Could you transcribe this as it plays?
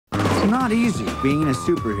It's not easy being a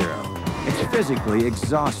superhero. It's physically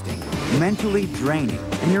exhausting, mentally draining,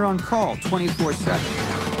 and you're on call 24/7.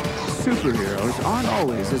 Superheroes aren't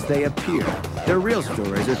always as they appear. Their real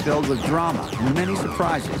stories are filled with drama and many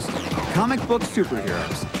surprises. Comic book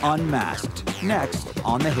superheroes, Unmasked, next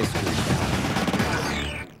on the History Channel.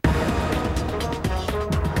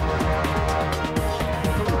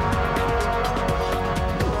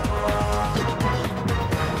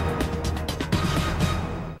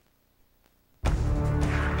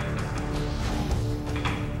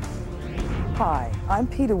 Hi, I'm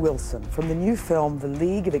Peter Wilson from the new film, The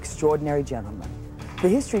League of Extraordinary Gentlemen. The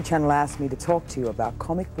History Channel asked me to talk to you about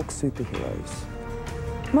comic book superheroes.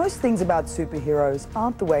 Most things about superheroes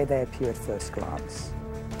aren't the way they appear at first glance.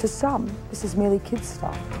 To some, this is merely kid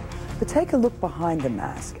stuff. But take a look behind the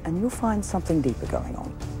mask and you'll find something deeper going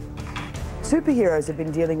on. Superheroes have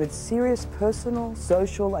been dealing with serious personal,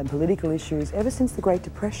 social, and political issues ever since the Great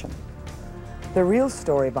Depression. The real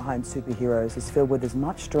story behind superheroes is filled with as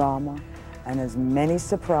much drama and as many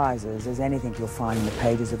surprises as anything you'll find in the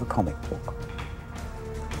pages of a comic book.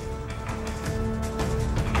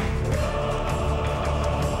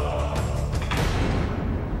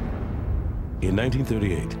 In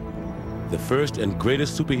 1938, the first and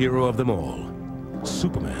greatest superhero of them all,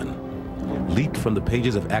 Superman, leaped from the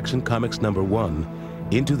pages of Action Comics #1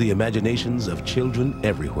 into the imaginations of children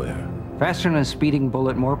everywhere. Faster than a speeding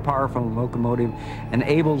bullet, more powerful than a locomotive, and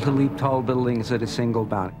able to leap tall buildings at a single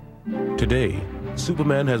bound. Today,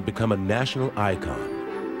 Superman has become a national icon,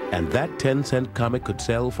 and that 10-cent comic could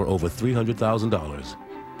sell for over $300,000.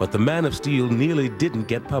 But the Man of Steel nearly didn't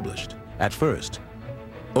get published. At first,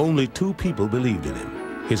 only two people believed in him,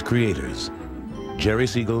 his creators, Jerry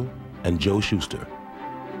Siegel and Joe Shuster.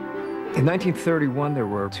 In 1931, there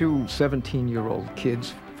were two 17-year-old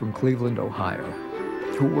kids from Cleveland, Ohio,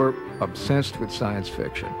 who were obsessed with science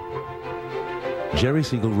fiction. Jerry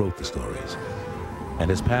Siegel wrote the stories, and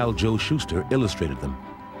his pal Joe Shuster illustrated them.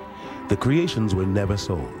 The creations were never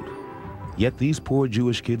sold. Yet these poor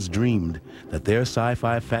Jewish kids dreamed that their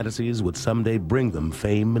sci-fi fantasies would someday bring them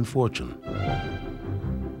fame and fortune.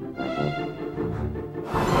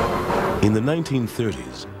 In the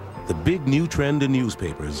 1930s, the big new trend in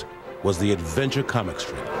newspapers was the adventure comic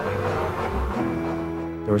strip.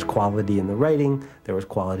 There was quality in the writing, there was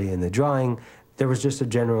quality in the drawing, there was just a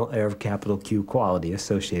general air of capital Q quality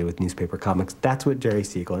associated with newspaper comics. That's what Jerry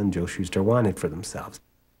Siegel and Joe Shuster wanted for themselves.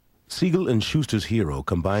 Siegel and Shuster's hero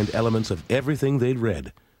combined elements of everything they'd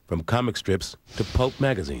read, from comic strips to pulp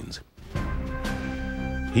magazines.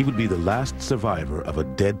 He would be the last survivor of a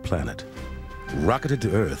dead planet, rocketed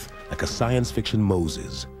to Earth like a science fiction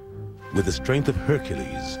Moses, with the strength of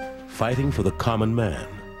Hercules, fighting for the common man,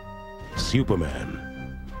 Superman.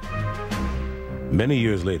 Many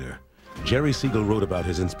years later, Jerry Siegel wrote about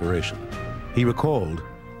his inspiration. He recalled,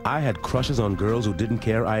 "I had crushes on girls who didn't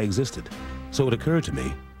care I existed, so it occurred to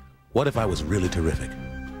me, what if I was really terrific,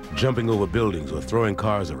 jumping over buildings or throwing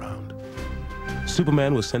cars around?"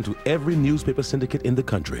 Superman was sent to every newspaper syndicate in the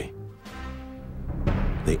country.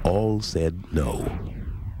 They all said no.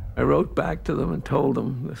 I wrote back to them and told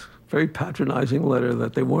them this very patronizing letter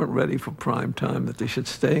that they weren't ready for prime time, that they should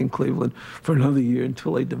stay in Cleveland for another year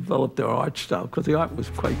until they developed their art style, because the art was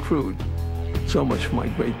quite crude. So much for my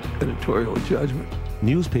great editorial judgment.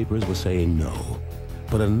 Newspapers were saying no,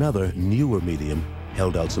 but another, newer medium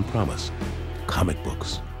held out some promise: comic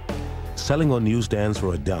books. Selling on newsstands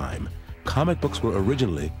for a dime, comic books were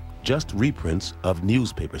originally just reprints of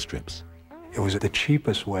newspaper strips. It was the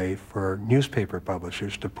cheapest way for newspaper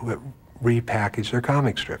publishers to repackage their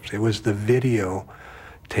comic strips. It was the video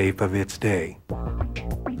tape of its day.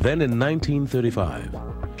 Then in 1935,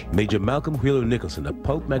 Major Malcolm Wheeler Nicholson, a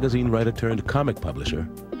pulp magazine writer turned comic publisher,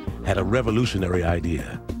 had a revolutionary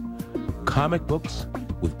idea: comic books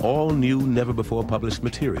with all new, never-before-published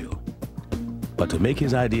material. But to make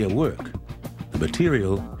his idea work, the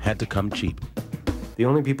material had to come cheap. The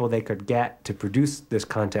only people they could get to produce this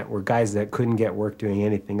content were guys that couldn't get work doing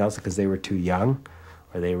anything else because they were too young,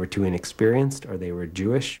 or they were too inexperienced, or they were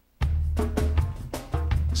Jewish.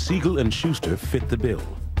 Siegel and Shuster fit the bill.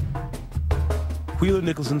 Wheeler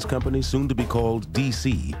Nicholson's company, soon to be called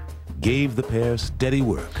DC, gave the pair steady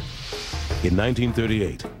work. In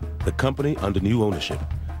 1938, the company, under new ownership,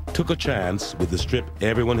 took a chance with the strip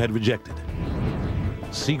everyone had rejected.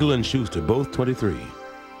 Siegel and Shuster, both 23,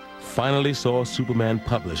 finally saw Superman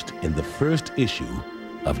published in the first issue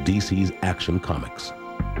of DC's Action Comics.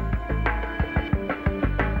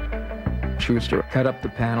 Shuster cut up the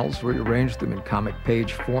panels, rearranged them in comic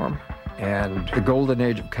page form, and the golden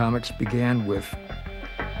age of comics began with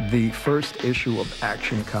the first issue of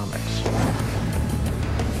Action Comics.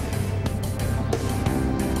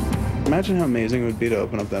 Imagine how amazing it would be to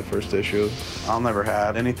open up that first issue. I'll never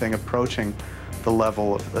have anything approaching the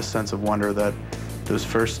level of a sense of wonder that those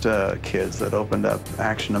first kids that opened up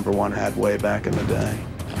Action #1 had way back in the day.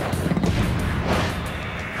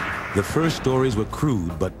 The first stories were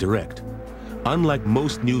crude but direct. Unlike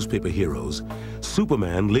most newspaper heroes,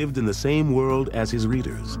 Superman lived in the same world as his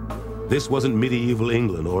readers. This wasn't medieval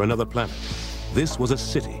England or another planet. This was a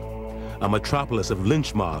city, a metropolis of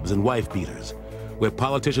lynch mobs and wife-beaters, where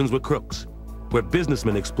politicians were crooks, where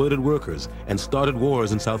businessmen exploited workers and started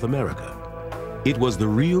wars in South America. It was the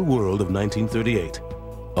real world of 1938,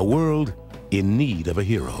 a world in need of a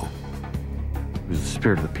hero. He was the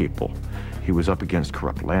spirit of the people. He was up against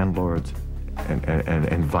corrupt landlords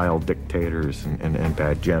and vile dictators and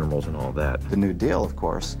bad generals and all that. The New Deal, of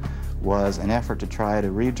course, was an effort to try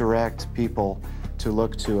to redirect people to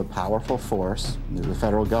look to a powerful force, the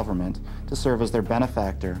federal government, to serve as their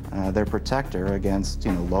benefactor, their protector against,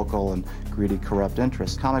 local and greedy, corrupt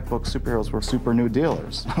interests. Comic book superheroes were super New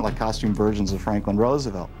Dealers, like costume versions of Franklin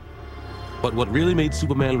Roosevelt. But what really made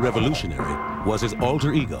Superman revolutionary was his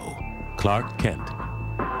alter ego, Clark Kent.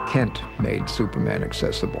 Kent made Superman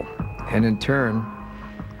accessible. And in turn,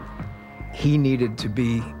 he needed to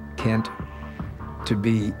be Kent to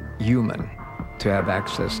be human, to have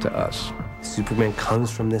access to us. Superman comes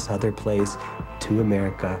from this other place to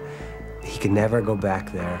America. He can never go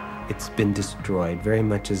back there. It's been destroyed, very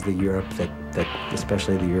much as the Europe that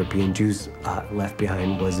especially the European Jews left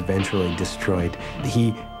behind was eventually destroyed.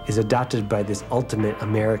 He is adopted by this ultimate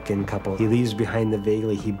American couple. He leaves behind the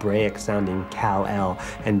vaguely Hebraic-sounding Kal-El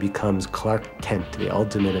and becomes Clark Kent, the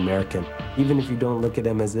ultimate American. Even if you don't look at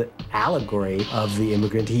him as an allegory of the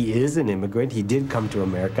immigrant, he is an immigrant. He did come to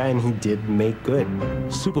America, and he did make good.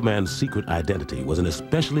 Superman's secret identity was an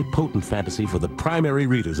especially potent fantasy for the primary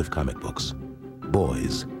readers of comic books,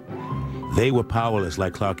 boys. They were powerless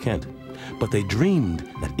like Clark Kent, but they dreamed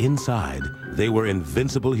that inside they were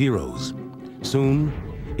invincible heroes. Soon,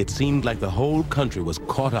 it seemed like the whole country was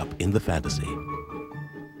caught up in the fantasy.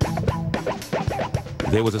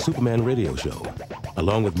 There was a Superman radio show,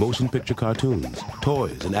 along with motion picture cartoons,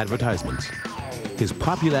 toys, and advertisements. His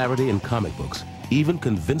popularity in comic books even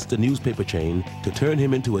convinced a newspaper chain to turn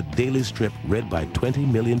him into a daily strip read by 20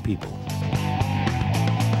 million people.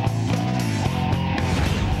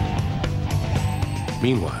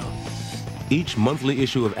 Meanwhile, each monthly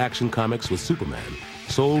issue of Action Comics with Superman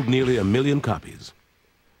sold nearly 1 million copies.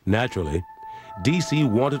 Naturally, DC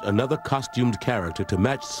wanted another costumed character to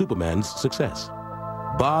match Superman's success.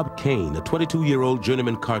 Bob Kane, a 22-year-old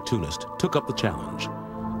journeyman cartoonist, took up the challenge,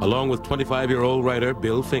 along with 25-year-old writer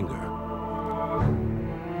Bill Finger.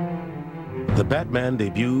 The Batman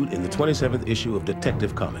debuted in the 27th issue of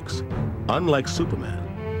Detective Comics. Unlike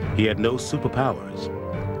Superman, he had no superpowers,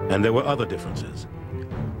 and there were other differences.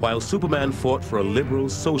 While Superman fought for a liberal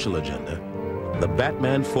social agenda, the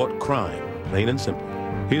Batman fought crime, plain and simple.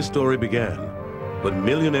 His story began when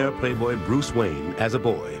millionaire playboy Bruce Wayne, as a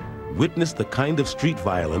boy, witnessed the kind of street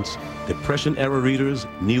violence Depression-era readers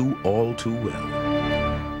knew all too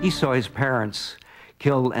well. He saw his parents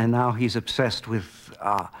killed, and now he's obsessed with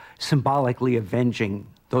symbolically avenging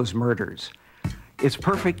those murders. It's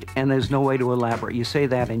perfect, and there's no way to elaborate. You say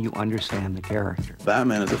that, and you understand the character.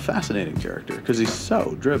 Batman is a fascinating character because he's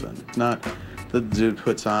so driven. Not the dude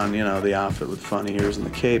puts on, the outfit with funny ears and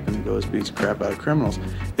the cape and goes beats crap out of criminals.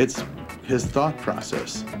 It's his thought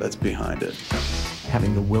process that's behind it.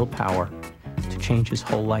 Having the willpower to change his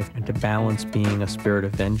whole life and to balance being a spirit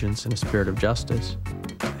of vengeance and a spirit of justice.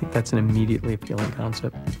 I think that's an immediately appealing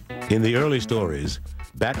concept. In the early stories,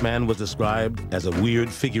 Batman was described as a weird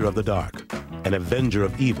figure of the dark, an avenger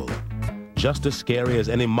of evil, just as scary as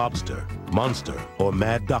any mobster, monster, or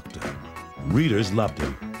mad doctor. Readers loved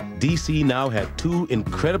him. DC now had 2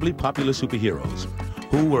 incredibly popular superheroes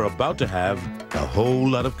who were about to have a whole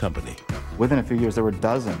lot of company. Within a few years, there were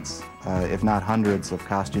dozens, if not hundreds, of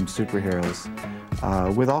costume superheroes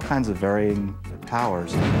with all kinds of varying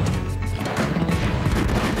powers.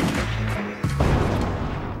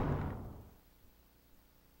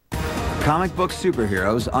 Comic book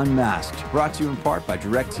superheroes Unmasked, brought to you in part by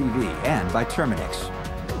DirecTV and by Terminix.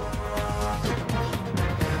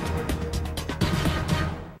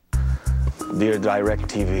 Dear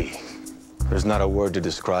DirecTV, there's not a word to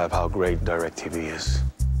describe how great DirecTV is.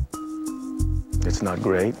 It's not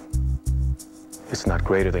great. It's not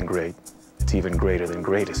greater than great. It's even greater than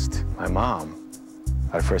greatest. My mom,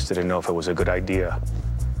 at first didn't know if it was a good idea,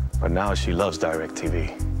 but now she loves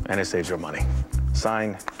DirecTV, and it saves her money.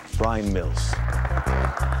 Signed, Brian Mills.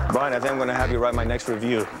 Brian, I think I'm gonna have you write my next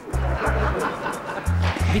review.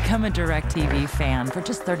 Become a DirecTV fan for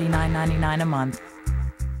just $39.99 a month.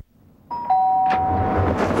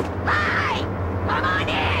 Hi! Come on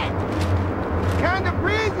in! Kinda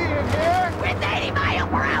breezy in here! With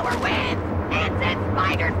 80-mile-per-hour winds! Ants and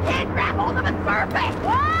spiders can't grab hold of a surface!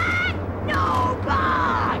 What? No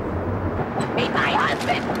bugs! Meet my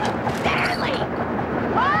husband, Stanley!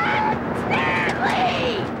 What?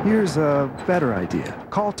 Stanley! Here's a better idea.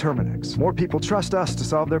 Call Terminix. More people trust us to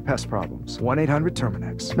solve their pest problems.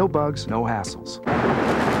 1-800-TERMINIX. No bugs, no hassles.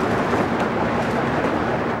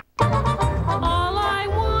 All I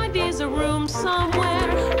want is a room somewhere.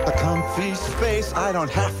 A comfy space I don't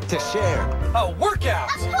have to share. A workout!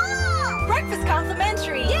 A pool! Breakfast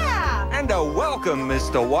complimentary, yeah! And a welcome,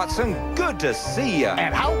 Mr. Watson. Good to see ya.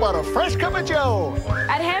 And how about a fresh cup of joe?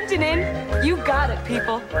 At Hampton Inn, you got it,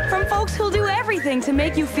 people. From folks who'll do everything to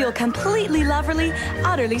make you feel completely loverly,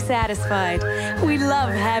 utterly satisfied. We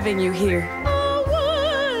love having you here. Oh,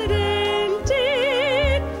 wouldn't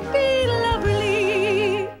it be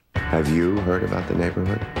lovely? Have you heard about the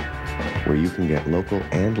neighborhood? Where you can get local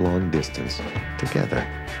and long distance together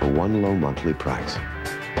for one low monthly price.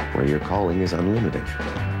 Where your calling is unlimited,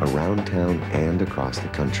 around town and across the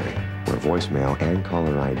country. Where voicemail and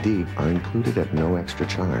caller ID are included at no extra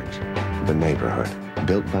charge. The neighborhood,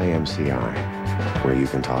 built by MCI. Where you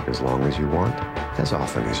can talk as long as you want, as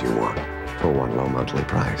often as you want, for one low monthly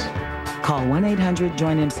price. Call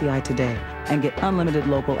 1-800-JOIN-MCI today and get unlimited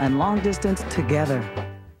local and long distance together.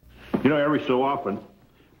 You know, every so often, a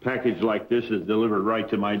package like this is delivered right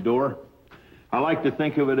to my door. I like to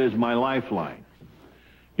think of it as my lifeline.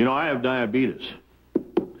 You know, I have diabetes.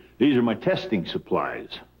 These are my testing supplies.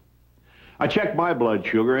 I check my blood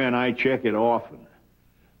sugar, and I check it often.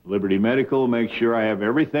 Liberty Medical makes sure I have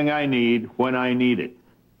everything I need when I need it.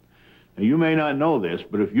 Now, you may not know this,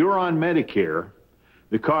 but if you're on Medicare,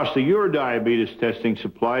 the cost of your diabetes testing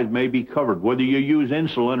supplies may be covered, whether you use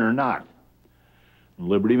insulin or not.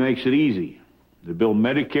 Liberty makes it easy. They bill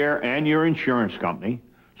Medicare and your insurance company,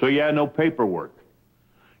 so you have no paperwork.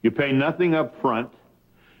 You pay nothing up front.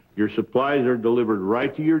 Your supplies are delivered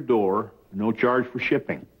right to your door, no charge for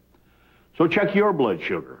shipping. So check your blood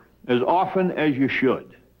sugar as often as you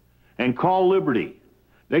should. And call Liberty.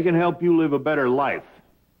 They can help you live a better life.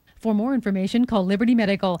 For more information, call Liberty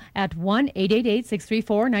Medical at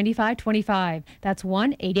 1-888-634-9525. That's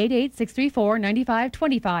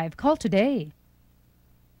 1-888-634-9525. Call today.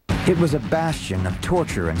 It was a bastion of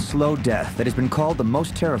torture and slow death that has been called the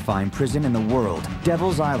most terrifying prison in the world.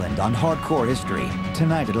 Devil's Island on Hardcore History.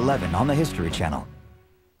 Tonight at 11 on the History Channel.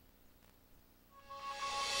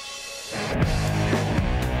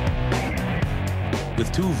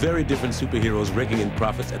 With two very different superheroes raking in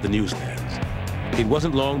profits at the newsstands, it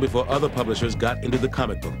wasn't long before other publishers got into the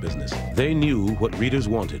comic book business. They knew what readers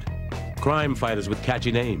wanted. Crime fighters with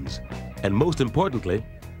catchy names. And most importantly,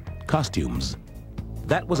 costumes.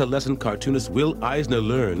 That was a lesson cartoonist Will Eisner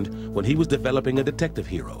learned when he was developing a detective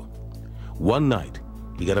hero. One night,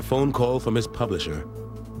 he got a phone call from his publisher,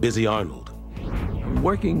 Busy Arnold. I'm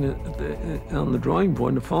working on the drawing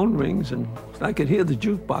board, and the phone rings, and I could hear the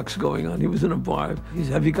jukebox going on. He was in a bar. He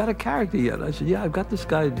said, "Have you got a character yet?" I said, "Yeah, I've got this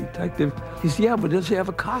guy, a detective." He said, "Yeah, but does he have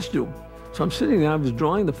a costume?" So I'm sitting there, I was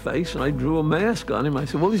drawing the face, and I drew a mask on him. I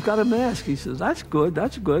said, "Well, he's got a mask." He says, "That's good,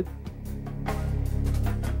 that's good."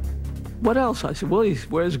 "What else?" I said, "Well, he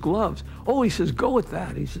wears gloves." "Oh," he says, "go with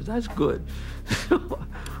that." He says, "That's good."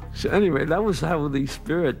 So anyway, that was how the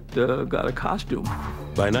Spirit got a costume.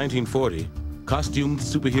 By 1940, costumed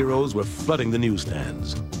superheroes were flooding the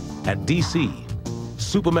newsstands. At DC,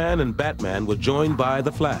 Superman and Batman were joined by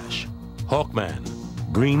The Flash, Hawkman,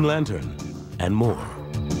 Green Lantern, and more.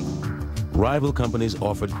 Rival companies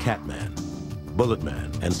offered Catman,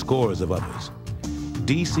 Bulletman, and scores of others.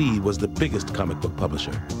 DC was the biggest comic book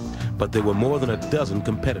publisher, but there were more than a dozen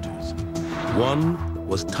competitors. One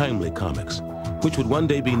was Timely Comics, which would one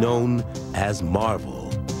day be known as Marvel.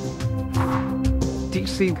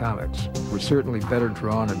 DC comics were certainly better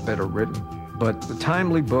drawn and better written, but the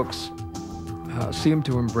Timely books seemed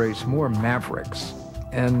to embrace more mavericks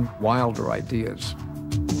and wilder ideas.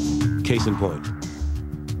 Case in point,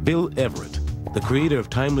 Bill Everett, the creator of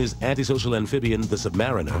Timely's antisocial amphibian, the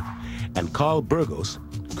Submariner, and Carl Burgos,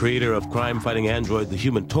 creator of crime-fighting android, the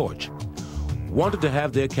Human Torch, wanted to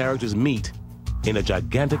have their characters meet in a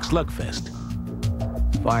gigantic slugfest.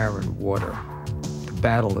 Fire and water, the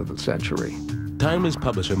battle of the century. Timely's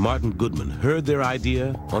publisher, Martin Goodman, heard their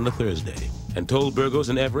idea on a Thursday and told Burgos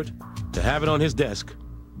and Everett to have it on his desk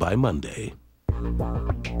by Monday.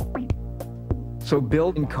 So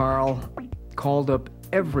Bill and Carl called up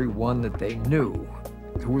everyone that they knew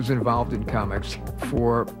who was involved in comics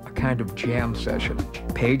for a kind of jam session.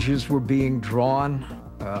 Pages were being drawn,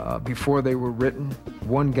 before they were written.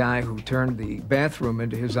 One guy who turned the bathroom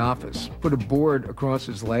into his office put a board across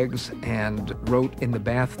his legs and wrote in the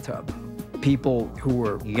bathtub. People who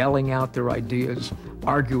were yelling out their ideas,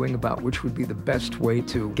 arguing about which would be the best way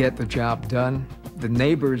to get the job done. The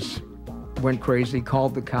neighbors went crazy,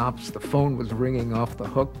 called the cops. The phone was ringing off the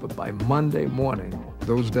hook, but by Monday morning,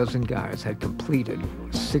 those dozen guys had completed a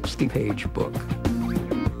 60-page book.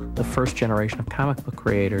 The first generation of comic book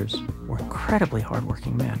creators were incredibly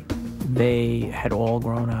hardworking men. They had all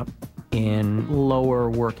grown up in lower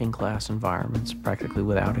working class environments, practically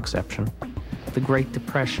without exception. The Great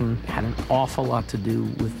Depression had an awful lot to do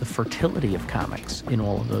with the fertility of comics in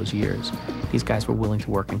all of those years. These guys were willing to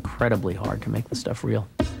work incredibly hard to make the stuff real.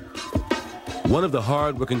 One of the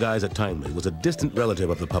hard-working guys at Timely was a distant relative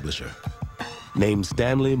of the publisher, named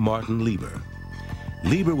Stanley Martin Lieber.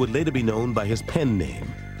 Lieber would later be known by his pen name,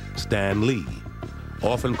 Stan Lee.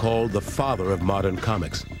 Often called the father of modern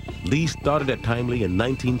comics, Lee started at Timely in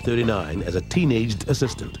 1939 as a teenaged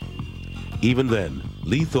assistant. Even then,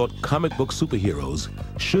 Lee thought comic book superheroes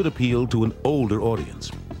should appeal to an older audience.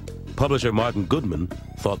 Publisher Martin Goodman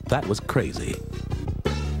thought that was crazy.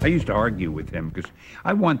 I used to argue with him because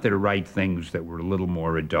I wanted to write things that were a little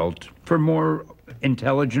more adult for more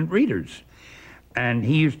intelligent readers. And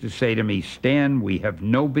he used to say to me, Stan, we have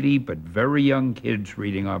nobody but very young kids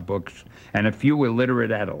reading our books and a few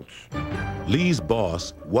illiterate adults. Lee's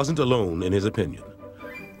boss wasn't alone in his opinion.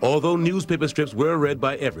 Although newspaper strips were read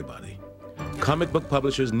by everybody, comic book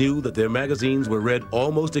publishers knew that their magazines were read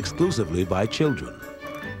almost exclusively by children.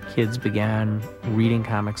 Kids began reading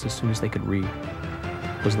comics as soon as they could read.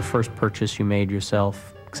 It was the first purchase you made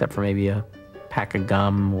yourself, except for maybe a pack of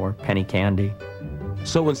gum or penny candy.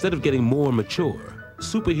 So instead of getting more mature,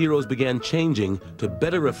 superheroes began changing to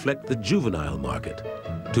better reflect the juvenile market.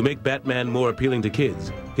 To make Batman more appealing to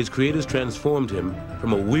kids, his creators transformed him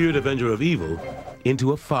from a weird avenger of evil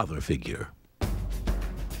into a father figure.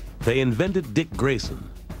 They invented Dick Grayson,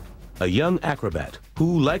 a young acrobat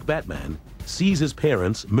who, like Batman, sees his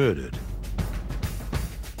parents murdered.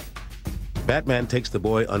 Batman takes the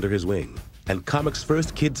boy under his wing, and comics'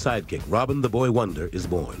 first kid sidekick, Robin the Boy Wonder, is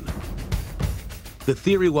born. The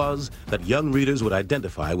theory was that young readers would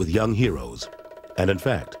identify with young heroes. And in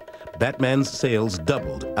fact, Batman's sales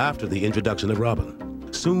doubled after the introduction of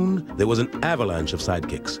Robin. Soon, there was an avalanche of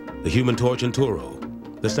sidekicks: the Human Torch and Toro,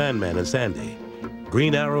 the Sandman and Sandy,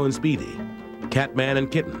 Green Arrow and Speedy, Catman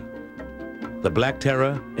and Kitten, the Black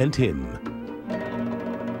Terror and Tim.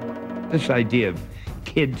 This idea of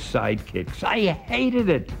kid sidekicks, I hated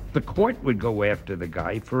it. The court would go after the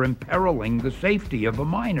guy for imperiling the safety of a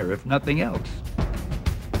minor, if nothing else.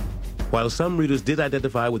 While some readers did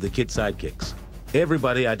identify with the kid sidekicks,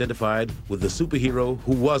 everybody identified with the superhero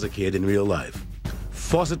who was a kid in real life.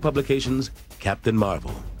 Fawcett Publications' Captain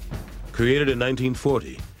Marvel. Created in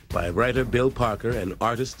 1940 by writer Bill Parker and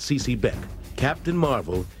artist C.C. Beck, Captain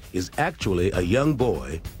Marvel is actually a young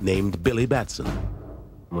boy named Billy Batson.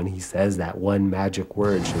 When he says that one magic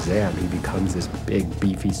word, Shazam, he becomes this big,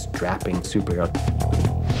 beefy, strapping superhero.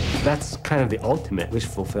 That's kind of the ultimate wish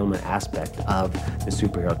fulfillment aspect of the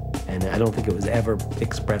superhero, and I don't think it was ever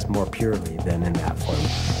expressed more purely than in that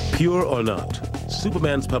form. Pure or not,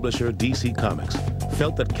 Superman's publisher, DC Comics,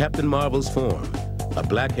 felt that Captain Marvel's form, a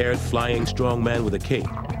black-haired, flying strong man with a cape,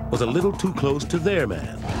 was a little too close to their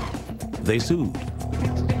man. They sued.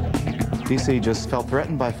 DC just felt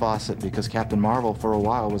threatened by Fawcett because Captain Marvel for a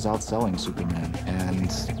while was outselling Superman, and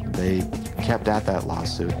they kept at that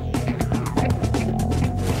lawsuit.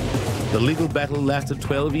 The legal battle lasted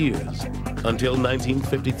 12 years, until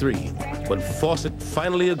 1953, when Fawcett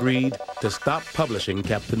finally agreed to stop publishing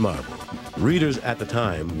Captain Marvel. Readers at the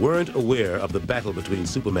time weren't aware of the battle between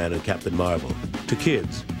Superman and Captain Marvel. To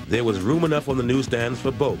kids, there was room enough on the newsstands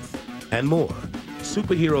for both, and more.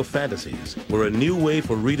 Superhero fantasies were a new way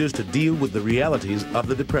for readers to deal with the realities of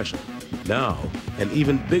the Depression. Now, an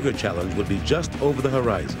even bigger challenge would be just over the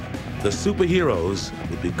horizon. The superheroes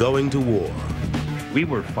would be going to war. We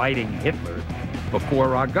were fighting Hitler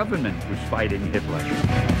before our government was fighting Hitler.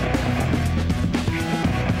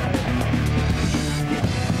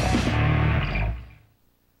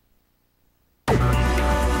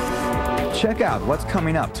 Check out what's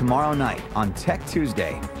coming up tomorrow night on Tech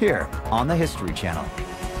Tuesday, here on the History Channel.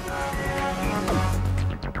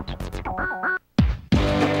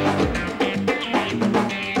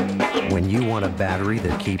 When you want a battery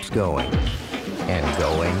that keeps going, and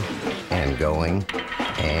going, and going,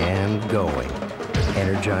 and going.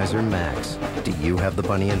 Energizer Max. Do you have the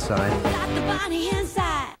bunny inside? Got the bunny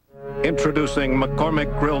inside. Introducing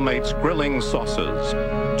McCormick Grillmates grilling sauces.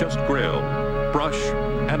 Just grill, brush,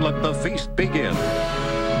 and let the feast begin.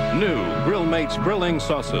 New Grill Mates grilling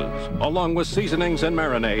sauces, along with seasonings and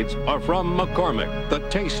marinades, are from McCormick, the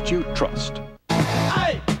taste you trust.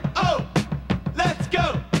 Aye, oh, let's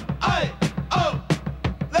go. Aye, oh,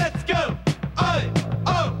 let's go. Aye,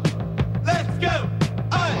 oh, let's go.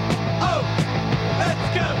 Aye, oh, let's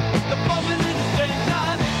go. The moment in a straight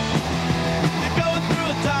line. You're going through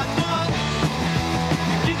a tight one.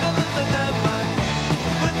 You keep a little that mind.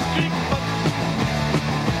 Let's creep up.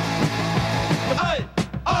 Aye,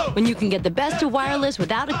 oh. When you can get the best of wireless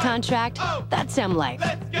without a contract, that's M Life.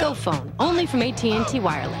 Go phone, only from AT&T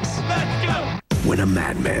Wireless. When a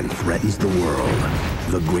madman threatens the world,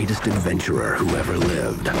 the greatest adventurer who ever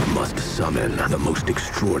lived must summon the most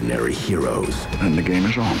extraordinary heroes. And the game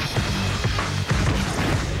is on.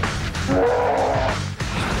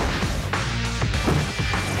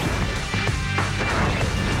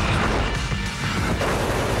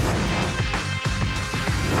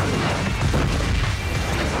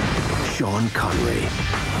 Sean Connery.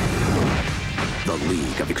 The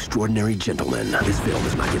League of Extraordinary Gentlemen. This film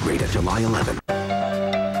is not yet rated July 11.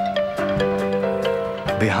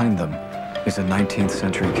 Behind them is a 19th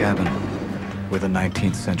century cabin with a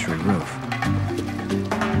 19th century roof.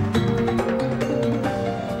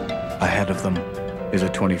 Ahead of them is a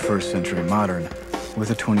 21st century modern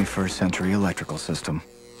with a 21st century electrical system.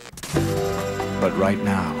 But right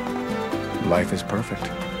now, life is perfect.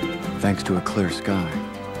 Thanks to a clear sky,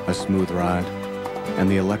 a smooth ride, and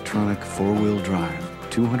the electronic four-wheel drive,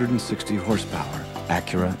 260 horsepower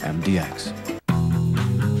Acura MDX.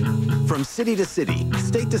 From city to city,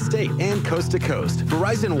 state to state, and coast to coast,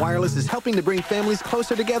 Verizon Wireless is helping to bring families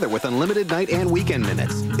closer together with unlimited night and weekend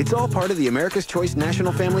minutes. It's all part of the America's Choice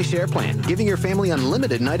National Family Share Plan, giving your family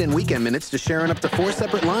unlimited night and weekend minutes to share on up to 4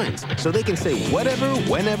 separate lines, so they can say whatever,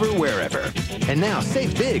 whenever, wherever. And now,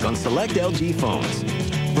 save big on select LG phones.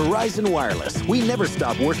 Verizon Wireless, we never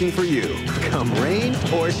stop working for you, come rain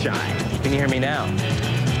or shine. Can you hear me now?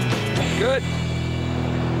 Good.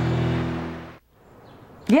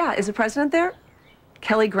 Yeah, is the president there?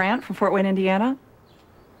 Kelly Grant from Fort Wayne, Indiana?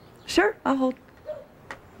 Sure, I'll hold.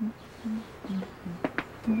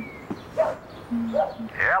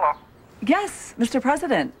 Hello. Yes, Mr.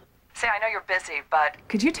 President. Say, I know you're busy, but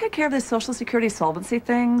could you take care of this Social Security solvency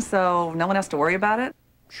thing so no one has to worry about it?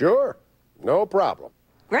 Sure, no problem.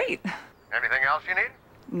 Great. Anything else you need?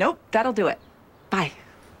 Nope, that'll do it. Bye.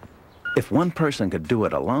 If one person could do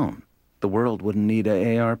it alone, the world wouldn't need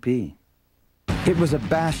AARP. It was a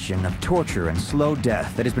bastion of torture and slow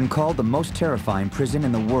death that has been called the most terrifying prison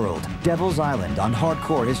in the world. Devil's Island on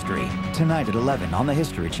Hardcore History. Tonight at 11 on the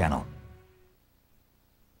History Channel.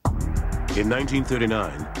 In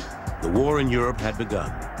 1939, the war in Europe had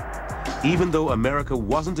begun. Even though America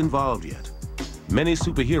wasn't involved yet, many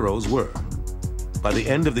superheroes were. By the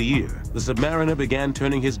end of the year, the Submariner began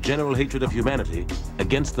turning his general hatred of humanity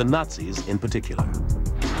against the Nazis in particular.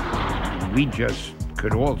 We just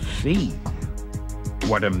could all see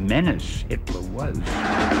what a menace Hitler was.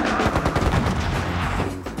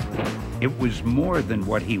 It was more than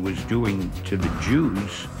what he was doing to the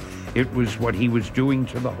Jews. It was what he was doing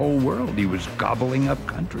to the whole world. He was gobbling up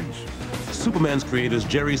countries. Superman's creators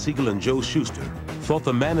Jerry Siegel and Joe Shuster thought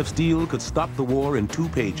the Man of Steel could stop the war in 2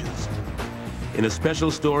 pages. In a special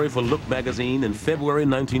story for Look magazine in February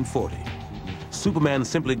 1940, Superman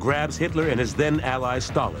simply grabs Hitler and his then ally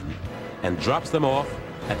Stalin and drops them off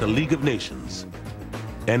at the League of Nations.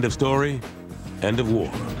 End of story, end of war.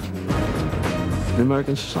 In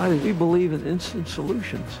American society, we believe in instant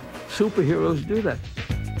solutions. Superheroes do that.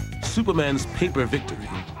 Superman's paper victory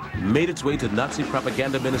made its way to Nazi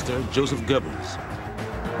propaganda minister Joseph Goebbels,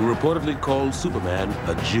 who reportedly called Superman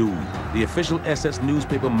a Jew. The official SS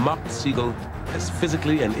newspaper mocked Siegel as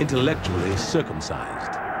physically and intellectually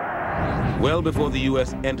circumcised. Well before the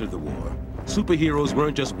U.S. entered the war, superheroes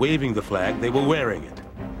weren't just waving the flag, they were wearing it.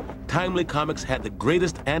 Timely Comics had the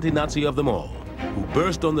greatest anti-Nazi of them all, who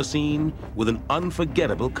burst on the scene with an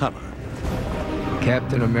unforgettable cover.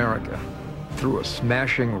 Captain America threw a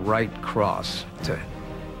smashing right cross to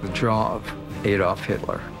the jaw of Adolf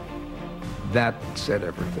Hitler. That said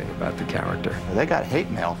everything about the character. They got hate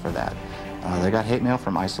mail for that. They got hate mail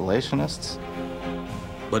from isolationists.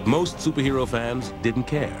 But most superhero fans didn't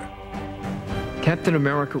care. Captain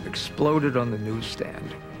America exploded on the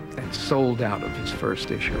newsstand and sold out of his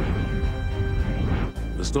first issue.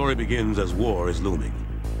 The story begins as war is looming.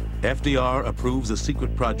 FDR approves a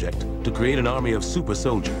secret project to create an army of super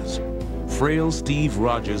soldiers. Frail Steve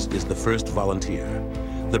Rogers is the first volunteer.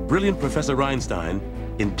 The brilliant Professor Reinstein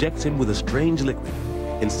injects him with a strange liquid.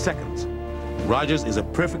 In seconds, Rogers is a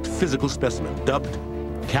perfect physical specimen, dubbed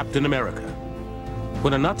Captain America.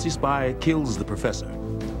 When a Nazi spy kills the professor,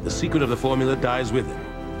 the secret of the formula dies with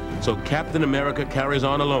him. So Captain America carries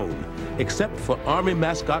on alone, except for Army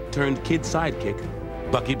mascot turned kid sidekick,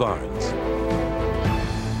 Bucky Barnes.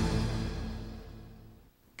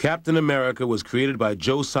 Captain America was created by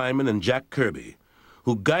Joe Simon and Jack Kirby,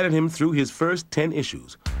 who guided him through his first 10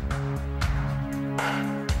 issues.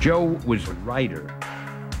 Joe was a writer.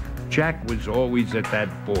 Jack was always at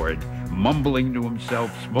that board, mumbling to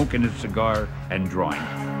himself, smoking a cigar, and drawing.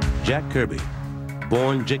 Jack Kirby,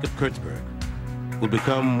 born Jacob Kurtzberg, would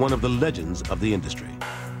become one of the legends of the industry.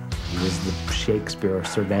 He was the Shakespeare or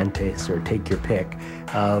Cervantes, or take your pick,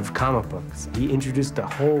 of comic books. He introduced a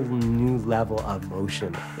whole new level of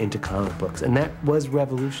motion into comic books, and that was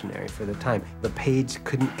revolutionary for the time. The page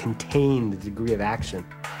couldn't contain the degree of action.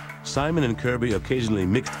 Simon and Kirby occasionally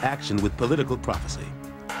mixed action with political prophecy.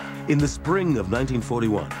 In the spring of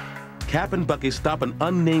 1941, Cap and Bucky stop an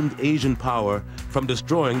unnamed Asian power from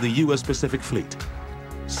destroying the U.S. Pacific Fleet,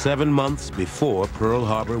 7 months before Pearl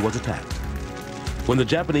Harbor was attacked. When the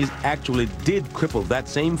Japanese actually did cripple that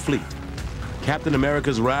same fleet, Captain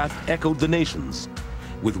America's wrath echoed the nations.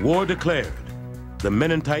 With war declared, the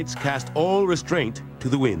men in tights cast all restraint to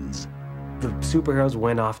the winds. The superheroes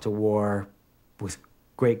went off to war with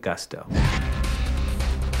great gusto.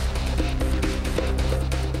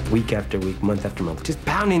 Week after week, month after month, just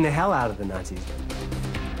pounding the hell out of the Nazis.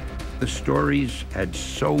 The stories had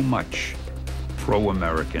so much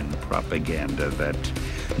pro-American propaganda that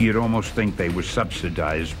you'd almost think they were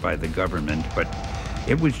subsidized by the government, but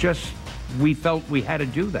it was just, we felt we had to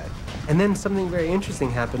do that. And then something very interesting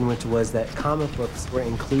happened, which was that comic books were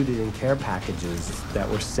included in care packages that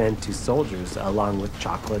were sent to soldiers, along with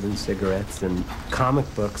chocolate and cigarettes, and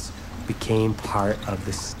comic books became part of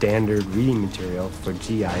the standard reading material for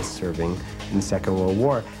GIs serving in the Second World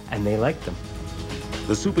War, and they liked them.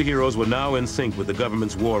 The superheroes were now in sync with the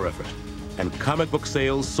government's war effort, and comic book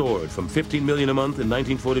sales soared from 15 million a month in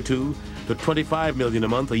 1942 to 25 million a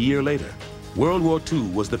month a year later. World War II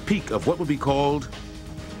was the peak of what would be called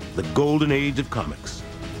the golden age of comics.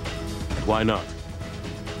 And why not?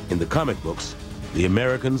 In the comic books, the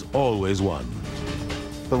Americans always won.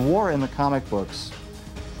 The war in the comic books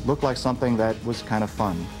looked like something that was kind of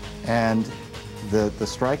fun. And the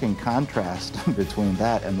striking contrast between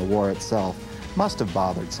that and the war itself must have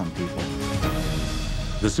bothered some people.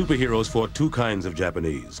 The superheroes fought two kinds of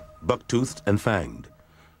Japanese, buck-toothed and fanged.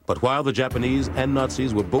 But while the Japanese and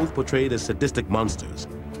Nazis were both portrayed as sadistic monsters,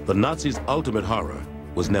 the Nazis' ultimate horror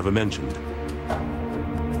was never mentioned.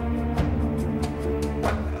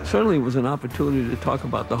 Certainly it was an opportunity to talk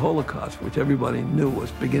about the Holocaust, which everybody knew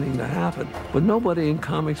was beginning to happen. But nobody in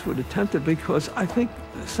comics would attempt it because I think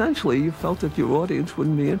essentially you felt that your audience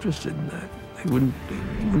wouldn't be interested in that. They wouldn't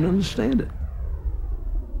understand it.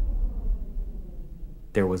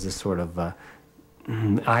 There was a sort of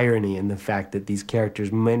irony in the fact that these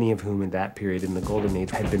characters, many of whom in that period in the Golden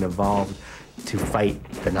Age had been evolved to fight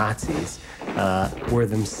the Nazis, were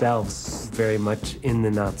themselves very much in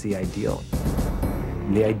the Nazi ideal.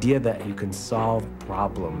 And the idea that you can solve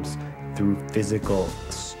problems through physical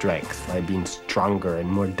strength, by being stronger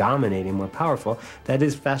and more dominating, more powerful, that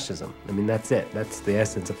is fascism. I mean, that's it. That's the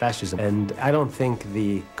essence of fascism. And I don't think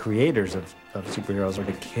the creators of superheroes or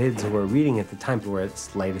the kids who were reading at the time were the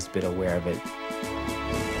slightest bit aware of it.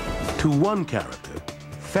 To one character,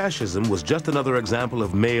 fascism was just another example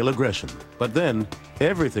of male aggression. But then,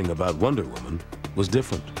 everything about Wonder Woman was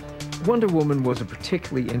different. Wonder Woman was a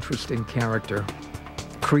particularly interesting character,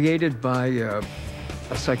 created by a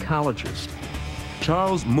psychologist.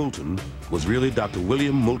 Charles Moulton was really Dr.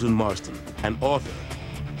 William Moulton Marston, an author,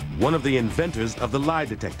 one of the inventors of the lie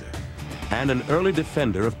detector, and an early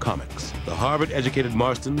defender of comics. The Harvard-educated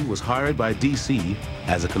Marston was hired by DC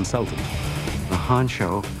as a consultant. The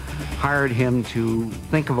honcho hired him to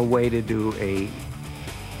think of a way to do a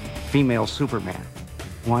female Superman.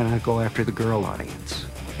 Why not go after the girl audience?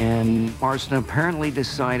 And Marston apparently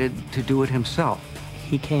decided to do it himself.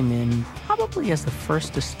 He came in probably as the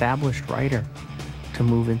first established writer to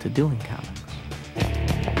move into doing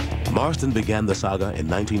comics. Marston began the saga in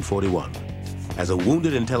 1941. As a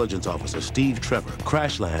wounded intelligence officer, Steve Trevor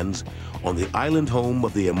crash lands on the island home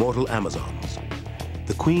of the immortal Amazons.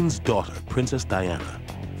 The Queen's daughter, Princess Diana,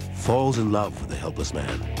 falls in love with the helpless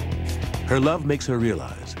man. Her love makes her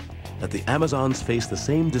realize that the Amazons face the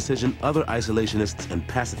same decision other isolationists and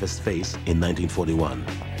pacifists face in 1941.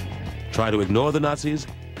 Try to ignore the Nazis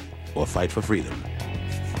or fight for freedom.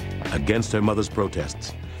 Against her mother's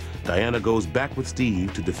protests, Diana goes back with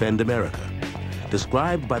Steve to defend America,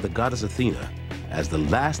 described by the goddess Athena as the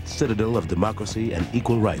last citadel of democracy and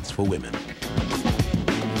equal rights for women.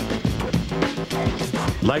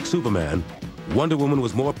 Like Superman, Wonder Woman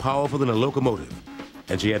was more powerful than a locomotive,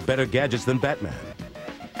 and she had better gadgets than Batman.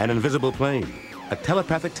 An invisible plane, a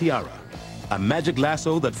telepathic tiara, a magic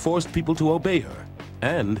lasso that forced people to obey her,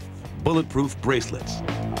 and bulletproof bracelets.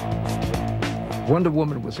 Wonder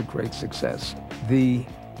Woman was a great success. The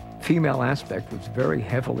female aspect was very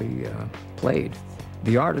heavily played.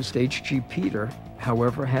 The artist, H.G. Peter,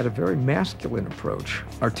 however, had a very masculine approach.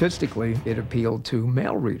 Artistically, it appealed to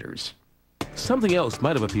male readers. Something else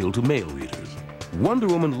might have appealed to male readers. Wonder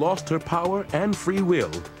Woman lost her power and free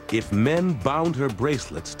will if men bound her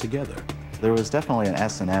bracelets together. There was definitely an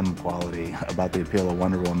S&M quality about the appeal of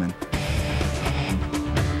Wonder Woman.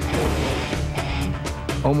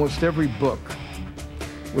 Almost every book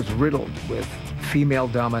was riddled with female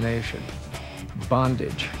domination,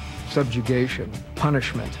 bondage, subjugation,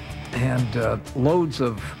 punishment, and loads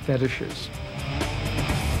of fetishes.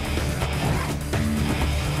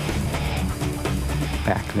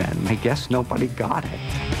 Back then, I guess nobody got it.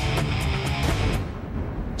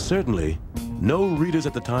 Certainly, no readers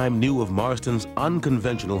at the time knew of Marston's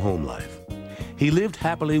unconventional home life. He lived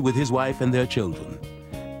happily with his wife and their children,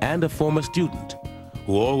 and a former student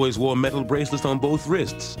who always wore metal bracelets on both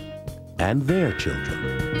wrists, and their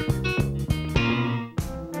children.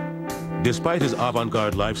 Despite his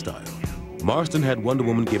avant-garde lifestyle, Marston had Wonder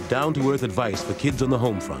Woman give down-to-earth advice for kids on the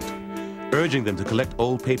home front, urging them to collect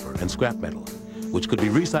old paper and scrap metal, which could be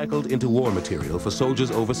recycled into war material for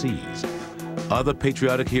soldiers overseas. Other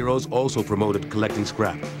patriotic heroes also promoted collecting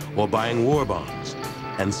scrap or buying war bonds,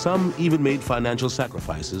 and some even made financial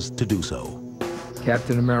sacrifices to do so.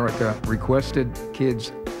 Captain America requested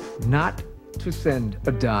kids not to send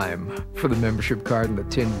a dime for the membership card and the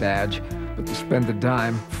tin badge, but to spend the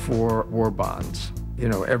dime for war bonds. You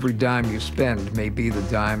know, every dime you spend may be the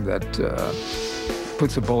dime that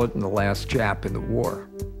puts a bullet in the last Jap in the war.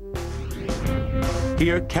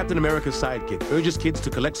 Here, Captain America's sidekick urges kids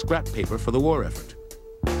to collect scrap paper for the war effort.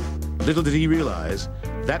 Little did he realize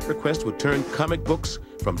that request would turn comic books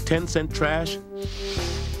from 10-cent trash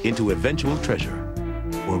into eventual treasure.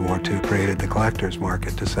 World War II created the collector's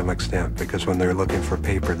market to some extent, because when they were looking for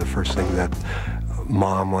paper, the first thing that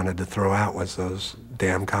Mom wanted to throw out was those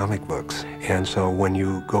damn comic books. And so when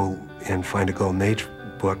you go and find a Golden Age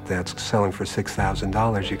book that's selling for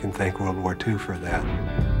 $6,000, you can thank World War II for that.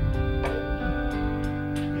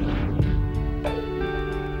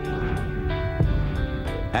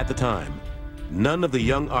 At the time, none of the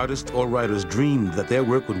young artists or writers dreamed that their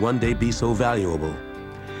work would one day be so valuable.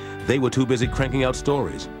 They were too busy cranking out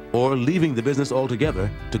stories or leaving the business altogether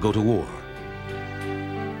to go to war.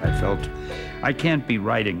 I felt I can't be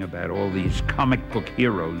writing about all these comic book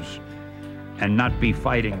heroes and not be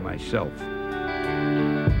fighting myself.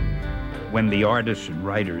 When the artists and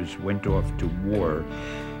writers went off to war,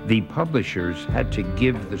 the publishers had to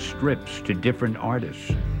give the strips to different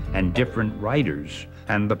artists and different writers,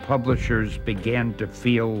 and the publishers began to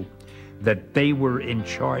feel that they were in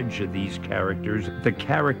charge of these characters. The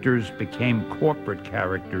characters became corporate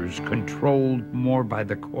characters, controlled more by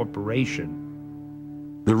the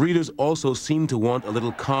corporation. The readers also seemed to want a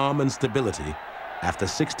little calm and stability after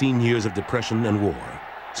 16 years of depression and war.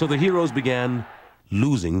 So the heroes began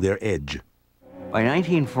losing their edge. By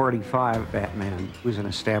 1945, Batman was an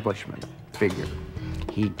establishment figure.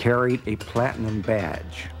 He carried a platinum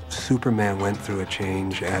badge. Superman went through a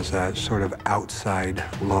change as a sort of outside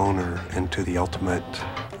loner into the ultimate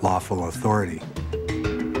lawful authority.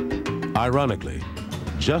 Ironically,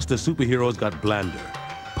 just as superheroes got blander,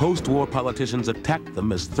 post-war politicians attacked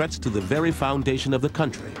them as threats to the very foundation of the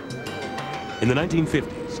country. In the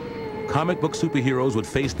 1950s, comic book superheroes would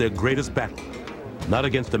face their greatest battle, not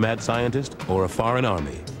against a mad scientist or a foreign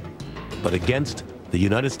army, but against the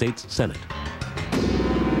United States Senate.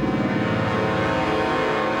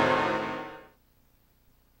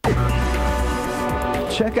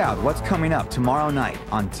 Check out what's coming up tomorrow night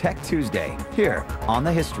on Tech Tuesday, here on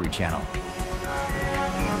the History Channel.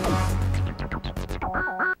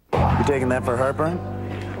 You taking that for heartburn?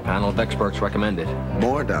 Panel of experts recommended.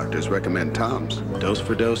 More doctors recommend Tums. Dose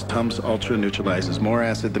for dose, Tums Ultra neutralizes more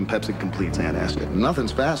acid than Pepsi Complete's antacid.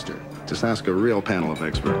 Nothing's faster. Just ask a real panel of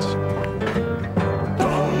experts.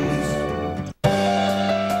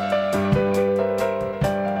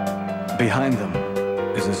 Behind them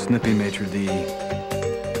is a snippy maitre d'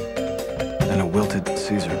 and a wilted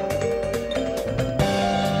Caesar.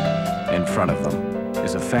 In front of them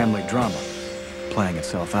is a family drama playing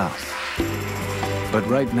itself out. But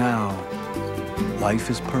right now, life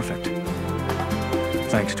is perfect.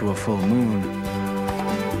 Thanks to a full moon,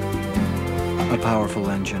 a powerful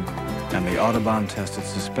engine, and the Autobahn-tested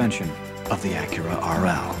suspension of the Acura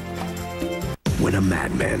RL. When a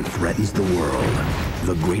madman threatens the world,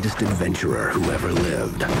 the greatest adventurer who ever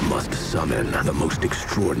lived must summon the most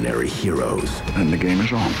extraordinary heroes. And the game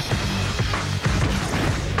is on.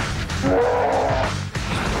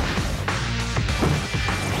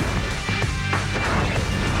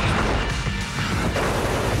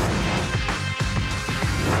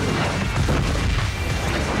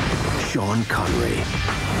 Sean Connery.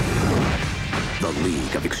 The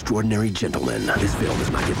League of Extraordinary Gentlemen. This film is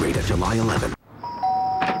not yet rated July 11.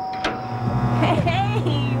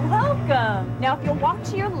 Hey, welcome. Now, if you'll walk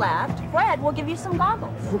to your left, Fred will give you some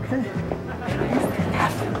goggles. Okay.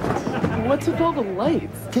 What's with all the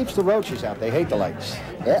lights? Keeps the roaches out. They hate the lights.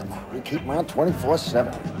 Yeah, we keep them on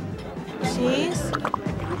 24/7. Cheese?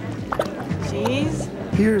 Cheese?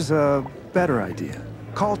 Here's a better idea.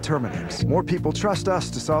 Call Terminex. More people trust us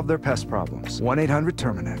to solve their pest problems.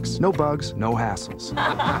 1-800-TERMINEX. No bugs, no hassles.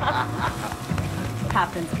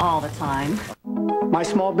 Happens all the time. My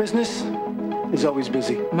small business is always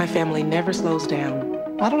busy. My family never slows down.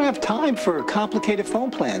 I don't have time for complicated phone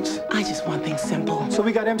plans. I just want things simple. So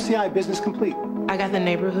we got MCI Business Complete. I got the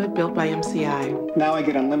neighborhood built by MCI. Now I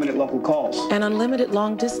get unlimited local calls. And unlimited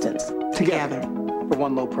long distance. Together. For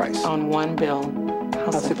one low price. On one bill.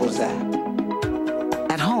 How simple is that?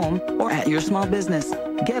 At home or at your small business,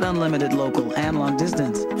 get unlimited local and long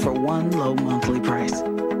distance for one low monthly price.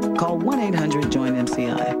 Call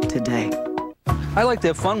 1-800-JOIN-MCI today. I like to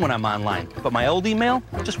have fun when I'm online, but my old email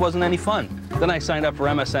just wasn't any fun. Then I signed up for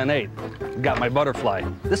MSN 8. Got my butterfly.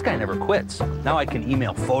 This guy never quits. Now I can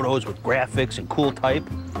email photos with graphics and cool type.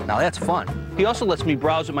 Now that's fun. He also lets me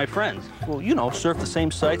browse with my friends. Well, you know, surf the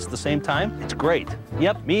same sites at the same time. It's great.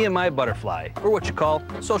 Yep, me and my butterfly. Or what you call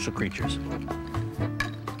social creatures.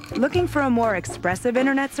 Looking for a more expressive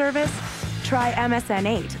internet service? Try MSN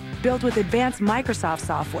 8, built with advanced Microsoft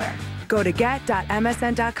software. Go to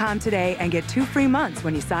get.msn.com today and get 2 free months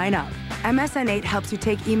when you sign up. MSN 8 helps you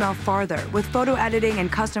take email farther with photo editing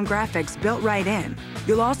and custom graphics built right in.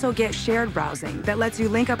 You'll also get shared browsing that lets you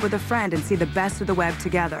link up with a friend and see the best of the web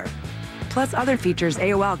together. Plus other features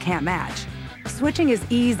AOL can't match. Switching is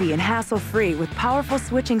easy and hassle-free with powerful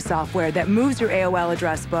switching software that moves your AOL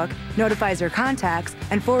address book, notifies your contacts,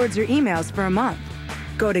 and forwards your emails for a month.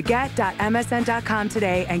 Go to get.msn.com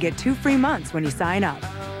today and get 2 free months when you sign up.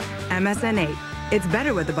 MSN 8. It's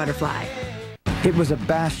better with the butterfly. It was a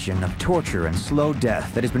bastion of torture and slow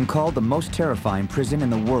death that has been called the most terrifying prison in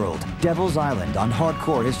the world. Devil's Island on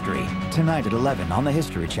Hardcore History. Tonight at 11 on the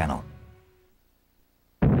History Channel.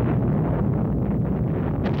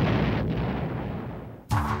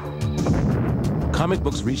 Comic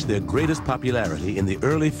books reached their greatest popularity in the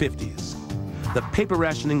early 50s. The paper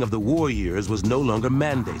rationing of the war years was no longer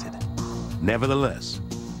mandated. Nevertheless,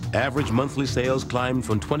 average monthly sales climbed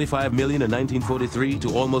from 25 million in 1943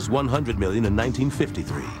 to almost 100 million in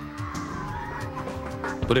 1953.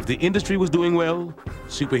 But if the industry was doing well,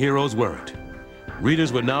 superheroes weren't.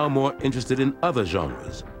 Readers were now more interested in other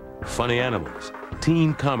genres: funny animals,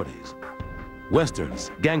 teen comedies,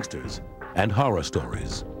 westerns, gangsters, and horror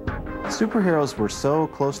stories. Superheroes were so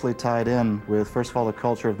closely tied in with, first of all, the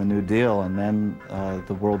culture of the New Deal and then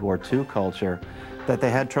the World War II culture, that they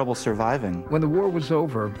had trouble surviving. When the war was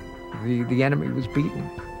over, the enemy was beaten.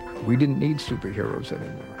 We didn't need superheroes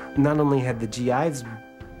anymore. Not only had the GIs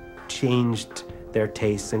changed their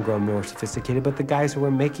tastes and grown more sophisticated, but the guys who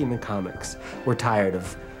were making the comics were tired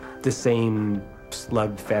of the same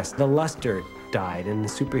slugfest. The luster died, and the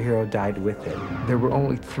superhero died with it. There were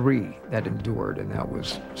only 3 that endured, and that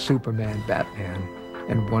was Superman, Batman,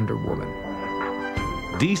 and Wonder Woman.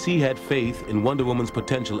 DC had faith in Wonder Woman's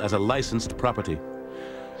potential as a licensed property.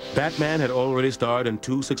 Batman had already starred in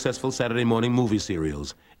 2 successful Saturday morning movie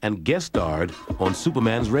serials and guest starred on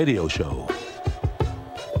Superman's radio show.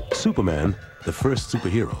 Superman, the first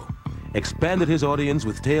superhero, expanded his audience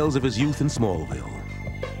with tales of his youth in Smallville.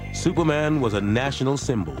 Superman was a national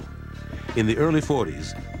symbol. In the early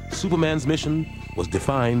 40s, Superman's mission was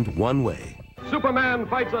defined one way. Superman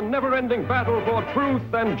fights a never-ending battle for truth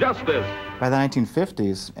and justice. By the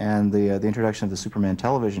 1950s and the introduction of the Superman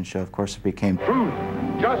television show, of course, it became Truth,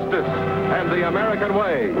 justice, and the American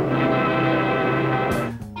way.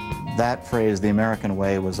 That phrase, the American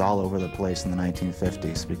way, was all over the place in the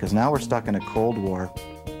 1950s, because now we're stuck in a Cold War.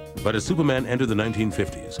 But as Superman entered the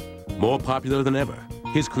 1950s, more popular than ever,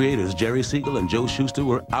 his creators, Jerry Siegel and Joe Shuster,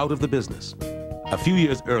 were out of the business. A few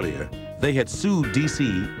years earlier, they had sued DC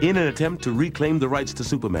in an attempt to reclaim the rights to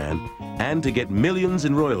Superman and to get millions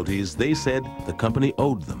in royalties they said the company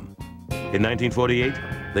owed them. In 1948,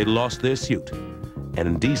 they lost their suit,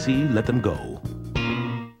 and DC let them go.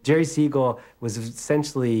 Jerry Siegel was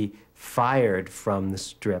essentially fired from the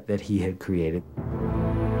strip that he had created.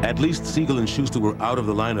 At least Siegel and Schuster were out of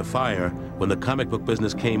the line of fire when the comic book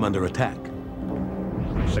business came under attack.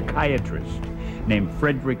 A psychiatrist named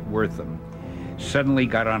Frederick Wertham suddenly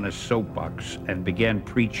got on a soapbox and began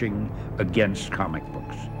preaching against comic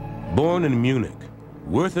books. Born in Munich,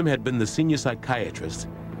 Wertham had been the senior psychiatrist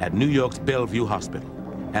at New York's Bellevue Hospital,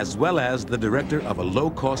 as well as the director of a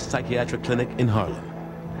low-cost psychiatric clinic in Harlem.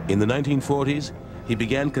 In the 1940s, he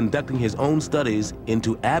began conducting his own studies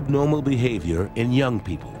into abnormal behavior in young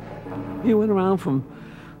people. He went around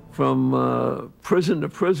from prison to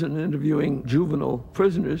prison interviewing juvenile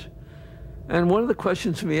prisoners, and one of the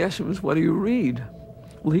questions we asked him was, what do you read?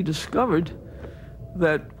 Well, he discovered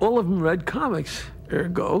that all of them read comics.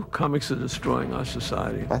 Ergo, comics are destroying our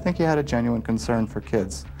society. I think he had a genuine concern for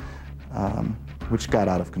kids, which got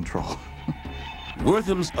out of control.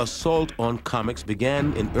 Wertham's assault on comics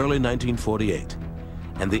began in early 1948,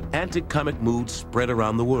 and the anti-comic mood spread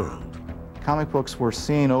around the world. Comic books were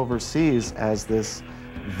seen overseas as this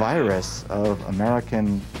virus of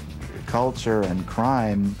American culture and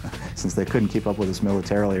crime. Since they couldn't keep up with us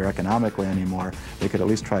militarily or economically anymore, they could at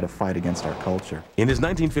least try to fight against our culture. In his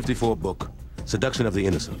 1954 book, Seduction of the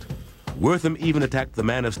Innocent, Wertham even attacked the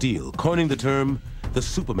Man of Steel, coining the term the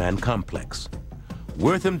Superman complex.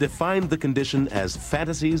 Wertham defined the condition as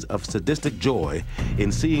fantasies of sadistic joy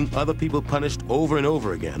in seeing other people punished over and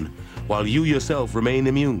over again, while you yourself remain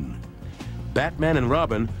immune. Batman and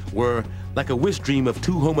Robin were like a wish dream of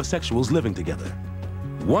two homosexuals living together.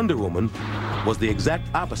 Wonder Woman was the exact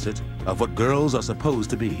opposite of what girls are supposed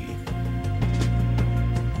to be.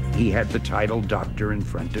 He had the title Doctor in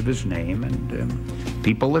front of his name, and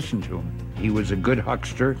people listened to him. He was a good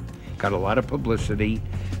huckster, got a lot of publicity,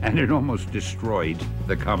 and it almost destroyed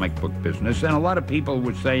the comic book business. And a lot of people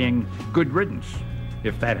were saying, good riddance,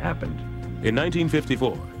 if that happened. In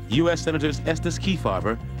 1954, U.S. Senators Estes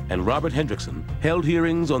Kefauver and Robert Hendrickson held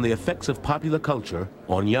hearings on the effects of popular culture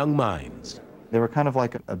on young minds. They were kind of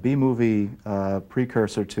like a B-movie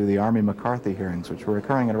precursor to the Army McCarthy hearings, which were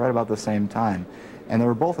occurring at right about the same time. And they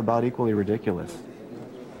were both about equally ridiculous.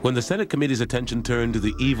 When the Senate committee's attention turned to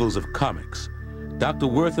the evils of comics, Dr.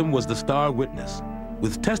 Wertham was the star witness,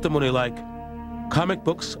 with testimony like, comic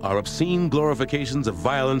books are obscene glorifications of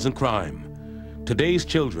violence and crime. Today's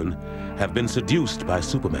children have been seduced by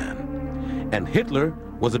Superman. And Hitler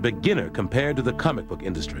was a beginner compared to the comic book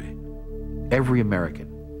industry. Every American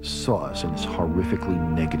saw us in this horrifically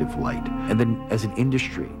negative light. And then as an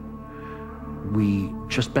industry, we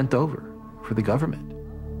just bent over for the government.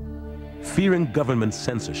 Fearing government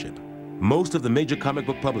censorship, most of the major comic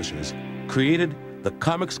book publishers created the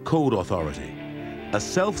Comics Code Authority, a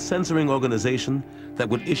self-censoring organization that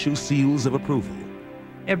would issue seals of approval.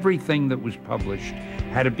 Everything that was published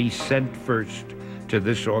had to be sent first to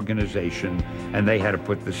this organization, and they had to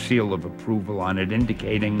put the seal of approval on it,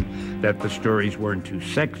 indicating that the stories weren't too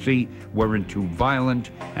sexy, weren't too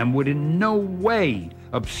violent, and would in no way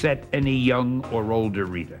upset any young or older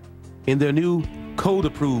reader. In their new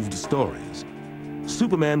code-approved stories,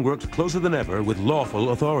 Superman worked closer than ever with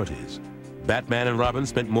lawful authorities. Batman and Robin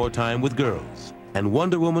spent more time with girls, and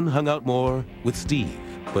Wonder Woman hung out more with Steve.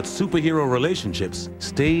 But superhero relationships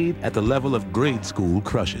stayed at the level of grade school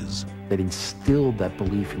crushes. That instilled that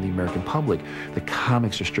belief in the American public that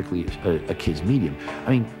comics are strictly a kid's medium.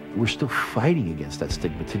 I mean, we're still fighting against that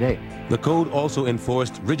stigma today. The code also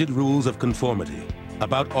enforced rigid rules of conformity.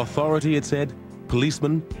 About authority, it said,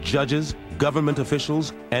 policemen, judges, government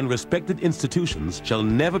officials, and respected institutions shall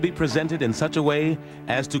never be presented in such a way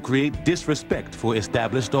as to create disrespect for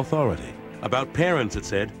established authority. About parents, it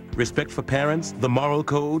said, respect for parents, the moral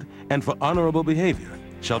code, and for honorable behavior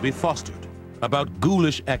shall be fostered. About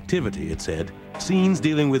ghoulish activity, it said, scenes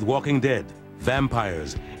dealing with Walking Dead,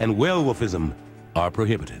 vampires, and werewolfism are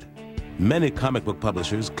prohibited. Many comic book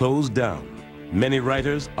publishers closed down. Many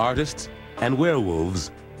writers, artists, and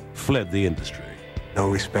werewolves fled the industry. No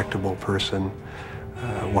respectable person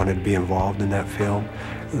wanted to be involved in that field.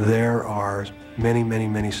 There are many, many,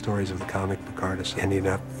 many stories of the comic book artists ending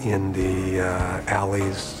up in the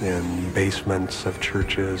alleys and basements of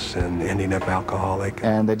churches and ending up alcoholic.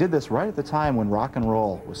 And they did this right at the time when rock and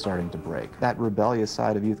roll was starting to break. That rebellious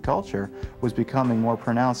side of youth culture was becoming more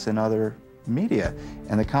pronounced in other media,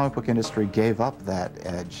 and the comic book industry gave up that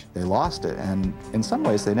edge. They lost it, and in some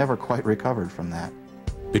ways they never quite recovered from that.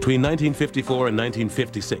 Between 1954 and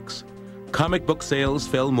 1956, comic book sales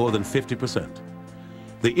fell more than 50%.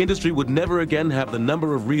 The industry would never again have the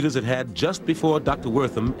number of readers it had just before Dr.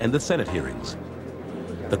 Wertham and the Senate hearings.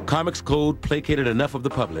 The Comics Code placated enough of the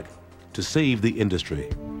public to save the industry.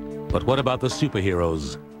 But what about the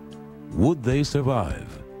superheroes? Would they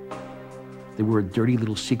survive? They were a dirty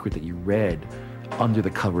little secret that you read under the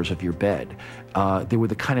covers of your bed. They were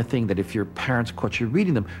the kind of thing that if your parents caught you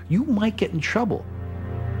reading them, you might get in trouble.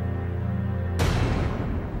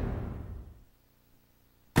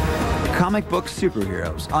 Comic book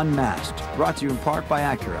superheroes Unmasked, brought to you in part by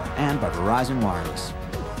Acura and by Verizon Wireless.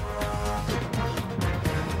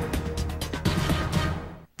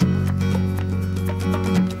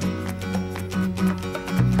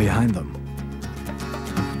 Behind them,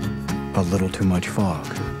 a little too much fog.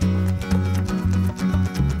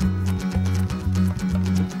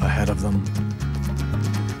 Ahead of them,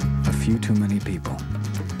 a few too many people.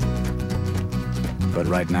 But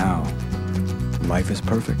right now, life is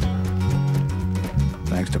perfect.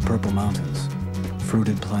 Thanks to purple mountains,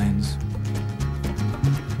 fruited plains,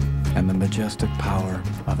 and the majestic power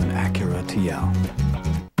of an Acura TL.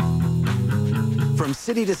 From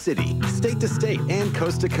city to city, state to state, and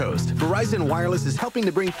coast to coast, Verizon Wireless is helping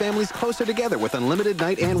to bring families closer together with unlimited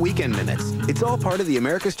night and weekend minutes. It's all part of the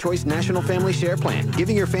America's Choice National Family Share Plan,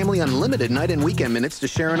 giving your family unlimited night and weekend minutes to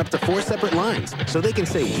share on up to 4 separate lines, so they can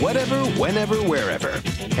say whatever, whenever, wherever.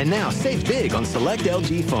 And now, save big on select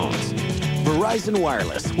LG phones. Verizon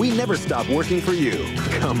Wireless, we never stop working for you,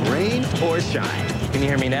 come rain or shine. Can you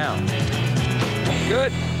hear me now?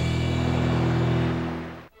 Good.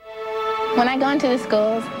 When I go into the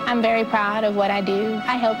schools, I'm very proud of what I do.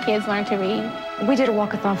 I help kids learn to read. We did a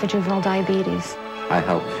walkathon for juvenile diabetes. I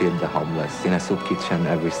help feed the homeless in a soup kitchen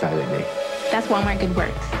every Saturday. That's Walmart Good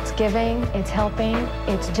Works. It's giving, it's helping,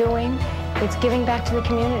 it's doing, it's giving back to the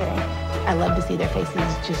community. I love to see their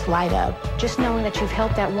faces just light up. Just knowing that you've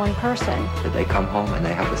helped that one person. That I come home and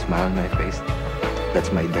I have a smile on my face,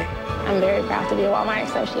 that's my day. I'm very proud to be a Walmart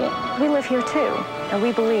associate. We live here too, and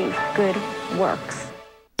we believe good works.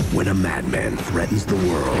 When a madman threatens the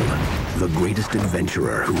world, the greatest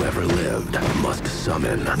adventurer who ever lived must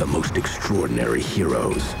summon the most extraordinary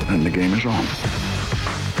heroes. And the game is on.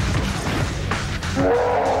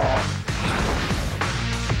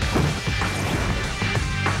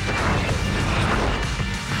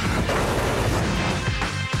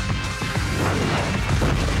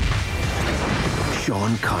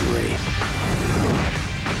 Sean Connery.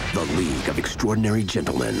 The League of Extraordinary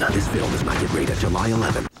Gentlemen. This film is not yet rated July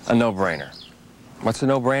 11. A no-brainer. What's a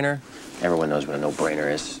no-brainer? Everyone knows what a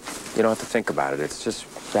no-brainer is. You don't have to think about it. It's just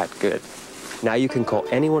that good. Now you can call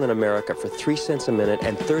anyone in America for 3 cents a minute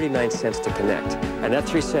and 39 cents to connect. And that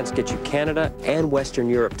 3 cents gets you Canada and Western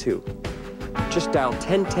Europe, too. Just dial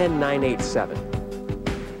 1010-987.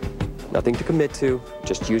 Nothing to commit to.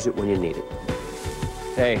 Just use it when you need it.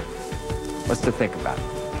 Hey, what's to think about?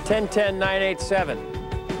 1010-987.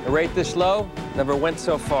 A rate this low never went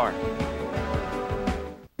so far.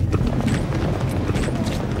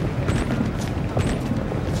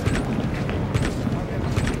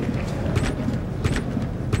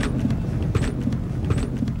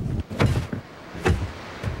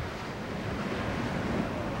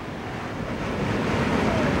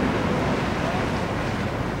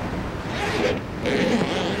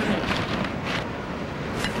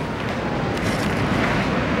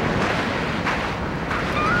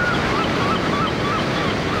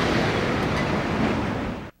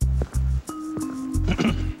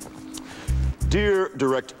 Dear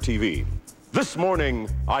DirecTV, this morning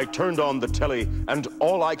I turned on the telly and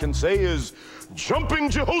all I can say is, Jumping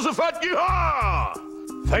Jehoshaphat, yeehaw!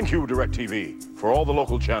 Thank you, DirecTV, for all the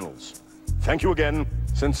local channels. Thank you again,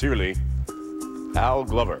 sincerely, Al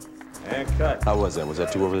Glover. And cut. How was that? Was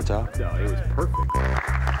that too over the top? No, it was perfect.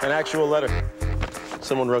 An actual letter.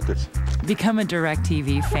 Someone wrote this. Become a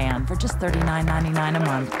DirecTV fan for just $39.99 a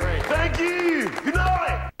month. Thank you! Good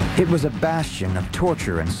night! It was a bastion of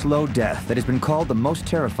torture and slow death that has been called the most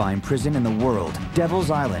terrifying prison in the world.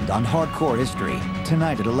 Devil's Island on Hardcore History.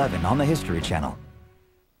 Tonight at 11 on the History Channel.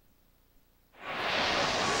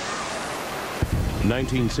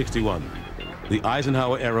 1961. The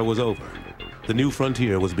Eisenhower era was over. The new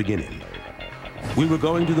frontier was beginning. We were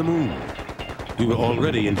going to the moon. We were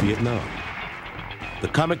already in Vietnam. The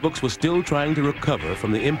comic books were still trying to recover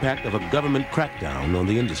from the impact of a government crackdown on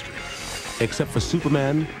the industry. Except for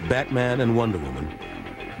Superman, Batman, and Wonder Woman,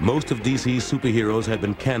 most of DC's superheroes had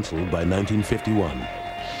been canceled by 1951.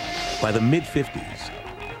 By the mid-50s,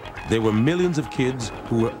 there were millions of kids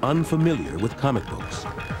who were unfamiliar with comic books.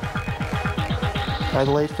 By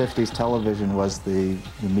the late 50s, television was the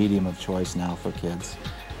medium of choice now for kids.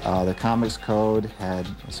 The Comics Code had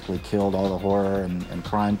basically killed all the horror and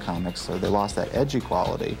crime comics, so they lost that edgy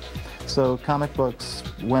quality. So comic books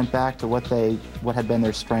went back to what had been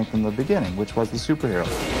their strength in the beginning, which was the superhero.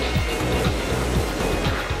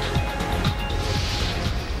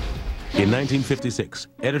 In 1956,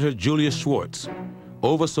 editor Julius Schwartz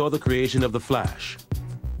oversaw the creation of The Flash,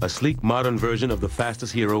 a sleek modern version of the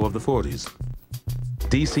fastest hero of the 40s.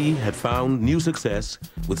 DC had found new success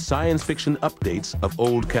with science fiction updates of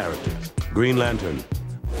old characters: Green Lantern,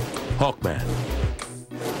 Hawkman,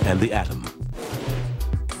 and the Atom.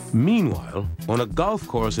 Meanwhile, on a golf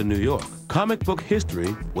course in New York, comic book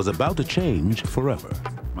history was about to change forever.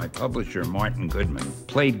 My publisher, Martin Goodman,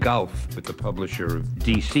 played golf with the publisher of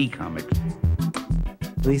DC Comics.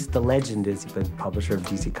 At least the legend is the publisher of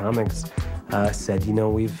DC Comics said, you know,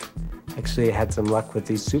 we've actually had some luck with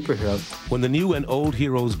these superheroes. When the new and old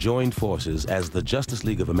heroes joined forces as the Justice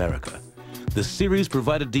League of America, the series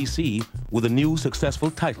provided DC with a new successful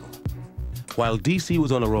title. While DC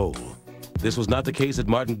was on a roll, this was not the case at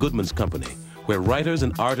Martin Goodman's company, where writers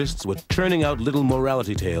and artists were churning out little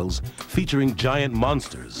morality tales featuring giant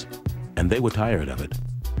monsters, and they were tired of it.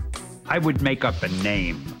 I would make up a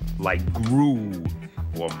name like Gru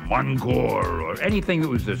or Mungor or anything that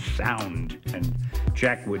was a sound, and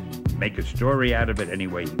Jack would make a story out of it any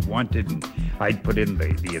way he wanted, and I'd put in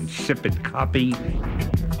the insipid copy.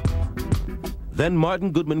 Then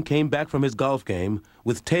Martin Goodman came back from his golf game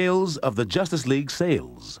with tales of the Justice League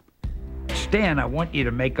sales. Stan, I want you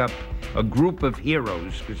to make up a group of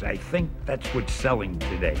heroes, because I think that's what's selling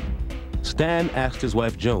today. Stan asked his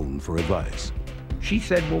wife Joan for advice. She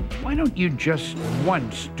said, well, why don't you just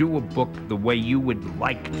once do a book the way you would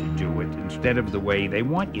like to do it instead of the way they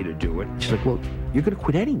want you to do it? She's like, well, you're going to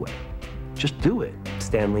quit anyway. Just do it.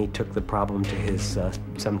 Stan Lee took the problem to his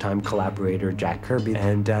sometime collaborator, Jack Kirby,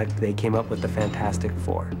 and they came up with the Fantastic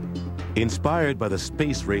Four. Inspired by the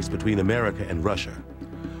space race between America and Russia,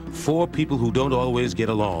 4 people who don't always get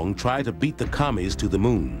along try to beat the commies to the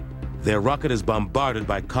moon. Their rocket is bombarded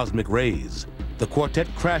by cosmic rays. The quartet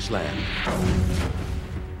crash land,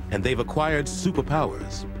 and they've acquired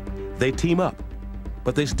superpowers. They team up,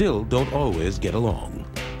 but they still don't always get along.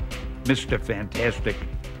 Mr. Fantastic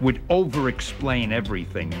would over-explain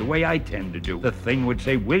everything, the way I tend to do. The Thing would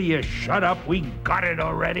say, will you shut up, we got it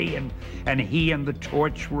already, and he and the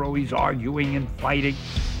Torch were always arguing and fighting.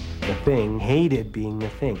 The Thing hated being the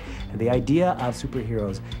Thing, and the idea of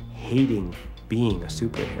superheroes hating being a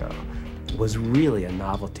superhero was really a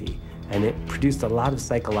novelty. And it produced a lot of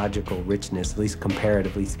psychological richness, at least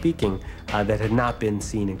comparatively speaking, that had not been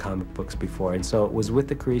seen in comic books before. And so it was with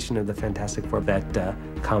the creation of the Fantastic Four that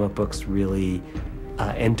comic books really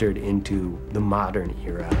entered into the modern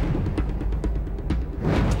era.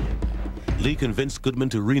 Lee convinced Goodman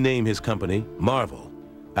to rename his company Marvel,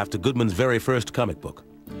 after Goodman's very first comic book,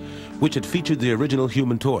 which had featured the original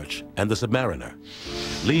Human Torch and the Submariner.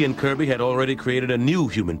 Lee and Kirby had already created a new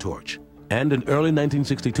Human Torch, and in early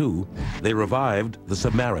 1962, they revived the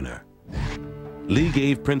Submariner. Lee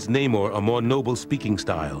gave Prince Namor a more noble speaking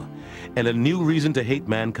style and a new reason to hate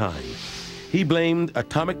mankind. He blamed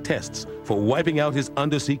atomic tests for wiping out his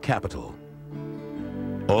undersea capital.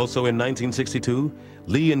 Also in 1962,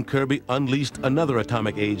 Lee and Kirby unleashed another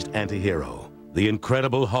atomic-aged anti-hero, the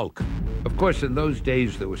Incredible Hulk. Of course, in those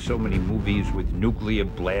days, there were so many movies with nuclear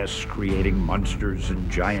blasts creating monsters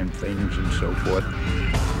and giant things and so forth.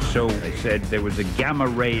 So I said there was a gamma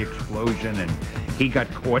ray explosion, and he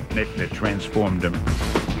got caught in it, and it transformed him.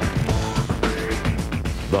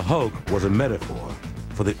 The Hulk was a metaphor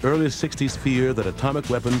for the early 60s fear that atomic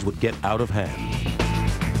weapons would get out of hand.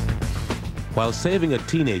 While saving a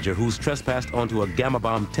teenager who's trespassed onto a gamma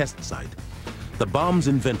bomb test site, the bomb's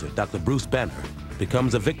inventor, Dr. Bruce Banner,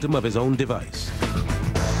 becomes a victim of his own device.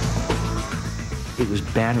 It was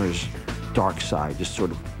Banner's dark side, just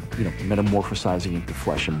sort of, you know, metamorphosizing into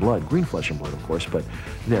flesh and blood. Green flesh and blood, of course, but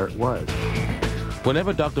there it was.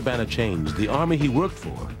 Whenever Dr. Banner changed, the army he worked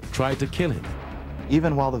for tried to kill him.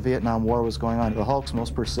 Even while the Vietnam War was going on, the Hulk's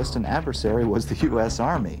most persistent adversary was the U.S.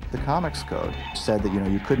 Army. The Comics Code said that,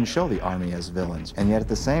 you couldn't show the Army as villains. And yet at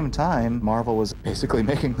the same time, Marvel was basically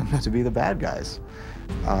making them to be the bad guys.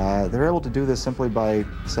 They're able to do this simply by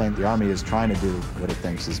saying the Army is trying to do what it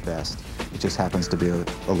thinks is best. It just happens to be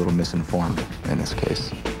a little misinformed in this case.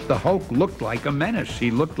 The Hulk looked like a menace.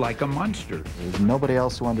 He looked like a monster. There's nobody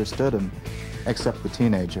else who understood him except the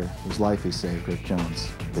teenager whose life he saved, Rick Jones.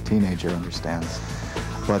 The teenager understands,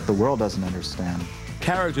 but the world doesn't understand.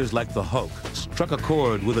 Characters like the Hulk struck a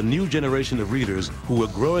chord with a new generation of readers who were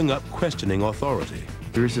growing up questioning authority.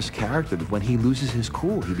 There's this character that when he loses his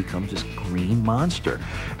cool, he becomes this green monster,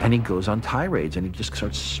 and he goes on tirades, and he just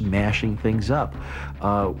starts smashing things up.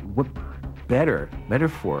 What better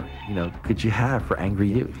metaphor, could you have for angry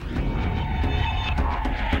youth?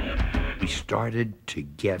 We started to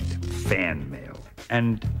get fan mail,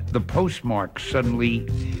 And the postmarks suddenly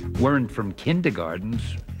weren't from kindergartens,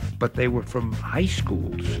 but they were from high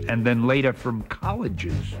schools, and then later from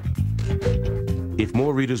colleges. If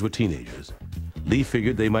more readers were teenagers, Lee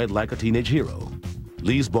figured they might like a teenage hero.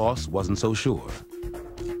 Lee's boss wasn't so sure.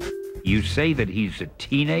 You say that he's a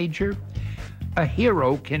teenager? A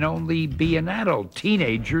hero can only be an adult.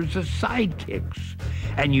 Teenagers are sidekicks.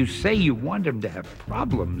 And you say you want him to have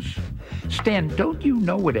problems. Stan, don't you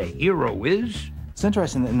know what a hero is? It's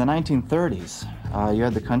interesting that in the 1930s, you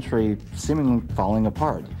had the country seemingly falling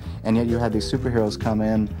apart, and yet you had these superheroes come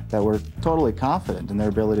in that were totally confident in their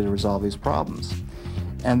ability to resolve these problems.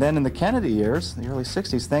 And then in the Kennedy years, the early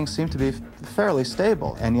 60s, things seemed to be fairly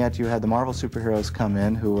stable, and yet you had the Marvel superheroes come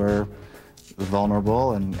in who were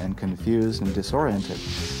vulnerable and confused and disoriented.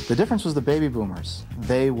 The difference was the baby boomers.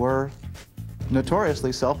 They were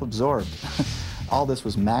notoriously self-absorbed. All this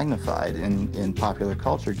was magnified in popular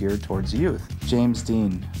culture geared towards youth. James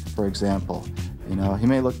Dean, for example, you know, he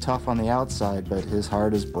may look tough on the outside, but his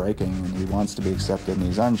heart is breaking and he wants to be accepted and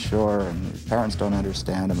he's unsure and his parents don't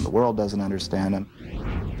understand him and the world doesn't understand him.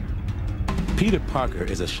 Peter Parker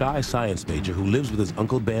is a shy science major who lives with his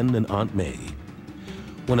Uncle Ben and Aunt May.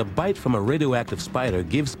 When a bite from a radioactive spider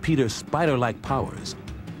gives Peter spider-like powers,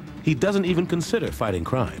 he doesn't even consider fighting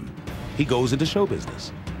crime. He goes into show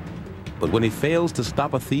business. But when he fails to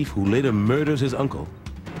stop a thief who later murders his uncle,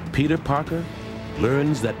 Peter Parker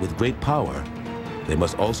learns that with great power, there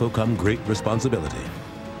must also come great responsibility.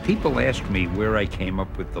 People ask me where I came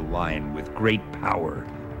up with the line, with great power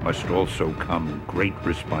must also come great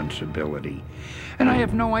responsibility. And I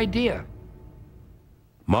have no idea.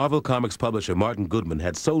 Marvel Comics publisher Martin Goodman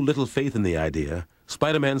had so little faith in the idea,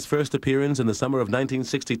 Spider-Man's first appearance in the summer of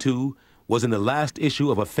 1962 was in the last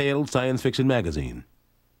issue of a failed science fiction magazine.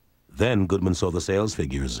 Then Goodman saw the sales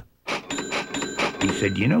figures. He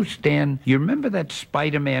said, you know, Stan, you remember that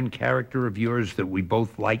Spider-Man character of yours that we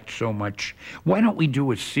both liked so much? Why don't we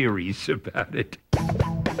do a series about it?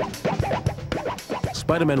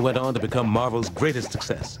 Spider-Man went on to become Marvel's greatest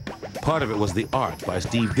success. Part of it was the art by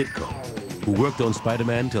Steve Ditko, who worked on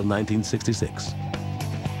Spider-Man till 1966.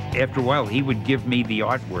 After a while, he would give me the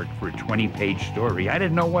artwork for a 20-page story. I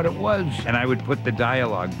didn't know what it was, and I would put the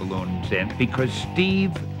dialogue balloons in because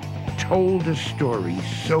Steve told a story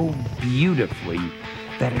so beautifully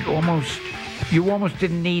that you almost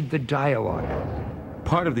didn't need the dialogue.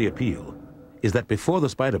 Part of the appeal is that before the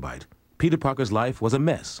spider bite, Peter Parker's life was a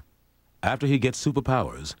mess. After he gets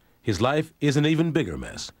superpowers, his life is an even bigger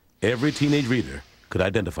mess. Every teenage reader could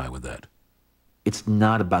identify with that. It's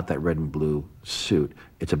not about that red and blue suit.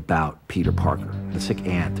 It's about Peter Parker, the sick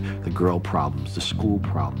aunt, the girl problems, the school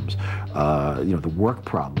problems, the work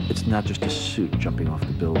problem. It's not just a suit jumping off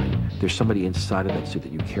the building. There's somebody inside of that suit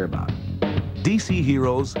that you care about. DC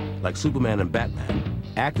heroes, like Superman and Batman,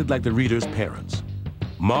 acted like the reader's parents.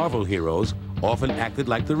 Marvel heroes often acted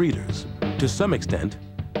like the readers. To some extent,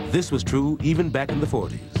 this was true even back in the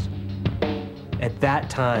 40s. At that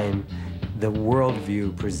time, the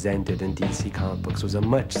worldview presented in DC comic books was a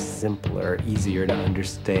much simpler, easier to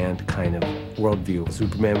understand kind of worldview.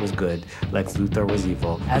 Superman was good, Lex Luthor was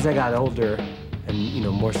evil. As I got older and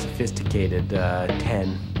more sophisticated,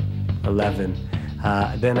 10, 11,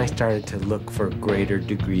 then I started to look for greater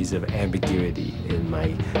degrees of ambiguity in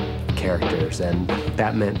my characters, and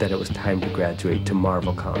that meant that it was time to graduate to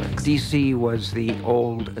Marvel Comics. DC was the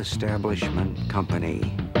old establishment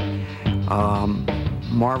company.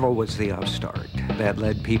 Marvel was the upstart that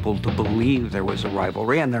led people to believe there was a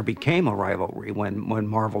rivalry, and there became a rivalry when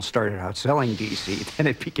Marvel started outselling DC. Then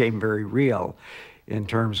it became very real in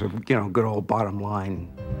terms of, good old bottom line.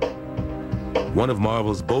 One of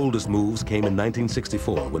Marvel's boldest moves came in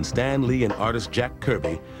 1964 when Stan Lee and artist Jack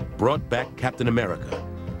Kirby brought back Captain America,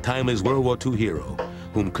 Timely's World War II hero,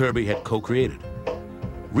 whom Kirby had co-created.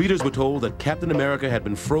 Readers were told that Captain America had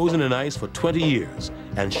been frozen in ice for 20 years,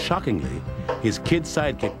 and shockingly, his kid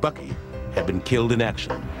sidekick Bucky had been killed in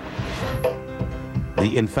action.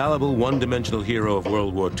 The infallible one-dimensional hero of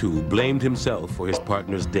World War II blamed himself for his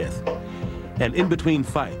partner's death. And in between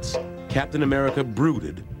fights, Captain America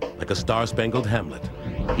brooded like a star-spangled Hamlet.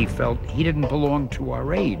 He felt he didn't belong to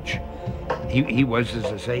our age. He was, as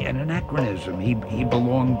I say, an anachronism. He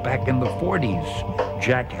belonged back in the 40s.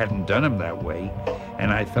 Jack hadn't done him that way,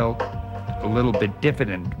 and I felt a little bit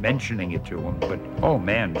diffident mentioning it to him, but oh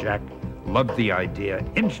man, Jack loved the idea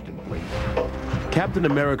instantly. Captain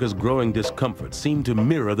America's growing discomfort seemed to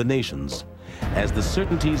mirror the nation's, as the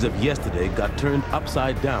certainties of yesterday got turned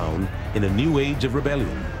upside down in a new age of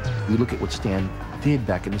rebellion. You look at what Stan did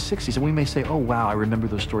back in the 60s. And we may say, oh, wow, I remember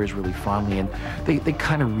those stories really fondly. And they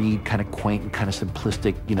kind of read kind of quaint and kind of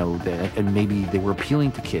simplistic, you know, and maybe they were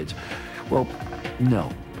appealing to kids. Well, no.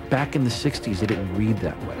 Back in the 60s, they didn't read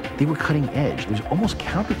that way. They were cutting edge. There was almost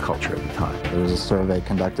counterculture at the time. There was a survey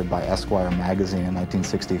conducted by Esquire magazine in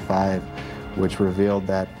 1965 which revealed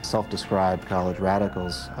that self-described college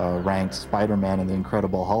radicals ranked Spider-Man and the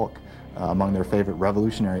Incredible Hulk among their favorite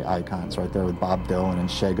revolutionary icons, right there with Bob Dylan and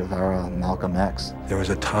Che Guevara and Malcolm X. There was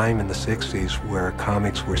a time in the 60s where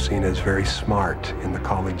comics were seen as very smart in the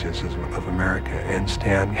colleges of America, and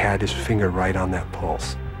Stan had his finger right on that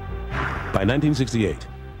pulse. By 1968,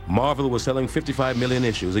 Marvel was selling 55 million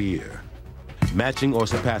issues a year, matching or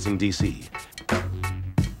surpassing DC.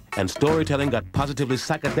 And storytelling got positively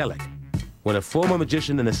psychedelic when a former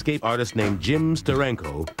magician and escape artist named Jim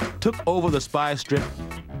Steranko took over the spy strip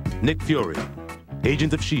Nick Fury,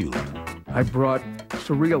 Agent of S.H.I.E.L.D. I brought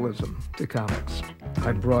surrealism to comics.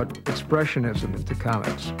 I brought expressionism into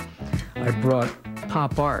comics. I brought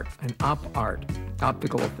pop art and op art,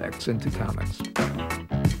 optical effects into comics.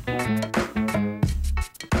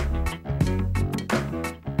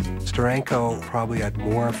 Steranko probably had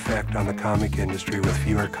more effect on the comic industry with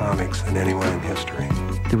fewer comics than anyone in history.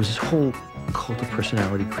 There was this whole cult of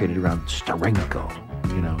personality created around Steranko.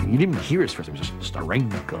 You know, you didn't hear his first name, it was just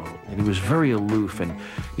Steranko. And he was very aloof, and,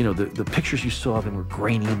 you know, the pictures you saw of him were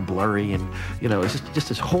grainy and blurry, and, you know, it's just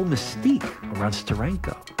this whole mystique around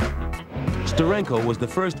Steranko. Steranko was the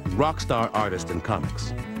first rock star artist in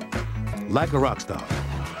comics. Like a rock star,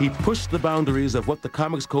 he pushed the boundaries of what the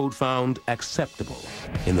comics code found acceptable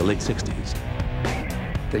in the late 60s.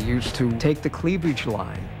 They used to take the cleavage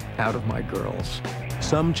line out of my girls.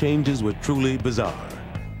 Some changes were truly bizarre.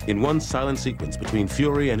 In one silent sequence between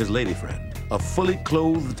Fury and his lady friend, a fully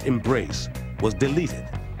clothed embrace was deleted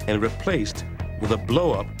and replaced with a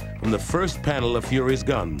blow-up from the first panel of Fury's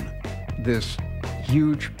gun. This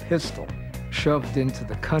huge pistol shoved into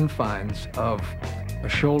the confines of a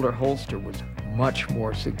shoulder holster was much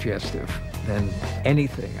more suggestive than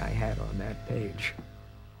anything I had on that page.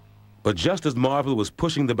 But just as Marvel was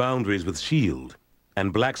pushing the boundaries with S.H.I.E.L.D.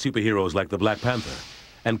 and black superheroes like the Black Panther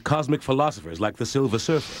and cosmic philosophers like the Silver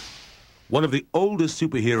Surfer, one of the oldest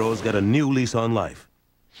superheroes got a new lease on life.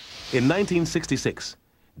 In 1966,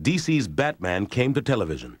 DC's Batman came to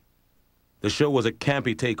television. The show was a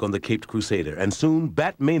campy take on the Caped Crusader, and soon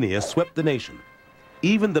Batmania swept the nation.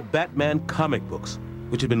 Even the Batman comic books,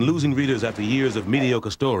 which had been losing readers after years of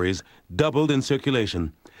mediocre stories, doubled in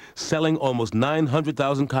circulation, selling almost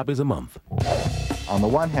 900,000 copies a month. On the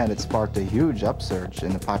one hand, it sparked a huge upsurge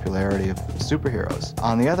in the popularity of superheroes.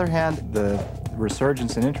 On the other hand, the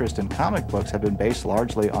resurgence in interest in comic books have been based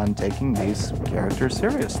largely on taking these characters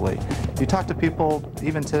seriously. You talk to people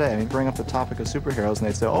even today, I mean, bring up the topic of superheroes and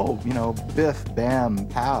they say, oh, you know, biff, bam,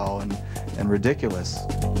 pow, and ridiculous.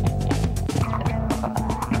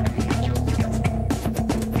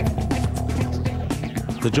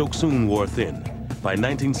 The joke soon wore thin. By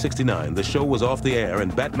 1969, the show was off the air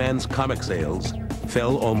and Batman's comic sales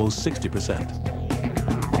fell almost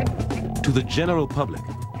 60%. To the general public,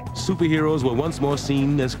 superheroes were once more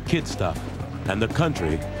seen as kid stuff, and the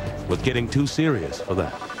country was getting too serious for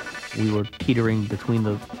that. We were teetering between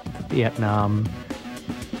the Vietnam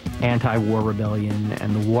anti-war rebellion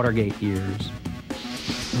and the Watergate years.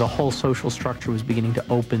 The whole social structure was beginning to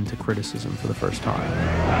open to criticism for the first time.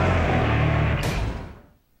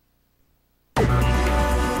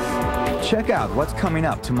 Check out what's coming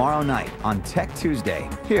up tomorrow night on Tech Tuesday,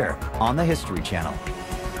 here on the History Channel.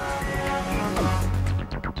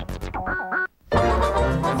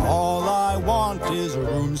 All I want is a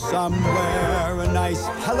room somewhere, a nice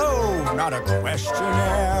hello, not a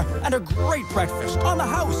questionnaire, and a great breakfast on the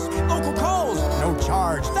house, local calls, no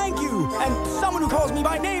charge, thank you, and someone who calls me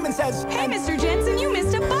by name and says, "Hey, Mr. Jensen, you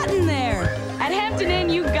missed a button there." At Hampton Inn,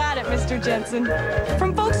 you got it, Mr. Jensen.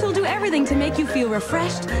 From folks who'll do everything to make you feel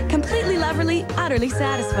refreshed, completely loverly, utterly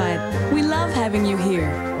satisfied. We love having you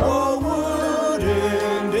here. Oh,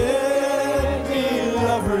 wouldn't it be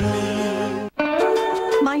lovely?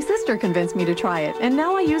 My sister convinced me to try it, and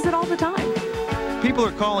now I use it all the time. People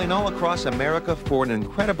are calling all across America for an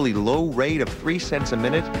incredibly low rate of 3 cents a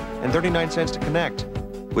minute and 39 cents to connect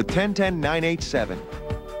with 1010-987.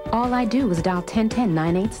 All I do is dial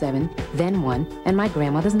 1010-987, then 1, and my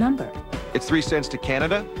grandmother's number. It's 3 cents to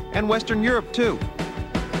Canada and Western Europe, too.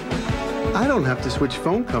 I don't have to switch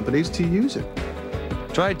phone companies to use it.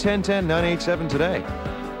 Try 1010-987 today.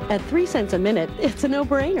 At 3 cents a minute, it's a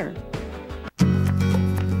no-brainer.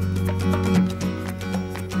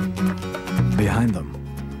 Behind them,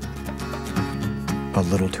 a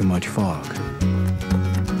little too much fog.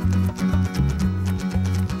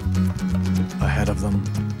 of them,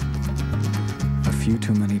 a few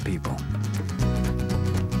too many people.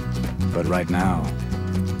 But right now,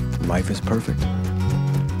 life is perfect.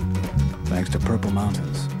 Thanks to purple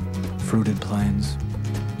mountains, fruited plains,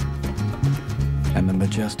 and the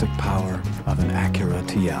majestic power of an Acura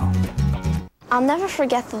TL. I'll never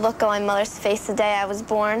forget the look on my mother's face the day I was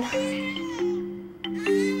born.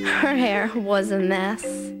 Her hair was a mess.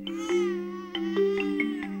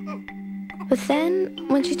 But then,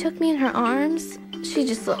 when she took me in her arms, she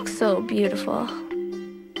just looked so beautiful.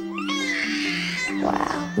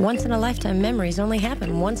 Wow. Once-in-a-lifetime memories only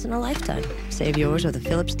happen once in a lifetime. Save yours with a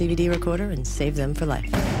Philips DVD recorder and save them for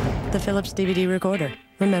life. The Philips DVD recorder.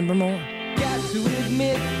 Remember more. Got to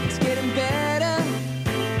admit, it's getting better,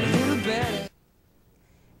 a little better.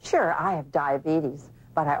 Sure, I have diabetes,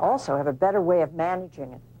 but I also have a better way of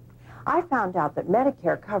managing it. I found out that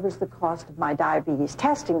Medicare covers the cost of my diabetes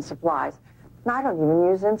testing supplies, and I don't even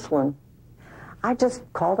use insulin. I just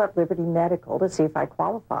called up Liberty Medical to see if I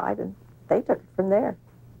qualified, and they took it from there.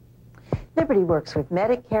 Liberty works with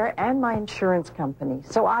Medicare and my insurance company,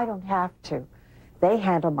 so I don't have to. They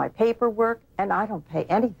handle my paperwork, and I don't pay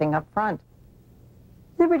anything up front.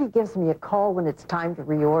 Liberty gives me a call when it's time to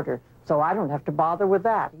reorder, so I don't have to bother with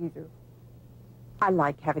that either. I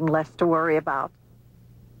like having less to worry about.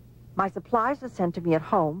 My supplies are sent to me at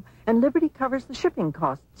home, and Liberty covers the shipping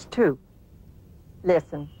costs, too.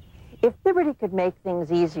 Listen, if Liberty could make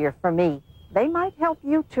things easier for me, they might help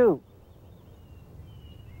you, too.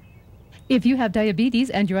 If you have diabetes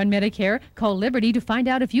and you're on Medicare, call Liberty to find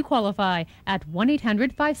out if you qualify at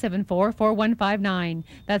 1-800-574-4159.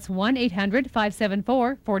 That's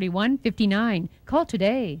 1-800-574-4159. Call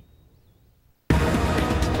today.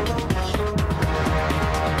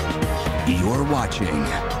 You're watching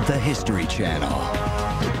the History Channel.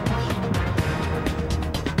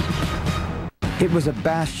 It was a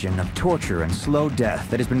bastion of torture and slow death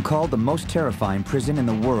that has been called the most terrifying prison in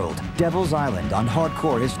the world. Devil's Island on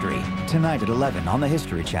Hardcore History. Tonight at 11 on the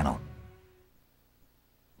History Channel.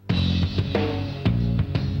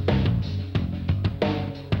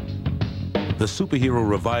 The superhero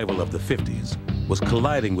revival of the 50s was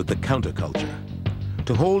colliding with the counterculture.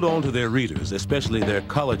 To hold on to their readers, especially their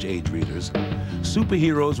college-age readers,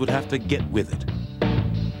 superheroes would have to get with it.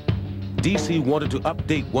 DC wanted to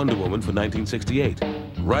update Wonder Woman for 1968.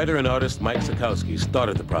 Writer and artist Mike Sekowsky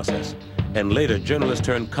started the process, and later journalist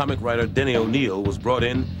turned comic writer Denny O'Neil was brought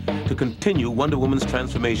in to continue Wonder Woman's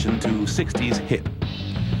transformation to 60s hit.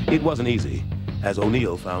 It wasn't easy, as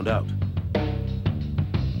O'Neil found out.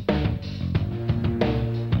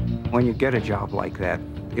 When you get a job like that,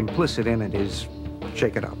 implicit in it is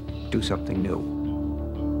shake it up, do something new.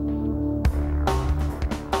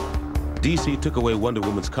 DC took away Wonder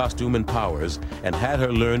Woman's costume and powers and had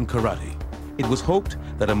her learn karate. It was hoped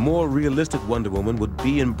that a more realistic Wonder Woman would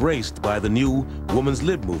be embraced by the new Woman's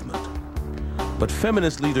Lib movement. But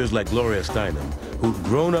feminist leaders like Gloria Steinem, who'd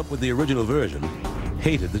grown up with the original version,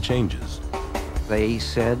 hated the changes. They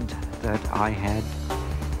said that I had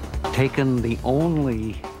taken the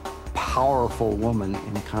only powerful woman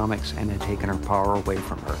in comics and had taken her power away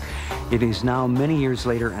from her. It is now many years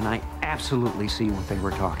later, and I absolutely see what they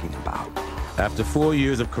were talking about. After 4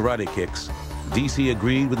 years of karate kicks, DC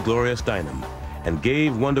agreed with Gloria Steinem and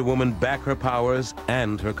gave Wonder Woman back her powers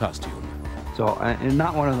and her costume. So,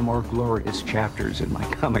 not one of the more glorious chapters in my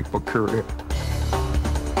comic book career.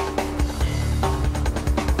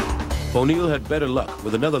 O'Neil had better luck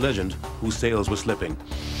with another legend whose sales were slipping,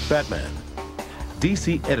 Batman.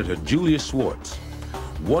 DC editor Julius Schwartz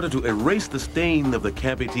wanted to erase the stain of the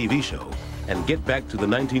campy TV show and get back to the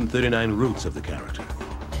 1939 roots of the character.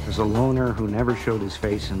 As a loner who never showed his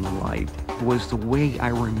face in the light, it was the way I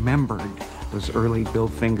remembered those early Bill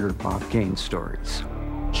Finger, Bob Kane stories.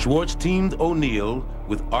 Schwartz teamed O'Neil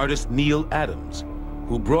with artist Neil Adams,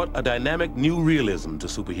 who brought a dynamic new realism to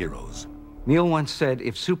superheroes. Neil once said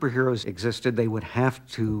if superheroes existed, they would have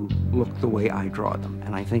to look the way I draw them,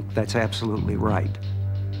 and I think that's absolutely right.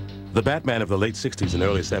 The Batman of the late 60s and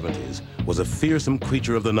early 70s was a fearsome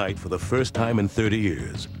creature of the night for the first time in 30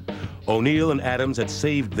 years. O'Neil and Adams had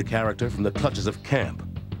saved the character from the clutches of camp,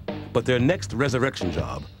 but their next resurrection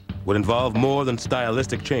job would involve more than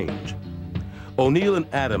stylistic change. O'Neil and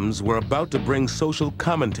Adams were about to bring social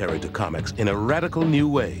commentary to comics in a radical new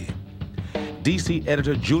way. DC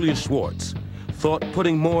editor Julius Schwartz thought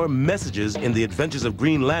putting more messages in the adventures of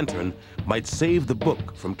Green Lantern might save the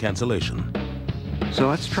book from cancellation. So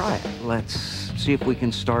let's try it. Let's see if we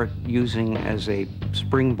can start using as a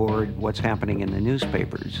springboard what's happening in the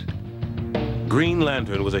newspapers. Green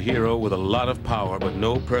Lantern was a hero with a lot of power but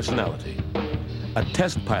no personality. A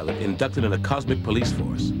test pilot inducted in a cosmic police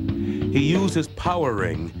force. He used his power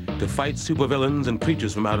ring to fight supervillains and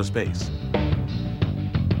creatures from outer space.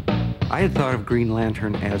 I had thought of Green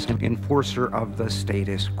Lantern as an enforcer of the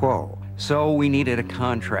status quo. So we needed a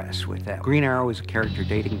contrast with that. Green Arrow is a character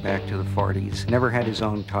dating back to the 40s, never had his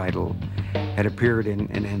own title, had appeared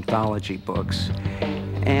in anthology books,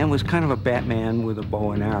 and was kind of a Batman with a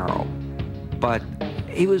bow and arrow. But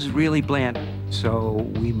he was really bland, so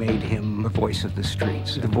we made him the voice of the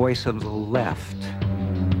streets, the voice of the left.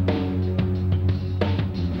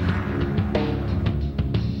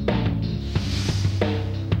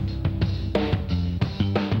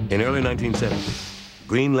 In early 1970,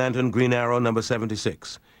 Green Lantern Green Arrow number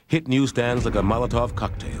 76 hit newsstands like a Molotov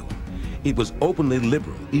cocktail. It was openly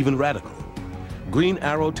liberal, even radical. Green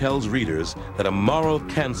Arrow tells readers that a moral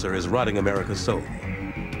cancer is rotting America's soul.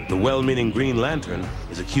 The well-meaning Green Lantern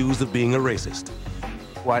is accused of being a racist.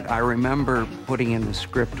 What I remember putting in the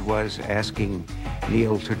script was asking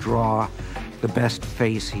Neil to draw the best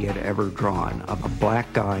face he had ever drawn of a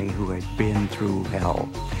black guy who had been through hell.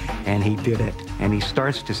 And he did it. And he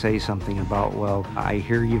starts to say something about, well, I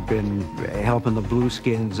hear you've been helping the blue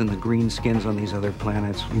skins and the green skins on these other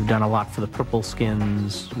planets. You've done a lot for the purple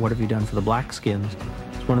skins. What have you done for the black skins?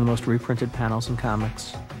 It's one of the most reprinted panels in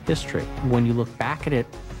comics history. When you look back at it,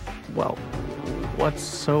 well, what's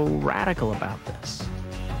so radical about this?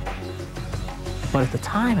 But at the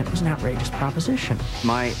time, it was an outrageous proposition.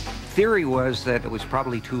 My theory was that it was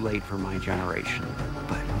probably too late for my generation.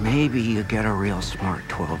 But maybe you get a real smart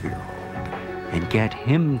 12-year-old and get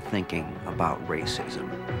him thinking about racism.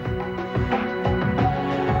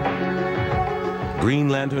 Green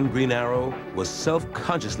Lantern Green Arrow was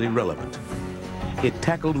self-consciously relevant. It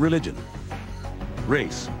tackled religion,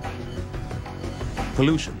 race,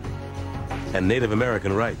 pollution, and Native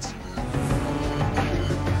American rights.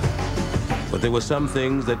 But there were some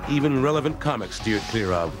things that even relevant comics steered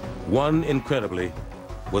clear of. One, incredibly,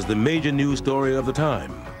 was the major news story of the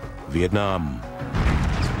time, Vietnam.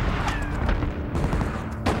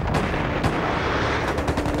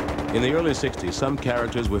 In the early 60s, some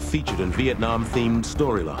characters were featured in Vietnam-themed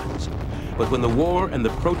storylines. But when the war and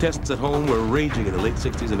the protests at home were raging in the late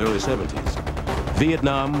 60s and early 70s,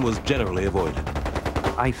 Vietnam was generally avoided.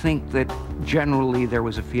 I think that generally there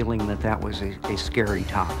was a feeling that that was a scary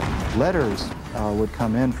topic. Letters would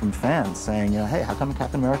come in from fans saying, hey, how come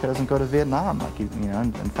Captain America doesn't go to Vietnam like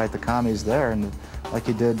and fight the commies there, and like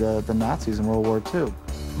he did the Nazis in World War II?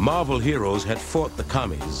 Marvel heroes had fought the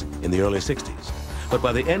commies in the early 60s, but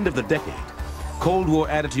by the end of the decade, Cold War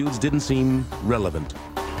attitudes didn't seem relevant.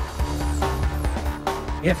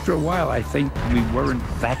 After a while, I think we weren't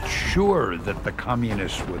that sure that the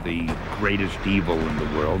communists were the greatest evil in the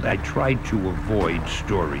world. I tried to avoid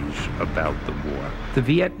stories about the war. The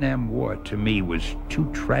Vietnam War, to me, was too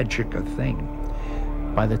tragic a thing.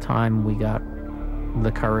 By the time we got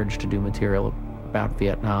the courage to do material about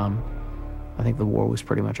Vietnam, I think the war was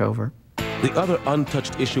pretty much over. The other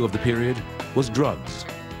untouched issue of the period was drugs,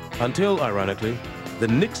 until, ironically, the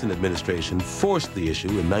Nixon administration forced the issue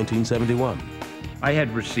in 1971. I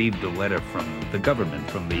had received a letter from the government,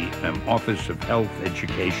 from the Office of Health,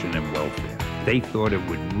 Education, and Welfare. They thought it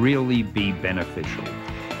would really be beneficial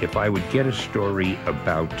if I would get a story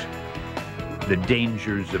about the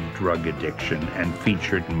dangers of drug addiction and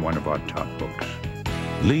feature it in one of our top books.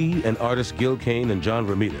 Lee and artists Gil Kane and John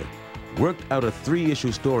Romita worked out a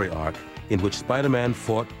 3-issue story arc in which Spider-Man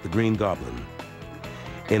fought the Green Goblin.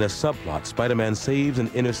 In a subplot, Spider-Man saves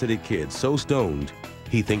an inner-city kid so stoned,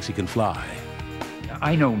 he thinks he can fly.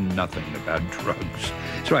 I know nothing about drugs,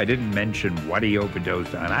 so I didn't mention what he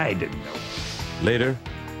overdosed on. I didn't know. Later,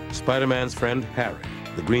 Spider-Man's friend Harry,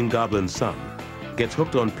 the Green Goblin's son, gets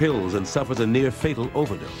hooked on pills and suffers a near-fatal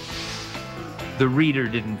overdose. The reader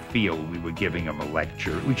didn't feel we were giving him a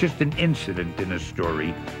lecture. It was just an incident in a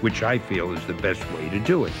story, which I feel is the best way to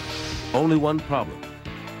do it. Only one problem.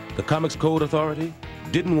 The Comics Code Authority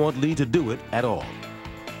didn't want Lee to do it at all.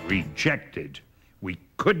 Rejected. We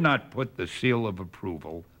could not put the seal of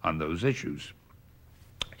approval on those issues.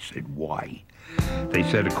 I said, why? They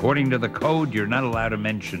said, according to the code, you're not allowed to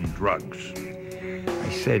mention drugs. I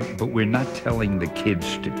said, but we're not telling the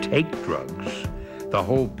kids to take drugs. The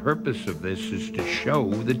whole purpose of this is to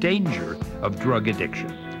show the danger of drug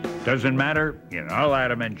addiction. Doesn't matter, you're not allowed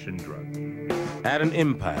to mention drugs. At an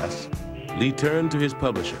impasse, Lee turned to his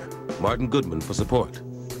publisher, Martin Goodman, for support.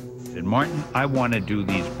 I said, Martin, I want to do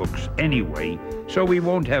these books anyway, so we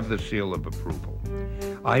won't have the seal of approval.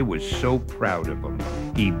 I was so proud of him.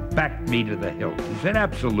 He backed me to the hilt. He said,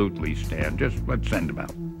 absolutely, Stan, just let's send him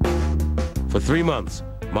out. For 3 months,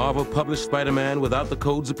 Marvel published Spider-Man without the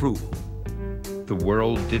code's approval. The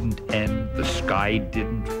world didn't end. The sky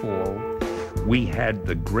didn't fall. We had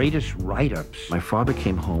the greatest write-ups. My father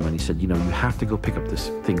came home and he said, you know, you have to go pick up this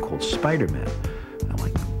thing called Spider-Man. I'm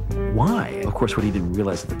like, why? Of course, what he didn't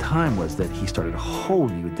realize at the time was that he started a whole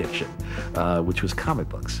new addiction, which was comic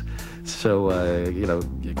books. So, you know,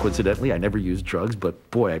 coincidentally, I never used drugs,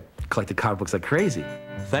 but boy, I collected comic books like crazy.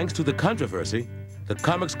 Thanks to the controversy, the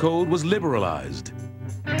Comics Code was liberalized.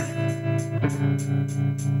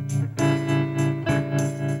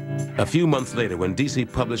 A few months later, when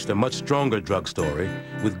DC published a much stronger drug story,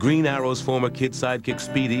 with Green Arrow's former kid sidekick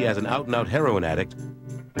Speedy as an out-and-out heroin addict,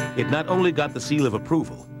 it not only got the seal of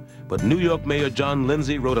approval, but New York Mayor John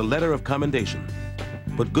Lindsay wrote a letter of commendation.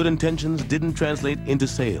 But good intentions didn't translate into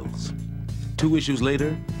sales. 2 issues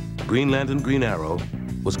later, Green Lantern Green Arrow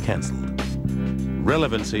was canceled.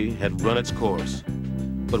 Relevancy had run its course.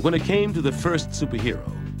 But when it came to the first superhero,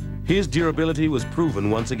 his durability was proven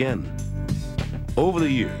once again. Over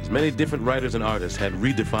the years, many different writers and artists had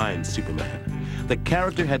redefined Superman. The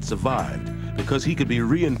character had survived because he could be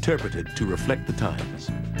reinterpreted to reflect the times.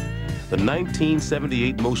 The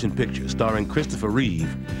 1978 motion picture starring Christopher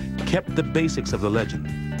Reeve kept the basics of the legend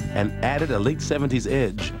and added a late 70s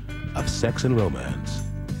edge of sex and romance.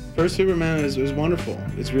 First Superman is wonderful.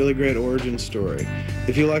 It's a really great origin story.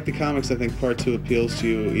 If you like the comics, I think Part 2 appeals to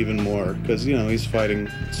you even more because, you know, he's fighting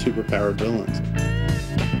superpowered villains.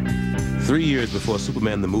 3 years before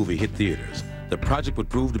Superman the movie hit theaters, the project would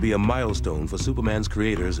prove to be a milestone for Superman's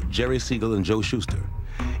creators Jerry Siegel and Joe Shuster.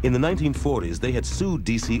 In the 1940s, they had sued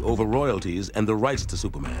DC over royalties and the rights to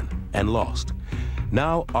Superman, and lost.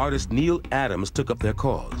 Now, artist Neil Adams took up their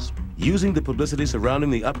cause. Using the publicity surrounding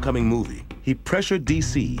the upcoming movie, he pressured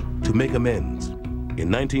DC to make amends. In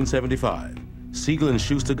 1975, Siegel and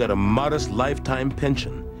Shuster got a modest lifetime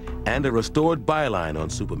pension and a restored byline on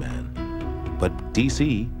Superman. But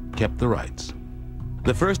DC kept the rights.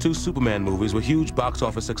 The first 2 Superman movies were huge box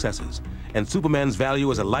office successes, and Superman's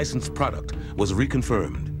value as a licensed product was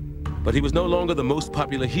reconfirmed. But he was no longer the most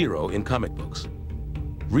popular hero in comic books.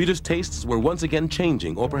 Readers' tastes were once again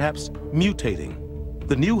changing, or perhaps mutating.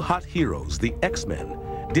 The new hot heroes, the X-Men,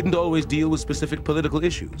 didn't always deal with specific political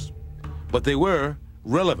issues, but they were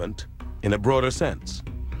relevant in a broader sense.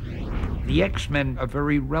 The X-Men are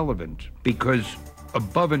very relevant because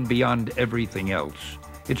above and beyond everything else,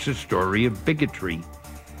 it's a story of bigotry,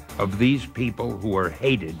 of these people who are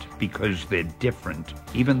hated because they're different,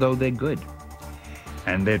 even though they're good.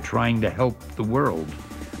 And they're trying to help the world.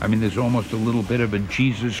 I mean, there's almost a little bit of a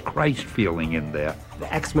Jesus Christ feeling in there.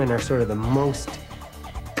 The X-Men are sort of the most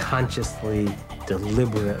consciously,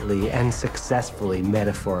 deliberately, and successfully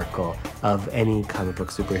metaphorical of any comic book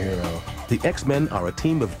superhero. The X-Men are a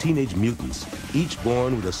team of teenage mutants, each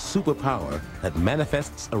born with a superpower that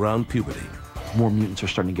manifests around puberty. More mutants are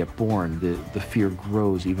starting to get born. The fear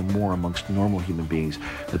grows even more amongst normal human beings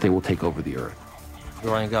that they will take over the earth.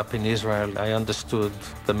 Growing up in Israel, I understood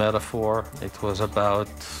the metaphor. It was about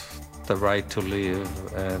the right to live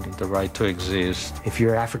and the right to exist. If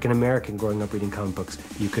you're African American growing up reading comic books,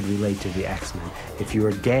 you could relate to the X-Men. If you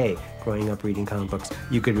were gay growing up reading comic books,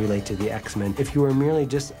 you could relate to the X-Men. If you were merely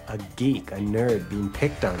just a geek, a nerd being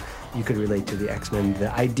picked on, you could relate to the X-Men.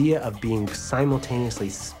 The idea of being simultaneously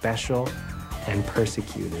special and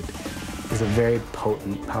persecuted is a very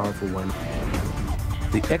potent, powerful one.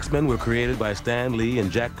 The X-Men were created by Stan Lee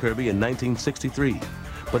and Jack Kirby in 1963,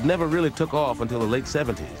 but never really took off until the late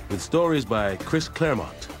 70s, with stories by Chris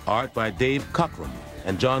Claremont, art by Dave Cockrum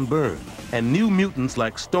and John Byrne, and new mutants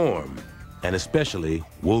like Storm, and especially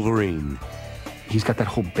Wolverine. He's got that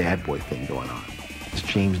whole bad boy thing going on. It's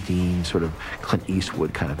James Dean, sort of Clint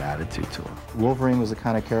Eastwood kind of attitude to him. Wolverine was the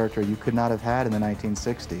kind of character you could not have had in the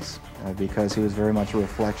 1960s because he was very much a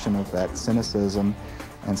reflection of that cynicism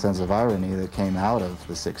and sense of irony that came out of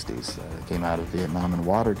the 60s, that came out of Vietnam and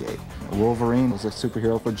Watergate. Wolverine was a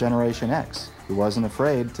superhero for Generation X. He wasn't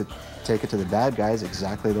afraid to take it to the bad guys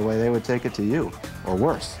exactly the way they would take it to you, or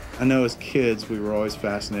worse. I know as kids we were always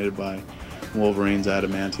fascinated by Wolverine's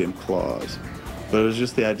adamantium claws. But it was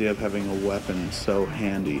just the idea of having a weapon so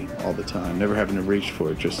handy all the time, never having to reach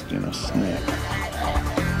for it, just, you know, snap.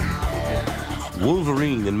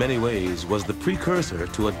 Wolverine, in many ways, was the precursor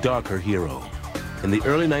to a darker hero. In the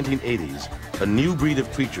early 1980s, a new breed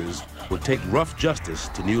of creatures would take rough justice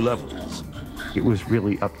to new levels. It was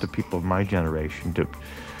really up to people of my generation to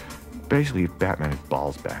basically give Batman his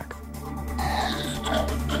balls back.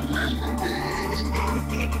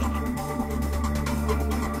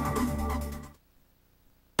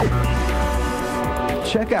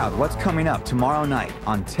 Check out what's coming up tomorrow night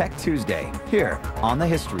on Tech Tuesday, here on the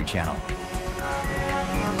History Channel.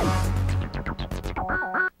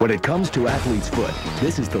 When it comes to athlete's foot,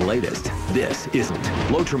 this is the latest. This isn't.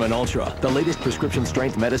 Lotramin Ultra, the latest prescription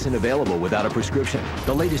strength medicine available without a prescription.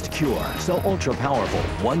 The latest cure, so ultra powerful,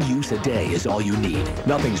 one use a day is all you need.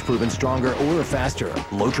 Nothing's proven stronger or faster.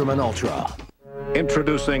 Lotramin Ultra.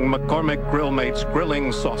 Introducing McCormick Grill Mates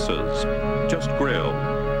grilling sauces. Just grill,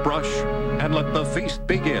 brush, and let the feast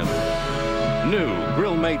begin. New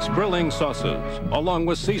Grill Mates grilling sauces, along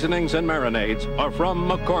with seasonings and marinades, are from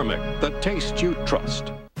McCormick, the taste you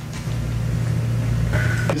trust.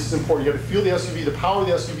 This is important. You got to feel the SUV. The power of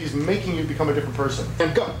the SUV is making you become a different person.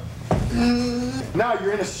 And go. Now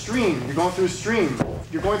you're in a stream. You're going through a stream.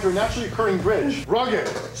 You're going through a naturally occurring bridge. Rugged.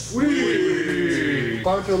 Sweet.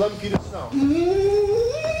 Climbing through 11 feet of snow.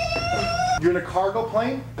 You're in a cargo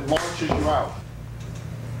plane. It launches you out.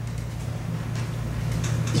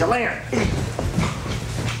 You land.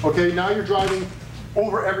 Okay, now you're driving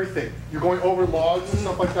over everything. You're going over logs and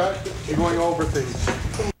stuff like that. You're going over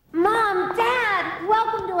things. Mom, Dad,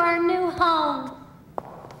 welcome to our new home.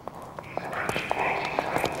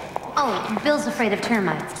 Oh, Bill's afraid of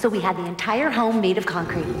termites, so we had the entire home made of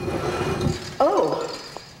concrete. Oh,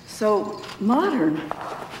 so modern.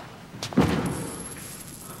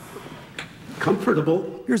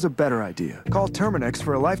 Comfortable. Here's a better idea. Call Terminix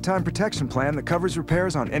for a lifetime protection plan that covers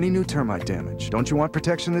repairs on any new termite damage. Don't you want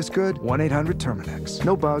protection this good? 1-800-TERMINX.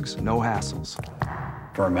 No bugs, no hassles.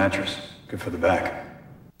 For a mattress. Good for the back.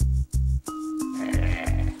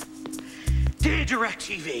 Dear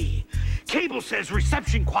DirecTV, cable says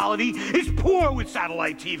reception quality is poor with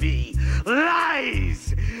satellite TV.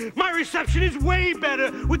 Lies! My reception is way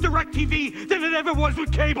better with DirecTV than it ever was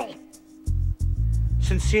with cable.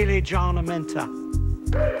 Sincerely, John Amenta.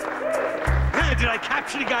 Did I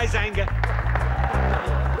capture the guy's anger?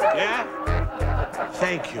 Yeah?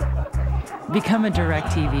 Thank you. Become a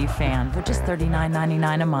DirecTV fan for just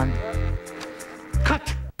 $39.99 a month.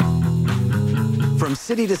 Cut! From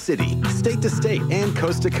city to city, state to state, and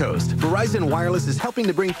coast to coast, Verizon Wireless is helping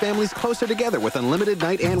to bring families closer together with unlimited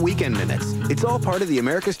night and weekend minutes. It's all part of the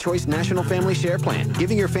America's Choice National Family Share Plan,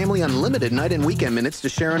 giving your family unlimited night and weekend minutes to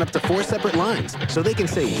share on up to 4 separate lines, so they can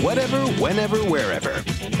say whatever, whenever, wherever.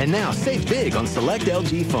 And now, save big on select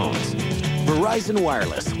LG phones. Verizon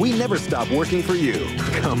Wireless, we never stop working for you,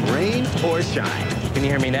 come rain or shine. Can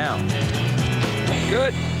you hear me now?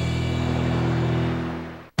 Good.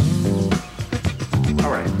 All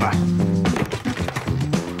right, bye.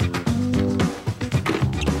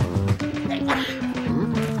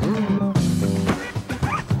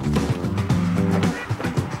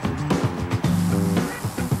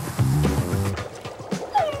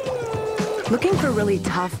 Looking for really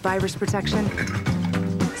tough virus protection?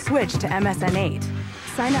 Switch to MSN8.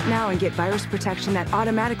 Sign up now and get virus protection that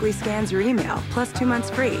automatically scans your email, plus 2 months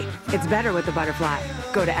free. It's better with the Butterfly.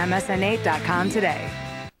 Go to msn8.com today.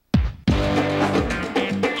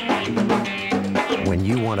 When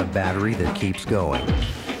you want a battery that keeps going,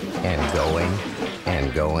 and going,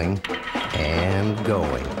 and going, and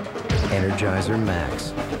going. Energizer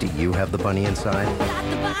Max. Do you have the bunny inside? Got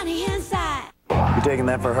the bunny inside. You taking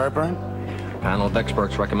that for heartburn? Panel of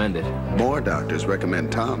experts recommend it. More doctors recommend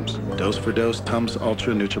Tums. Dose for dose, Tums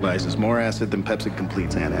Ultra neutralizes more acid than Pepsi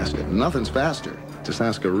Complete's antacid. Nothing's faster. Just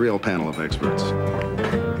ask a real panel of experts.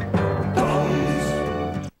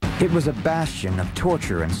 It was a bastion of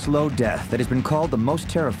torture and slow death that has been called the most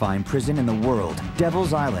terrifying prison in the world.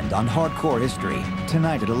 Devil's Island on Hardcore History.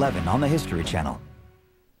 Tonight at 11 on the History Channel.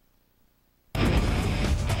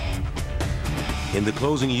 In the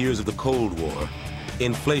closing years of the Cold War,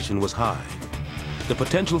 inflation was high. The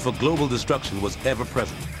potential for global destruction was ever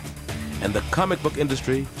present. And the comic book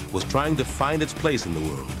industry was trying to find its place in the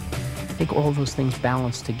world. I think all those things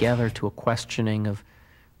balance together to a questioning of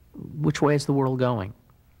which way is the world going?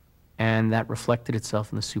 And that reflected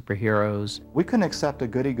itself in the superheroes. We couldn't accept a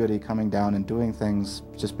goody-goody coming down and doing things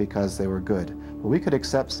just because they were good. But we could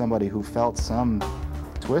accept somebody who felt some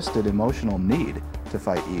twisted emotional need to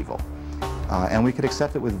fight evil. And we could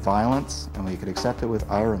accept it with violence, and we could accept it with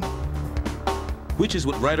irony. Which is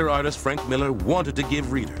what writer-artist Frank Miller wanted to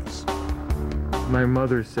give readers. My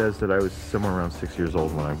mother says that I was somewhere around 6 years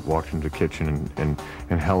old when I walked into the kitchen and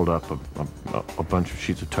held up a bunch of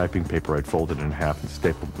sheets of typing paper I'd folded in half and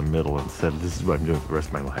stapled in the middle and said, "This is what I'm doing for the rest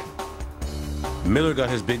of my life." Miller got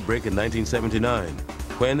his big break in 1979,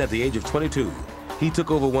 when, at the age of 22, he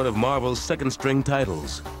took over one of Marvel's second-string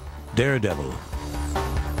titles, Daredevil.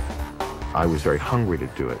 I was very hungry to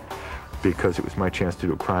do it because it was my chance to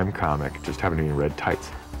do a crime comic, just having any red tights.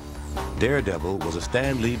 Daredevil was a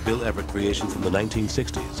Stan Lee, Bill Everett creation from the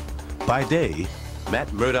 1960s. By day,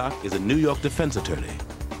 Matt Murdock is a New York defense attorney.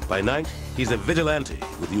 By night, he's a vigilante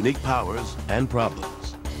with unique powers and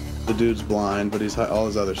problems. The dude's blind, but all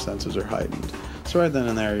his other senses are heightened. So right then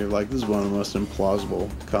and there, you're like, this is one of the most implausible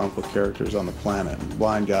comic book characters on the planet.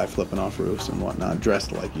 Blind guy flipping off roofs and whatnot,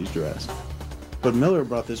 dressed like he's dressed. But Miller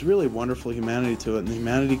brought this really wonderful humanity to it, and the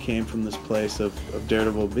humanity came from this place of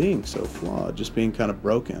Daredevil being so flawed, just being kind of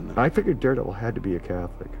broken. I figured Daredevil had to be a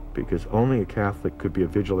Catholic, because only a Catholic could be a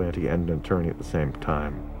vigilante and an attorney at the same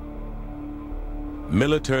time.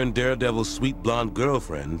 Miller turned Daredevil's sweet blonde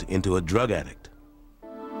girlfriend into a drug addict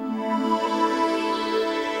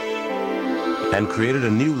and created a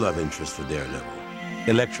new love interest for Daredevil,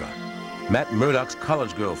 Elektra, Matt Murdock's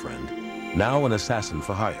college girlfriend, now an assassin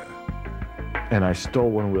for hire. And I stole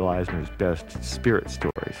one of Will Eisner's best spirit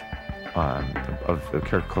stories of a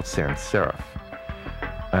character called Sans Serif.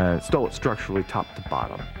 Stole it structurally top to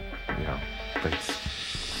bottom, you know. But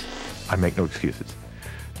I make no excuses.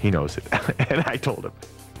 He knows it, and I told him.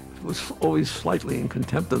 It was always slightly in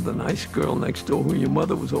contempt of the nice girl next door who your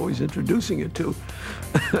mother was always introducing you to.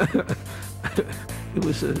 It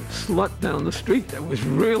was a slut down the street that was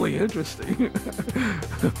really interesting.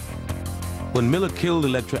 When Miller killed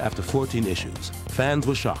Elektra after 14 issues, fans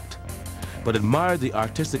were shocked, but admired the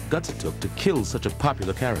artistic guts it took to kill such a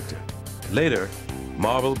popular character. Later,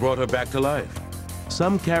 Marvel brought her back to life.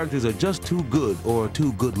 Some characters are just too good or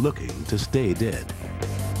too good-looking to stay dead.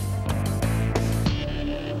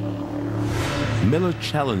 Miller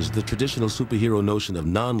challenged the traditional superhero notion of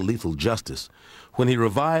non-lethal justice when he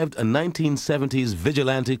revived a 1970s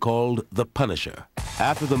vigilante called the Punisher.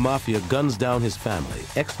 After the Mafia guns down his family,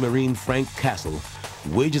 ex-Marine Frank Castle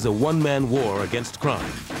wages a one-man war against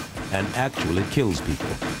crime and actually kills people.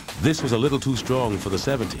 This was a little too strong for the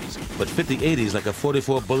 70s, but fit the 80s like a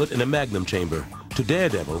 .44 bullet in a magnum chamber. To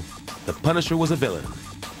Daredevil, the Punisher was a villain,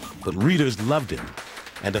 but readers loved him,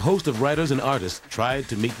 and a host of writers and artists tried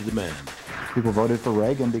to meet the demand. People voted for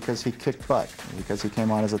Reagan because he kicked butt, because he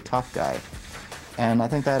came on as a tough guy. And I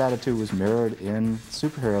think that attitude was mirrored in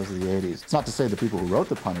superheroes of the 80s. It's not to say the people who wrote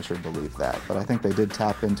The Punisher believed that, but I think they did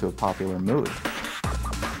tap into a popular mood.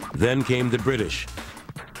 Then came the British.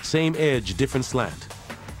 Same edge, different slant.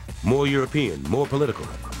 More European, more political.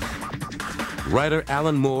 Writer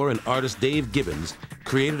Alan Moore and artist Dave Gibbons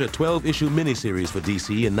created a 12-issue miniseries for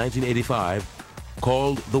DC in 1985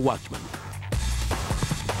 called The Watchmen.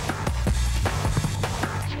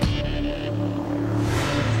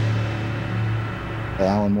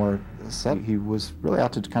 Alan Moore said he was really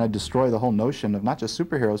out to kind of destroy the whole notion of not just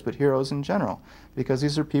superheroes, but heroes in general, because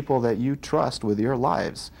these are people that you trust with your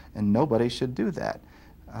lives, and nobody should do that.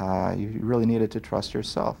 You really needed to trust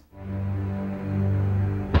yourself.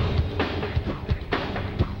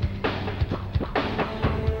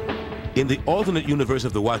 In the alternate universe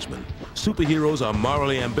of The Watchmen, superheroes are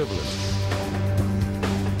morally ambivalent,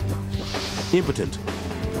 impotent,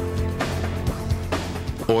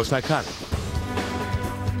 or psychotic.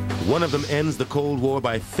 One of them ends the Cold War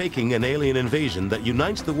by faking an alien invasion that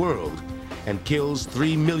unites the world and kills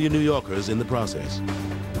 3 million New Yorkers in the process.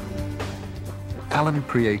 Alan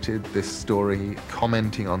created this story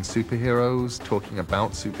commenting on superheroes, talking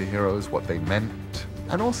about superheroes, what they meant,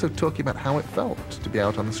 and also talking about how it felt to be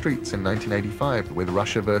out on the streets in 1985 with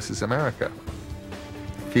Russia versus America,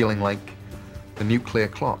 feeling like the nuclear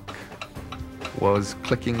clock was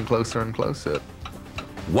clicking closer and closer.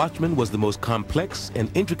 Watchmen was the most complex and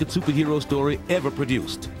intricate superhero story ever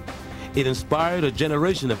produced. It inspired a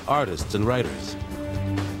generation of artists and writers.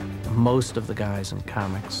 Most of the guys in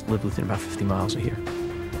comics lived within about 50 miles of here.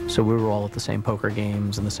 So we were all at the same poker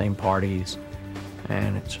games and the same parties.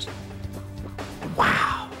 And it's just,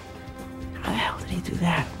 wow, how the hell did he do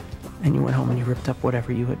that? And you went home and you ripped up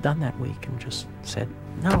whatever you had done that week and just said,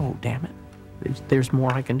 no, damn it, there's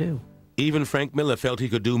more I can do. Even Frank Miller felt he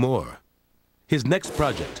could do more. His next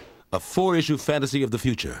project, a 4-issue fantasy of the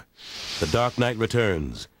future, The Dark Knight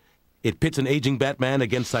Returns. It pits an aging Batman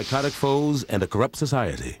against psychotic foes and a corrupt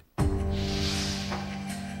society.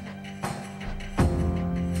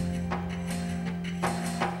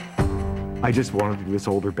 I just wanted to do this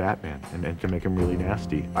older Batman and to make him really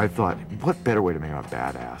nasty. I thought, what better way to make him a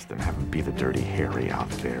badass than have him be the Dirty Harry out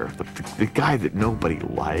there, the guy that nobody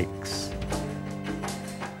likes.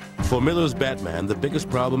 For Miller's Batman, the biggest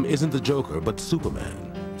problem isn't the Joker, but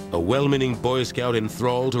Superman, a well-meaning Boy Scout in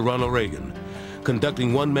thrall to Ronald Reagan,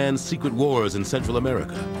 conducting one-man secret wars in Central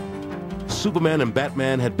America. Superman and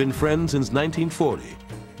Batman had been friends since 1940,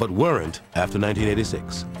 but weren't after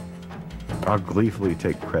 1986. I'll gleefully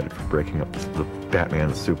take credit for breaking up the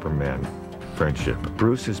Batman-Superman friendship.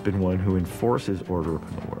 Bruce has been one who enforces order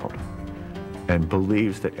in the world and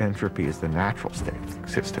believes that entropy is the natural state of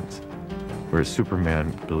existence, whereas Superman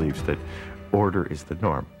believes that order is the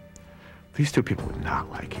norm. These two people would not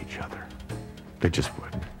like each other. They just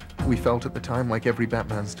wouldn't. We felt at the time like every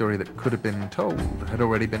Batman story that could have been told had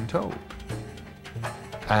already been told.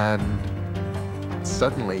 And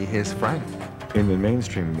suddenly, here's Frank. In the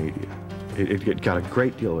mainstream media, it got a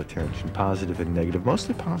great deal of attention, positive and negative,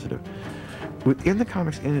 mostly positive. Within the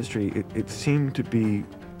comics industry, it seemed to be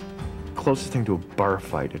closest thing to a bar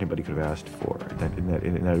fight anybody could have asked for, in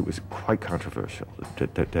that it was quite controversial.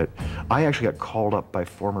 That I actually got called up by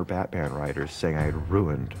former Batman writers saying I had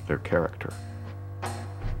ruined their character.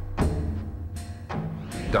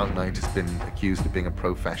 Dark Knight has been accused of being a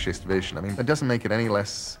pro-fascist vision. I mean, that doesn't make it any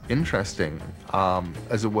less interesting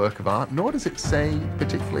as a work of art, nor does it say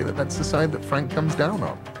particularly that that's the side that Frank comes down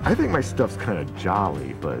on. I think my stuff's kind of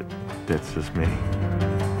jolly, but that's just me.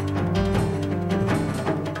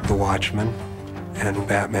 The Watchmen and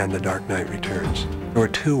Batman: The Dark Knight Returns. There were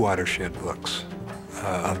two watershed books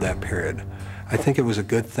of that period. I think it was a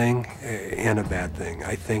good thing and a bad thing.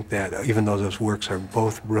 I think that even though those works are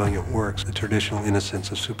both brilliant works, the traditional innocence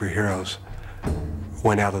of superheroes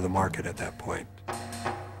went out of the market at that point.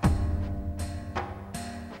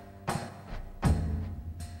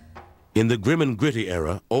 In the grim and gritty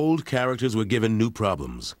era, old characters were given new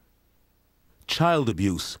problems. Child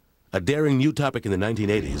abuse, a daring new topic in the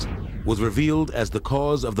 1980s, was revealed as the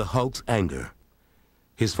cause of the Hulk's anger.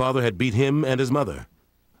 His father had beat him and his mother.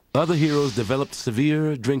 Other heroes developed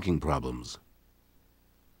severe drinking problems.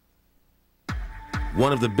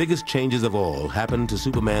 One of the biggest changes of all happened to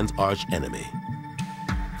Superman's arch enemy.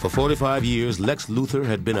 For 45 years, Lex Luthor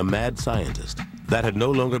had been a mad scientist. That had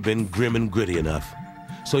no longer been grim and gritty enough.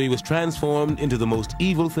 So he was transformed into the most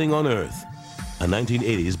evil thing on Earth, a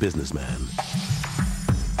 1980s businessman.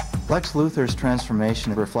 Lex Luthor's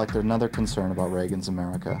transformation reflected another concern about Reagan's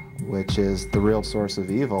America, which is the real source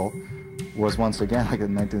of evil was once again, like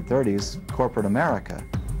in the 1930s, corporate America.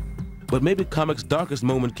 But maybe comics' darkest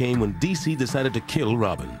moment came when DC decided to kill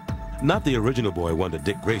Robin. Not the original boy wonder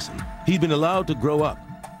Dick Grayson. He'd been allowed to grow up,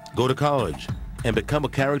 go to college, and become a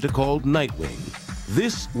character called Nightwing.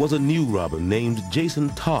 This was a new Robin named Jason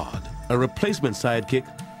Todd, a replacement sidekick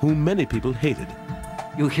whom many people hated.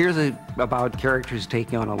 You hear about characters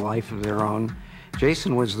taking on a life of their own.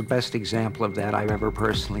 Jason was the best example of that I've ever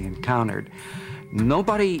personally encountered.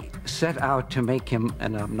 Nobody set out to make him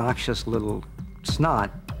an obnoxious little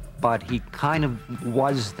snot, but he kind of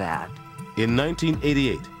was that. In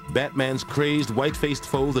 1988, Batman's crazed, white-faced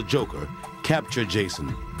foe, the Joker, captured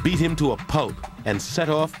Jason, beat him to a pulp, and set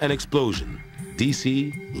off an explosion.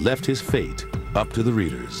 DC left his fate up to the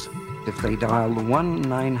readers. If they dialed the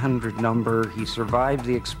 1-900 number, he survived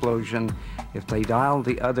the explosion. If they dialed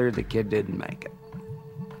the other, the kid didn't make it.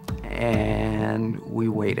 And we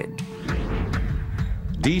waited.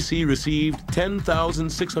 DC received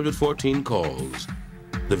 10,614 calls.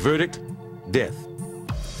 The verdict, death,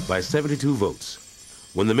 by 72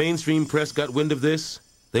 votes. When the mainstream press got wind of this,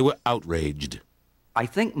 they were outraged. I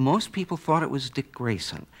think most people thought it was Dick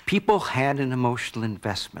Grayson. People had an emotional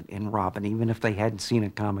investment in Robin, even if they hadn't seen a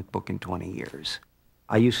comic book in 20 years.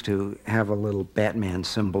 I used to have a little Batman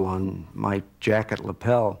symbol on my jacket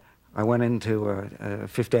lapel. I went into a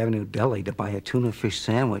Fifth Avenue deli to buy a tuna fish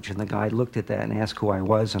sandwich, and the guy looked at that and asked who I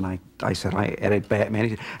was, and I said, I edit Batman.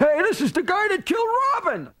 He said, hey, this is the guy that killed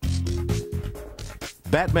Robin!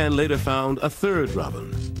 Batman later found a third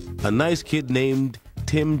Robin, a nice kid named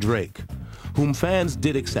Tim Drake, whom fans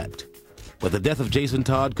did accept. But the death of Jason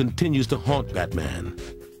Todd continues to haunt Batman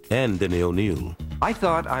and Denny O'Neil. I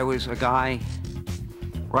thought I was a guy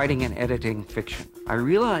writing and editing fiction. I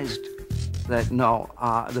realized that no,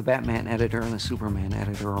 the Batman editor and the Superman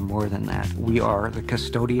editor are more than that. We are the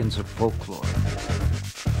custodians of folklore.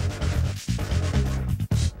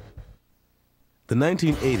 The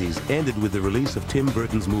 1980s ended with the release of Tim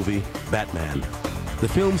Burton's movie, Batman. The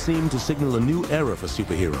film seemed to signal a new era for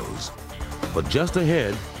superheroes. But just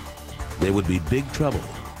ahead, there would be big trouble.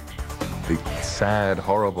 The sad,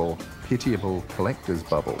 horrible, pitiable collector's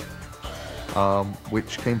bubble,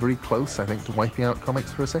 which came very close, I think, to wiping out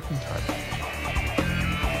comics for a second time.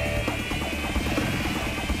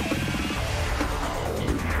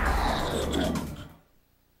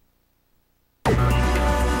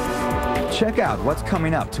 Check out what's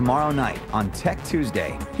coming up tomorrow night on Tech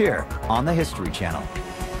Tuesday, here on the History Channel.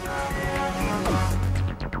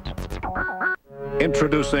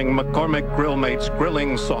 Introducing McCormick Grill Mates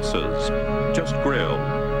Grilling Sauces. Just grill,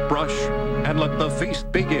 brush, and let the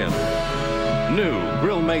feast begin. New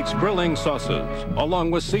Grill Mates Grilling Sauces, along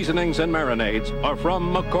with seasonings and marinades, are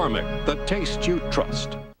from McCormick, the taste you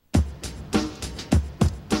trust.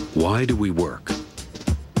 Why do we work?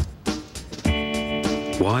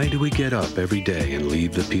 Why do we get up every day and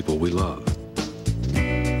leave the people we love?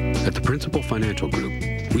 At the Principal Financial Group,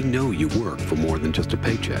 we know you work for more than just a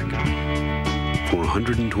paycheck. For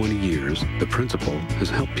 120 years, the Principal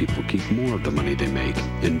has helped people keep more of the money they make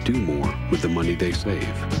and do more with the money they save.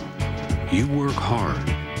 You work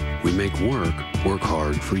hard. We make work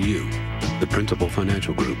hard for you. The Principal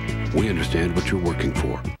Financial Group. We understand what you're working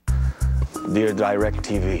for. Dear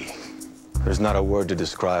DirecTV, there's not a word to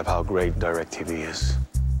describe how great DirecTV is.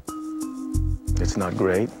 It's not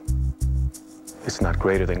great. It's not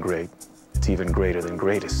greater than great. It's even greater than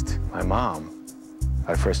greatest. My mom,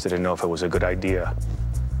 at first didn't know if it was a good idea,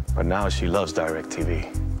 but now she loves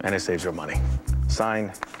DirecTV, and it saves her money.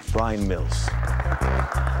 Signed, Brian Mills.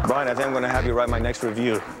 Brian, I think I'm gonna have you write my next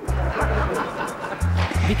review.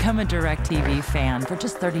 Become a DirecTV fan for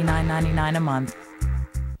just $39.99 a month.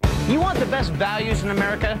 You want the best values in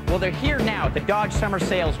America? Well, they're here now at the Dodge Summer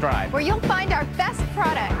Sales Drive. Where you'll find our best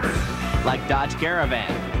products. Like Dodge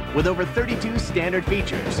Caravan, with over 32 standard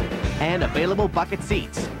features and available bucket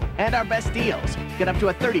seats. And our best deals. Get up to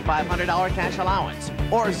a $3,500 cash allowance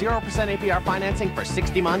or 0% APR financing for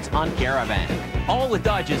 60 months on Caravan. All with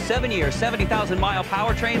Dodge's 7-year, 70,000-mile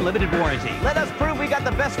powertrain limited warranty. Let us prove we got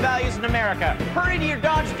the best values in America. Hurry to your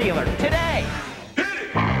Dodge dealer today.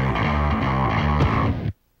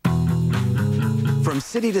 From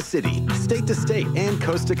city to city, state to state, and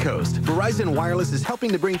coast to coast, Verizon Wireless is helping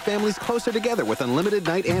to bring families closer together with unlimited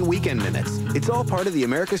night and weekend minutes. It's all part of the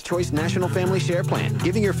America's Choice National Family Share Plan,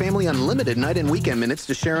 giving your family unlimited night and weekend minutes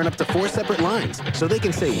to share on up to 4 separate lines, so they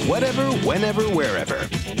can say whatever, whenever, wherever.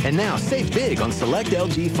 And now, save big on select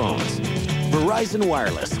LG phones. Verizon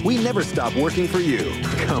Wireless, we never stop working for you,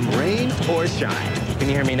 come rain or shine. Can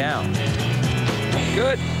you hear me now?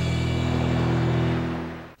 Good.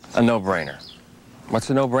 A no-brainer. What's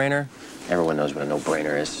a no-brainer? Everyone knows what a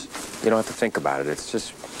no-brainer is. You don't have to think about it. It's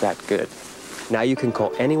just that good. Now you can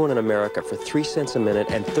call anyone in America for 3 cents a minute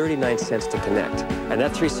and 39 cents to connect. And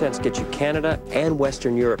that 3 cents gets you Canada and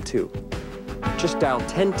Western Europe, too. Just dial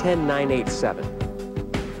 1010-987.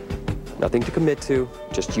 Nothing to commit to.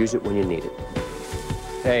 Just use it when you need it.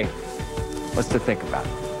 Hey, what's to think about?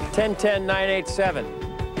 1010-987.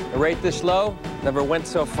 A rate this low never went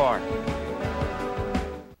so far.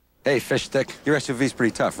 Hey, fish stick, your SUV's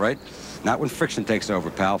pretty tough, right? Not when friction takes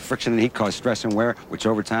over, pal. Friction and heat cause stress and wear, which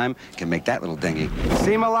over time can make that little dinghy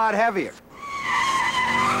seem a lot heavier.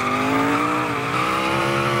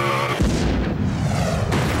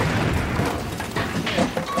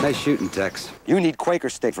 Nice shooting, Tex. You need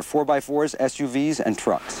Quaker State for 4x4s, SUVs, and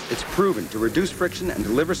trucks. It's proven to reduce friction and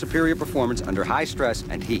deliver superior performance under high stress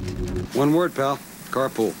and heat. One word, pal.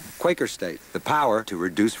 Carpool. Quaker State, the power to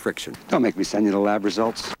reduce friction. Don't make me send you the lab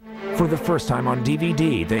results. For the first time on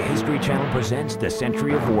DVD, the History Channel presents The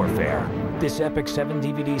Century of Warfare. This epic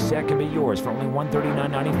 7-DVD set can be yours for only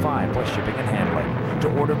 $139.95 plus shipping and handling. To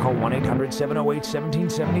order, call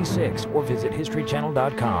 1-800-708-1776 or visit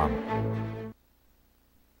historychannel.com.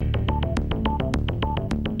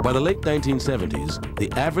 By the late 1970s,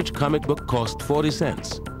 the average comic book cost 40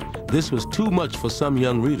 cents. This was too much for some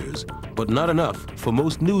young readers, but not enough for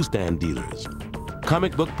most newsstand dealers.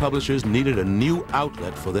 Comic book publishers needed a new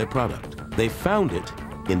outlet for their product. They found it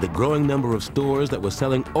in the growing number of stores that were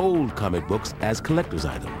selling old comic books as collector's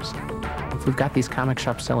items. If we've got these comic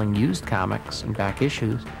shops selling used comics and back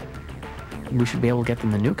issues, we should be able to get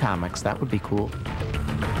them the new comics. That would be cool.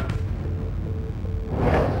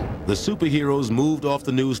 The superheroes moved off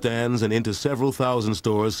the newsstands and into several thousand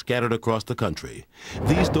stores scattered across the country.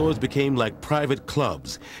 These stores became like private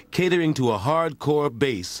clubs, catering to a hardcore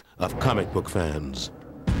base of comic book fans.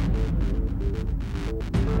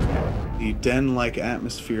 The den-like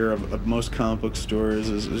atmosphere of most comic book stores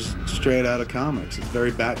is straight out of comics. It's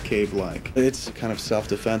very Batcave-like. It's a kind of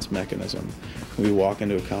self-defense mechanism. We walk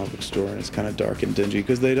into a comic book store and it's kind of dark and dingy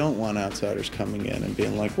because they don't want outsiders coming in and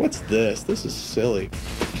being like, what's this? This is silly.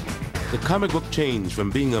 The comic book changed from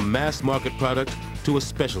being a mass market product to a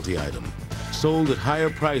specialty item, sold at higher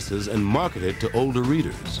prices and marketed to older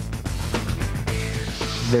readers.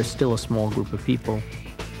 There's still a small group of people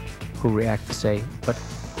who react to say, but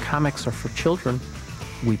comics are for children.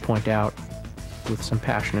 We point out with some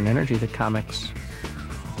passion and energy that comics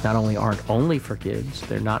not only aren't only for kids,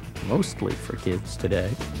 they're not mostly for kids today.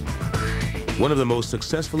 One of the most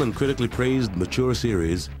successful and critically praised mature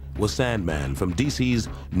series was Sandman from DC's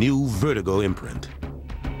new Vertigo imprint.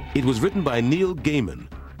 It was written by Neil Gaiman,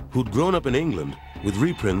 who'd grown up in England with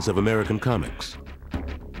reprints of American comics.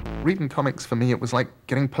 Reading comics for me, it was like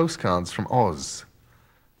getting postcards from Oz.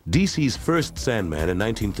 DC's first Sandman in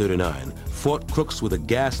 1939 fought crooks with a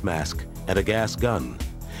gas mask and a gas gun.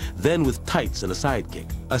 then with tights and a sidekick.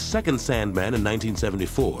 A second Sandman in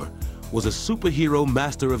 1974 was a superhero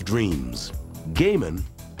master of dreams. Gaiman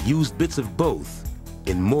used bits of both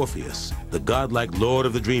in Morpheus, the godlike lord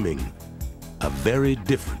of the dreaming, a very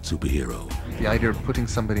different superhero. The idea of putting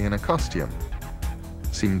somebody in a costume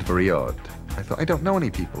seemed very odd. I thought, I don't know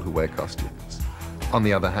any people who wear costumes. On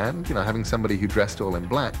the other hand, having somebody who dressed all in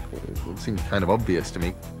black seemed kind of obvious to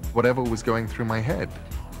me. Whatever was going through my head,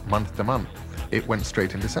 month to month, it went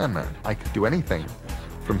straight into Sandman. I could do anything,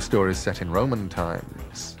 from stories set in Roman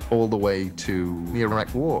times, all the way to the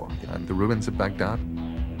Iraq War and the ruins of Baghdad.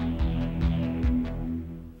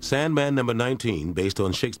 Sandman number 19, based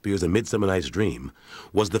on Shakespeare's A Midsummer Night's Dream,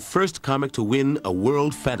 was the first comic to win a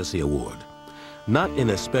World Fantasy Award. Not in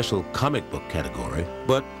a special comic book category,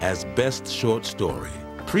 but as Best Short Story.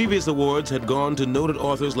 Previous awards had gone to noted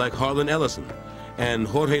authors like Harlan Ellison and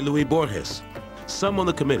Jorge Luis Borges. Some on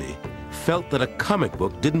the committee felt that a comic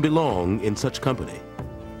book didn't belong in such company.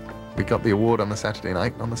 We got the award on the Saturday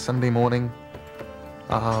night. On the Sunday morning,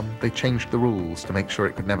 they changed the rules to make sure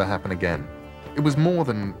it could never happen again. It was more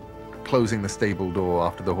than closing the stable door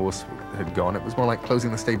after the horse had gone. It was more like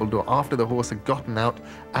closing the stable door after the horse had gotten out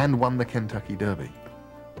and won the Kentucky Derby.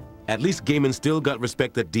 At least Gaiman still got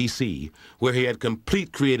respect at DC, where he had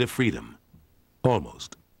complete creative freedom.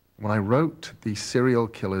 Almost. When I wrote the Serial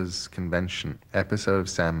Killers Convention episode of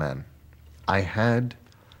Sandman, I had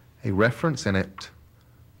a reference in it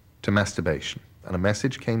to masturbation, and a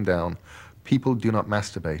message came down: people do not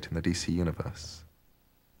masturbate in the DC universe.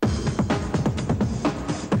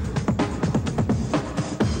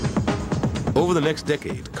 Over the next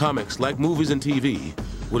decade, comics, like movies and TV,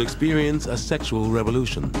 would experience a sexual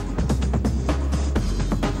revolution.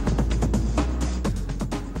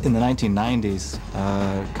 In the 1990s,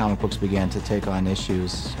 comic books began to take on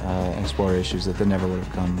issues and explore issues that they never would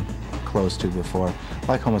have come close to before,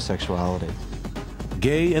 like homosexuality.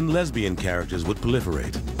 Gay and lesbian characters would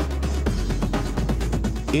proliferate.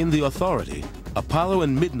 In The Authority, Apollo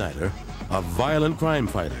and Midnighter are violent crime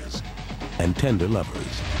fighters and tender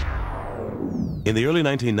lovers. In the early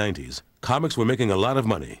 1990s, comics were making a lot of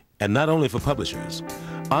money, and not only for publishers.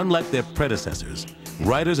 Unlike their predecessors,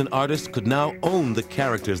 writers and artists could now own the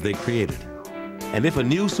characters they created. And if a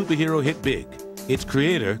new superhero hit big, its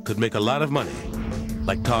creator could make a lot of money,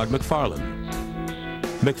 like Todd McFarlane.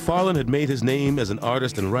 McFarlane had made his name as an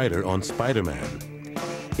artist and writer on Spider-Man.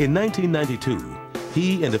 In 1992,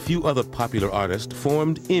 he and a few other popular artists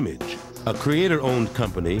formed Image, a creator-owned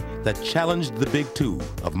company that challenged the big two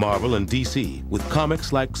of Marvel and DC with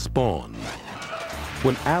comics like Spawn.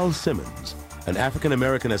 When Al Simmons, an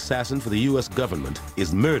African-American assassin for the U.S. government,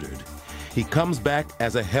 is murdered, he comes back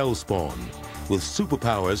as a Hellspawn with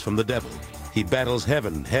superpowers from the devil. He battles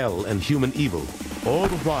heaven, hell, and human evil, all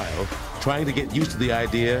the while trying to get used to the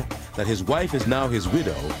idea that his wife is now his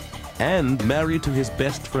widow and married to his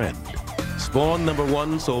best friend. Spawn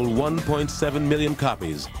 #1 sold 1.7 million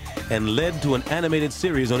copies and led to an animated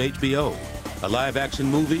series on HBO, a live-action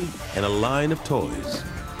movie, and a line of toys.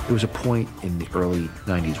 There was a point in the early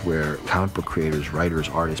 90s where comic book creators, writers,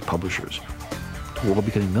 artists, publishers were all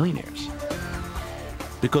becoming millionaires.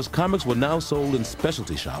 Because comics were now sold in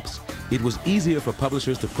specialty shops, it was easier for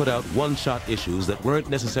publishers to put out one-shot issues that weren't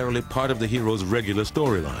necessarily part of the hero's regular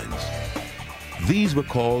storylines. These were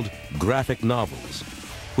called graphic novels,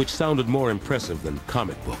 which sounded more impressive than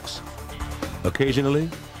comic books. Occasionally,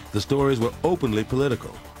 the stories were openly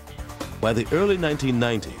political. By the early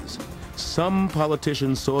 1990s, some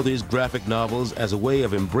politicians saw these graphic novels as a way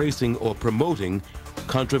of embracing or promoting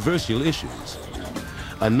controversial issues.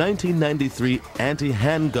 A 1993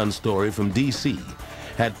 anti-handgun story from DC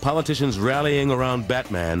had politicians rallying around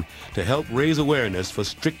Batman to help raise awareness for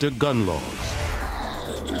stricter gun laws.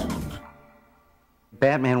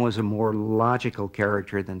 Batman was a more logical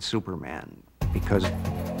character than Superman because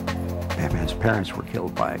Batman's parents were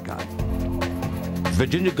killed by a gun.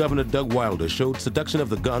 Virginia Governor Doug Wilder showed seduction of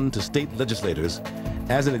the gun to state legislators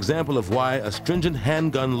as an example of why a stringent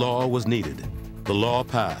handgun law was needed. The law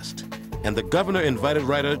passed, and the governor invited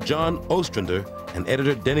writer John Ostrander and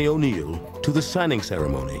editor Denny O'Neil to the signing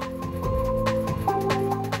ceremony.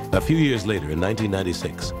 A few years later, in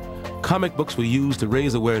 1996, comic books were used to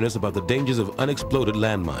raise awareness about the dangers of unexploded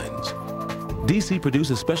landmines. DC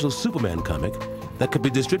produced a special Superman comic that could be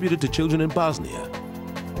distributed to children in Bosnia.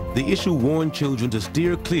 The issue warned children to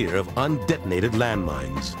steer clear of undetonated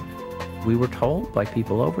landmines. We were told by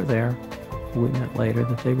people over there, we met later,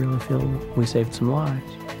 that they really feel we saved some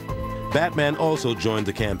lives. Batman also joined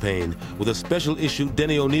the campaign with a special issue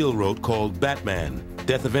Denny O'Neil wrote called Batman,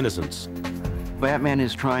 Death of Innocence. Batman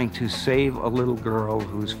is trying to save a little girl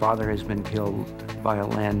whose father has been killed by a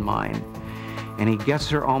landmine. And he gets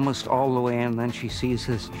her almost all the way, and then she sees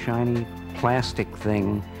this shiny plastic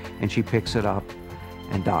thing, and she picks it up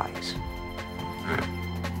and dies.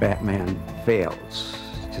 Batman fails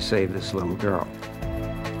to save this little girl.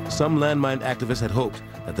 Some landmine activists had hoped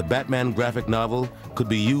that the Batman graphic novel could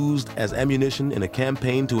be used as ammunition in a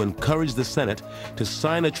campaign to encourage the Senate to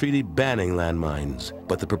sign a treaty banning landmines.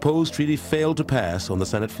 But the proposed treaty failed to pass on the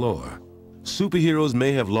Senate floor. Superheroes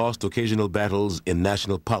may have lost occasional battles in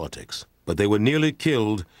national politics, but they were nearly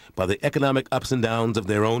killed by the economic ups and downs of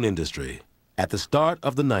their own industry. At the start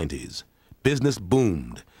of the 90s, business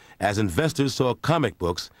boomed as investors saw comic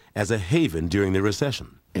books as a haven during the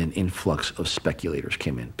recession. An influx of speculators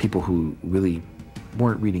came in, people who really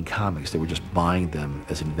weren't reading comics, they were just buying them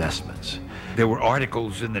as investments. There were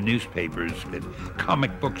articles in the newspapers that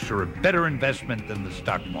comic books are a better investment than the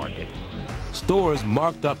stock market. Stores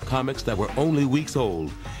marked up comics that were only weeks old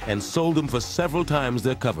and sold them for several times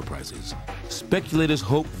their cover prices. Speculators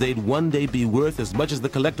hoped they'd one day be worth as much as the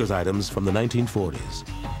collector's items from the 1940s.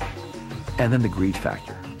 And then the greed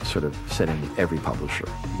factor sort of set in with every publisher,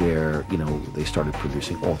 where, they started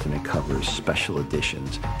producing alternate covers, special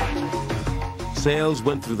editions. Sales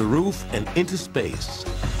went through the roof and into space.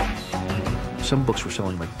 Some books were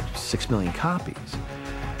selling like 6 million copies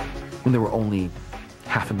when there were only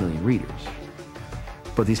 500,000 readers.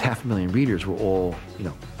 But these 500,000 readers were all,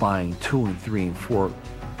 buying 2 and 3 and 4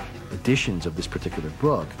 editions of this particular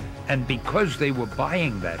book. And because they were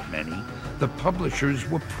buying that many, the publishers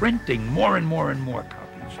were printing more and more and more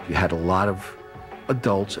copies. You had a lot of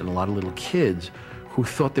adults and a lot of little kids who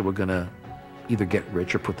thought they were going to either get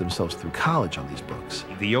rich or put themselves through college on these books.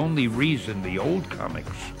 The only reason the old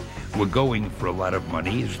comics were going for a lot of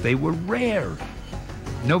money is they were rare.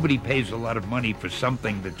 Nobody pays a lot of money for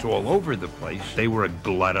something that's all over the place. They were a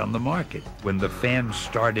glut on the market. When the fans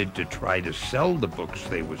started to try to sell the books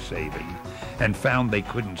they were saving and found they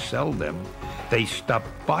couldn't sell them, they stopped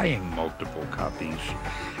buying multiple copies.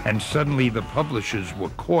 And suddenly the publishers were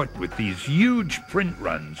caught with these huge print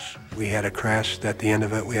runs. We had a crash at the end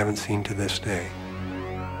of it we haven't seen to this day.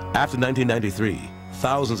 After 1993,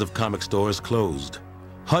 thousands of comic stores closed.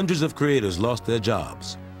 Hundreds of creators lost their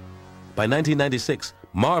jobs. By 1996,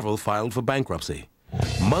 Marvel filed for bankruptcy.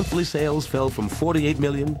 Monthly sales fell from 48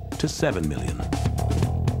 million to 7 million.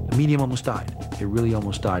 The medium almost died. It really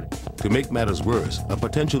almost died. To make matters worse, a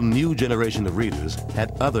potential new generation of readers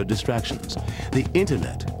had other distractions: the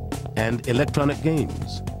internet and electronic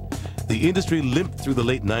games. The industry limped through the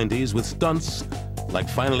late 90s with stunts like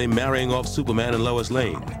finally marrying off Superman and Lois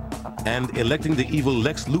Lane and electing the evil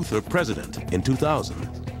Lex Luthor president in 2000.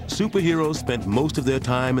 Superheroes spent most of their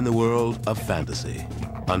time in the world of fantasy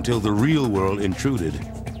until the real world intruded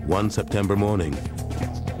one September morning.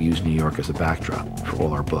 We used New York as a backdrop for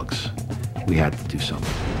all our books. We had to do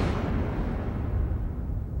something.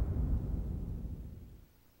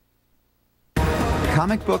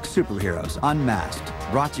 Comic book superheroes Unmasked,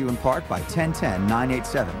 brought to you in part by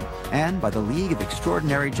 1010-987 and by the League of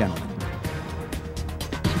Extraordinary Gentlemen.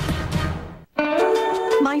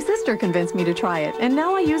 My sister convinced me to try it, and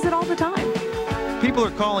now I use it all the time. People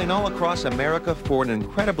are calling all across America for an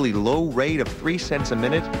incredibly low rate of 3 cents a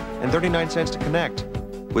minute and 39 cents to connect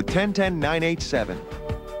with 1010-987.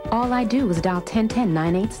 All I do is dial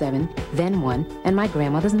 1010-987, then 1, and my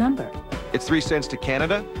grandmother's number. It's 3 cents to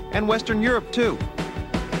Canada and Western Europe, too.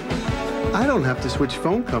 I don't have to switch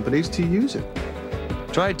phone companies to use it.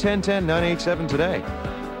 Try 1010-987 today.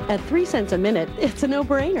 At 3 cents a minute, it's a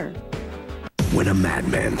no-brainer. When a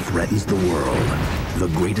madman threatens the world, the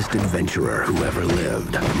greatest adventurer who ever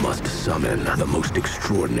lived must summon the most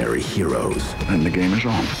extraordinary heroes. And the game is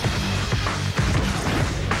on.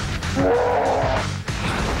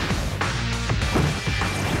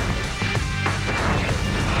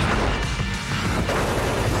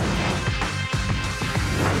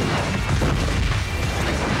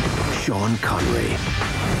 Sean Connery.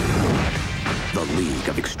 The League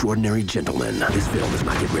of Extraordinary Gentlemen. This film is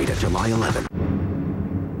not yet rated July 11.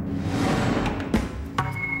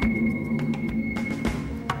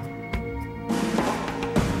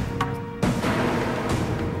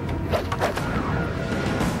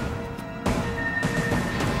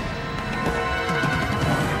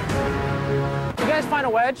 You guys find a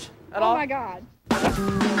wedge at all? Oh my God.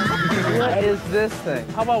 What is this thing?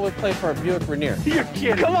 How about we play for a Buick Rainier? You're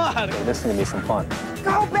kidding. Come on. This is gonna be some fun.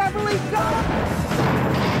 Go, Beverly, go!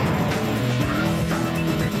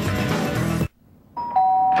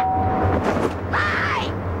 Hi!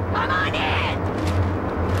 Come on in!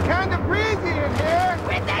 Kinda breezy in here.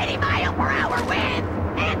 With 80-mile-per-hour winds,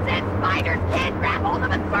 ants and spiders can't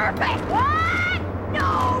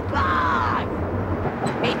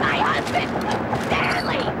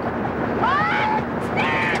Stanley!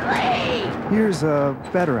 Stanley! Here's a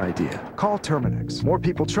better idea. Call Terminex. More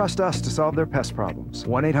people trust us to solve their pest problems.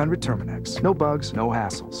 1-800-Terminex. No bugs, no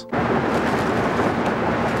hassles.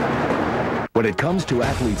 When it comes to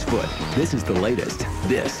athlete's foot, this is the latest.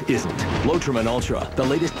 This isn't. Lotrimin Ultra, the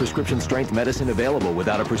latest prescription strength medicine available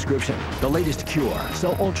without a prescription. The latest cure,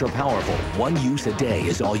 so ultra powerful. One use a day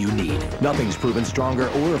is all you need. Nothing's proven stronger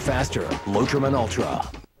or faster. Lotrimin Ultra.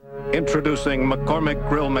 Introducing McCormick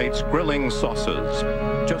Grill Mates grilling sauces.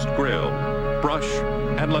 Just grill, brush,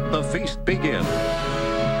 and let the feast begin.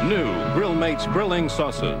 New Grill Mates grilling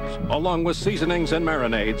sauces, along with seasonings and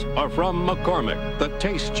marinades, are from McCormick, the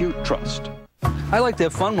taste you trust. I like to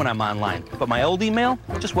have fun when I'm online, but my old email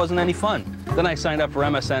just wasn't any fun. Then I signed up for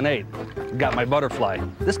MSN 8. Got my butterfly.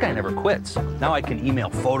 This guy never quits. Now I can email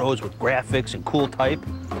photos with graphics and cool type.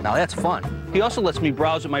 Now that's fun. He also lets me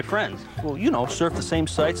browse with my friends. Well, you know, surf the same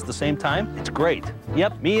sites at the same time. It's great.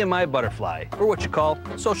 Yep, me and my butterfly. Or what you call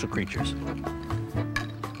social creatures.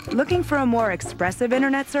 Looking for a more expressive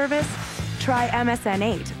internet service? Try MSN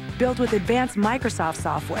 8, built with advanced Microsoft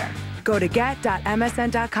software. Go to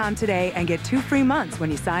get.msn.com today and get 2 free months when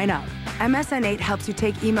you sign up. MSN 8 helps you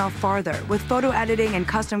take email farther with photo editing and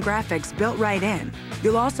custom graphics built right in.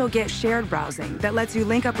 You'll also get shared browsing that lets you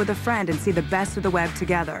link up with a friend and see the best of the web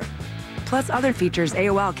together. Plus other features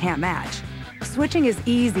AOL can't match. Switching is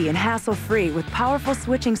easy and hassle-free with powerful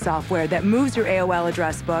switching software that moves your AOL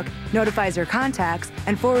address book, notifies your contacts,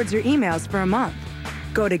 and forwards your emails for a month.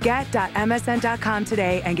 Go to get.msn.com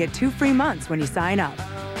today and get 2 free months when you sign up.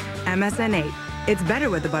 MSN 8. It's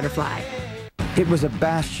better with the butterfly. It was a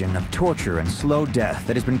bastion of torture and slow death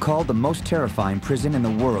that has been called the most terrifying prison in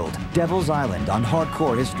the world. Devil's Island on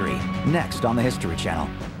Hardcore History. Next on the History Channel.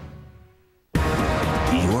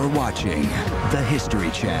 You're watching the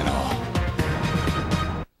History Channel.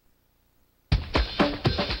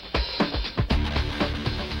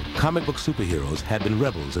 Comic book superheroes had been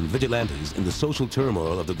rebels and vigilantes in the social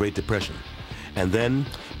turmoil of the Great Depression, and then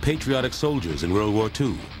patriotic soldiers in World War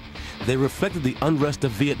II. They reflected the unrest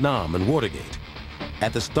of Vietnam and Watergate.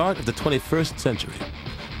 At the start of the 21st century,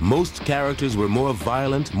 most characters were more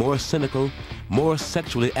violent, more cynical, more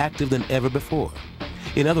sexually active than ever before.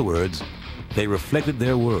 In other words, they reflected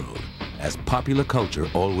their world, as popular culture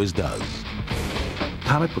always does.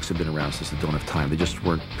 Comic books have been around since the dawn of time. They just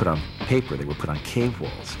weren't put on paper, they were put on cave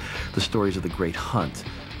walls. The stories of the Great Hunt,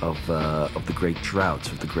 of the great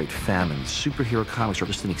droughts, of the great famines. Superhero comics are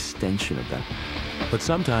just an extension of that. But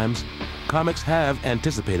sometimes, comics have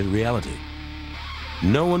anticipated reality.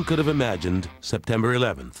 No one could have imagined September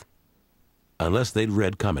 11th unless they'd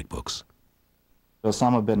read comic books.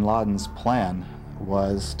 Osama bin Laden's plan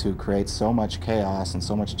was to create so much chaos and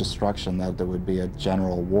so much destruction that there would be a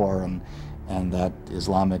general war, and that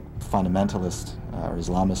Islamic fundamentalist or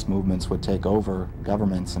Islamist movements would take over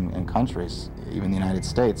governments and countries, even the United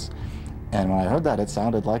States. And when I heard that, it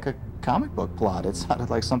sounded like a comic book plot. It sounded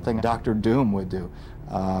like something Dr. Doom would do.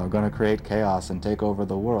 Going to create chaos and take over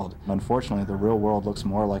the world. Unfortunately, the real world looks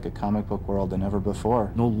more like a comic book world than ever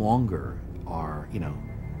before. No longer are, you know,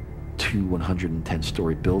 2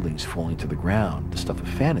 110-story buildings falling to the ground the stuff of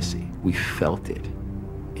fantasy. We felt it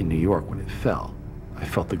in New York when it fell. I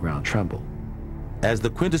felt the ground tremble. As the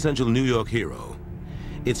quintessential New York hero,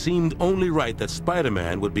 it seemed only right that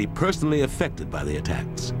Spider-Man would be personally affected by the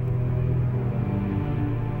attacks.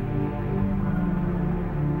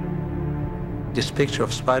 This picture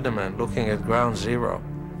of Spider-Man looking at ground zero,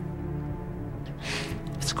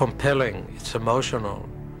 it's compelling, it's emotional.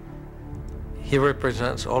 He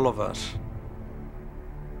represents all of us.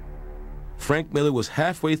 Frank Miller was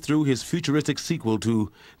halfway through his futuristic sequel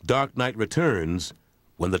to Dark Knight Returns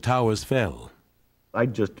when the towers fell. I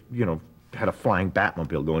just, you know, had a flying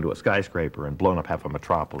Batmobile go into a skyscraper and blown up half of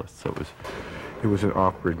Metropolis. So it was an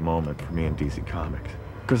awkward moment for me in DC Comics.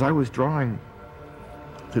 Because I was drawing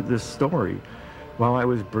this story while I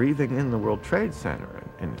was breathing in the World Trade Center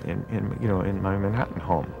in my Manhattan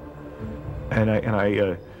home.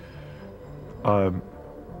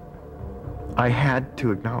 I had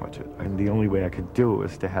to acknowledge it. And the only way I could do it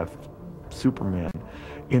was to have Superman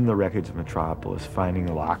in the wreckage of Metropolis, finding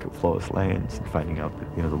the lock of Lois Lane's and finding out that,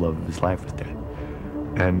 you know, the love of his life was dead.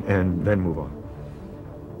 And then move on.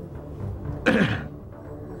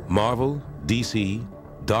 Marvel, DC,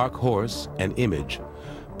 Dark Horse, and Image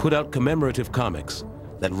put out commemorative comics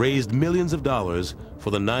that raised millions of dollars for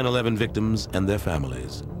the 9/11 victims and their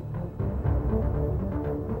families.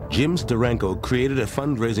 Jim Steranko created a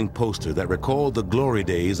fundraising poster that recalled the glory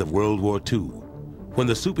days of World War II, when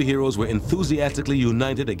the superheroes were enthusiastically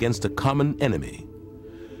united against a common enemy.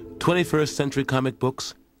 21st century comic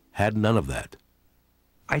books had none of that.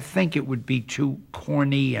 I think it would be too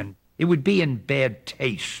corny, and it would be in bad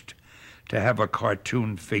taste to have a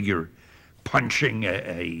cartoon figure punching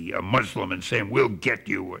a Muslim and saying, "We'll get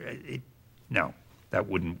you." No, that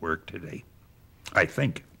wouldn't work today, I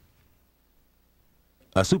think.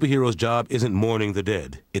 A superhero's job isn't mourning the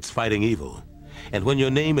dead, it's fighting evil. And when your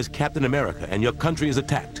name is Captain America and your country is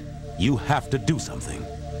attacked, you have to do something.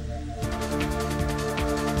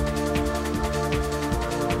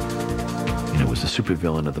 And it was the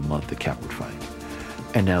supervillain of the month that Cap would fight.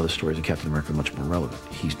 And now the stories of Captain America are much more relevant.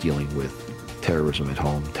 He's dealing with terrorism at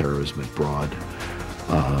home, terrorism abroad,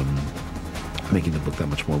 making the book that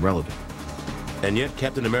much more relevant. And yet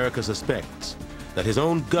Captain America suspects that his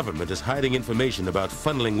own government is hiding information about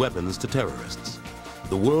funneling weapons to terrorists.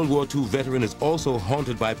 The World War II veteran is also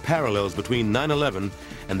haunted by parallels between 9/11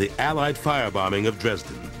 and the Allied firebombing of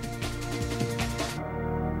Dresden.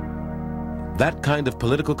 That kind of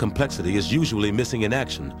political complexity is usually missing in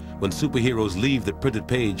action when superheroes leave the printed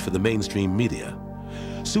page for the mainstream media.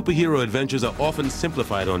 Superhero adventures are often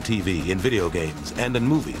simplified on TV, in video games, and in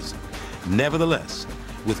movies. Nevertheless,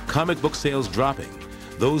 with comic book sales dropping,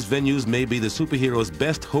 those venues may be the superhero's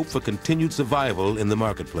best hope for continued survival in the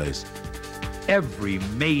marketplace. Every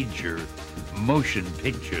major motion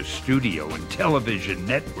picture studio and television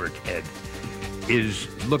network head is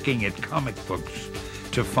looking at comic books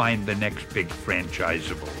to find the next big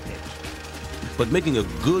franchisable hit. But making a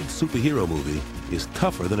good superhero movie is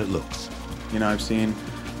tougher than it looks. You know, I've seen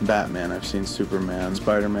Batman, I've seen Superman,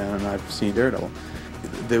 Spider-Man, and I've seen Daredevil.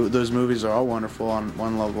 Those movies are all wonderful on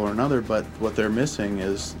one level or another, but what they're missing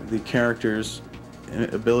is the character's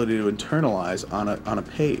ability to internalize on a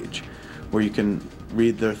page where you can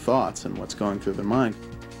read their thoughts and what's going through their mind.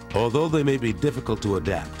 Although they may be difficult to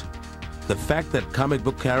adapt, the fact that comic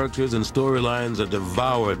book characters and storylines are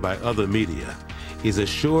devoured by other media is a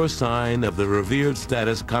sure sign of the revered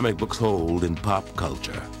status comic books hold in pop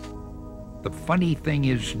culture. The funny thing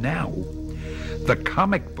is now, the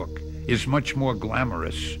comic book is much more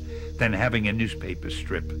glamorous than having a newspaper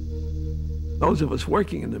strip. Those of us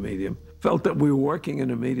working in the medium felt that we were working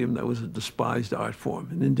in a medium that was a despised art form,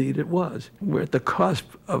 and indeed it was. We're at the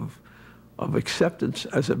cusp of acceptance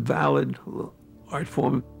as a valid art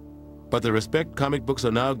form. But the respect comic books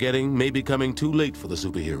are now getting may be coming too late for the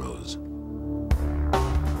superheroes.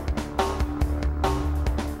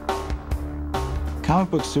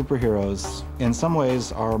 Comic book superheroes, in some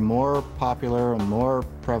ways, are more popular and more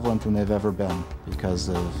prevalent than they've ever been because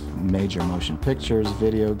of major motion pictures,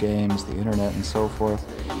 video games, the internet, and so forth.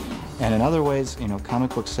 And in other ways, you know,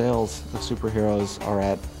 comic book sales of superheroes are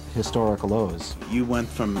at historic lows. You went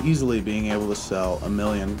from easily being able to sell 1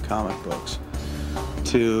 million comic books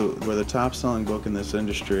to where the top-selling book in this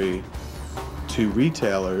industry to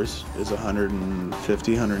retailers is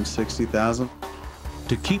 150, 160,000.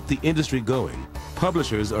 To keep the industry going,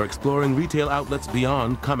 publishers are exploring retail outlets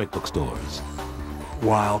beyond comic book stores.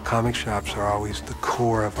 While comic shops are always the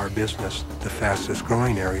core of our business, the fastest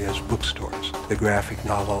growing area is bookstores. The graphic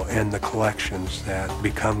novel and the collections that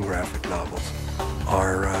become graphic novels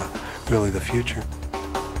are really the future.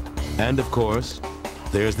 And of course,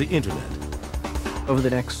 there's the internet. Over the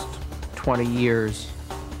next 20 years,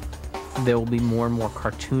 there will be more and more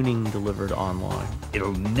cartooning delivered online.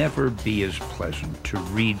 It'll never be as pleasant to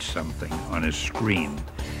read something on a screen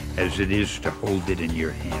as it is to hold it in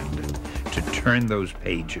your hand, to turn those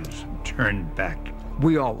pages and turn back.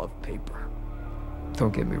 We all love paper,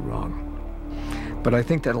 don't get me wrong. But I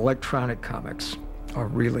think that electronic comics are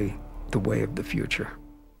really the way of the future.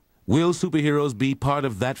 Will superheroes be part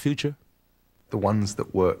of that future? The ones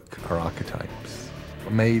that work are archetypes,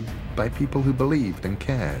 made by people who believed and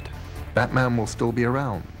cared. Batman will still be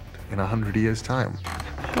around in 100 years' time.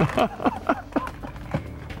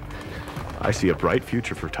 I see a bright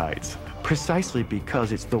future for tights. Precisely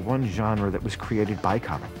because it's the one genre that was created by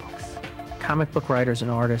comic books. Comic book writers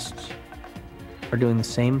and artists are doing the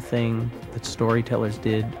same thing that storytellers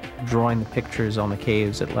did, drawing the pictures on the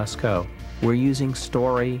caves at Lascaux. We're using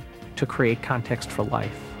story to create context for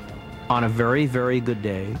life. On a very, very good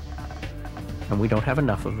day, and we don't have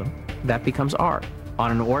enough of them, that becomes art. On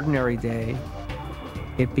an ordinary day,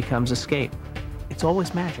 it becomes escape. It's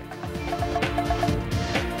always magic.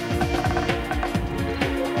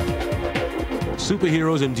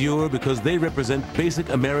 Superheroes endure because they represent basic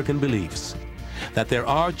American beliefs. That there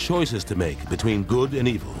are choices to make between good and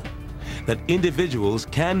evil. That individuals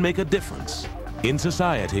can make a difference in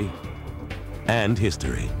society and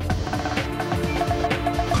history.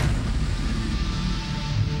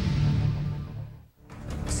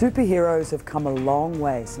 Superheroes have come a long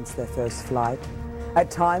way since their first flight. At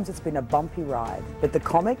times it's been a bumpy ride, but the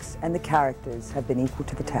comics and the characters have been equal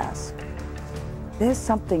to the task. There's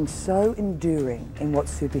something so enduring in what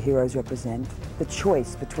superheroes represent, the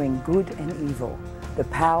choice between good and evil, the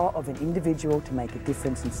power of an individual to make a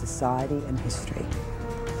difference in society and history.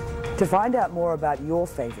 To find out more about your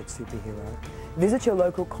favorite superhero, visit your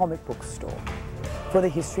local comic book store. For the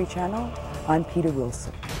History Channel, I'm Peter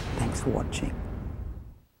Wilson. Thanks for watching.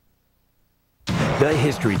 The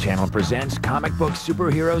History Channel presents comic book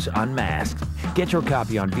superheroes Unmasked. Get your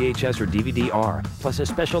copy on VHS or DVD-R, plus a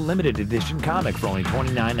special limited edition comic for only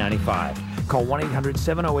 $29.95. Call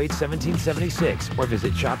 1-800-708-1776 or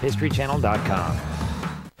visit shophistorychannel.com.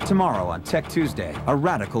 Tomorrow on Tech Tuesday, a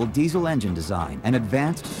radical diesel engine design and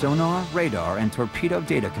advanced sonar, radar, and torpedo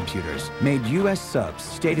data computers made U.S. subs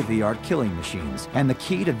state-of-the-art killing machines and the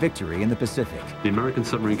key to victory in the Pacific. The American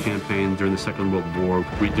submarine campaign during the Second World War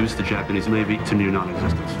reduced the Japanese Navy to near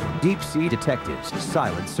non-existence. Deep Sea Detectives,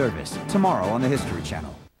 Silent Service, tomorrow on the History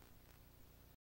Channel.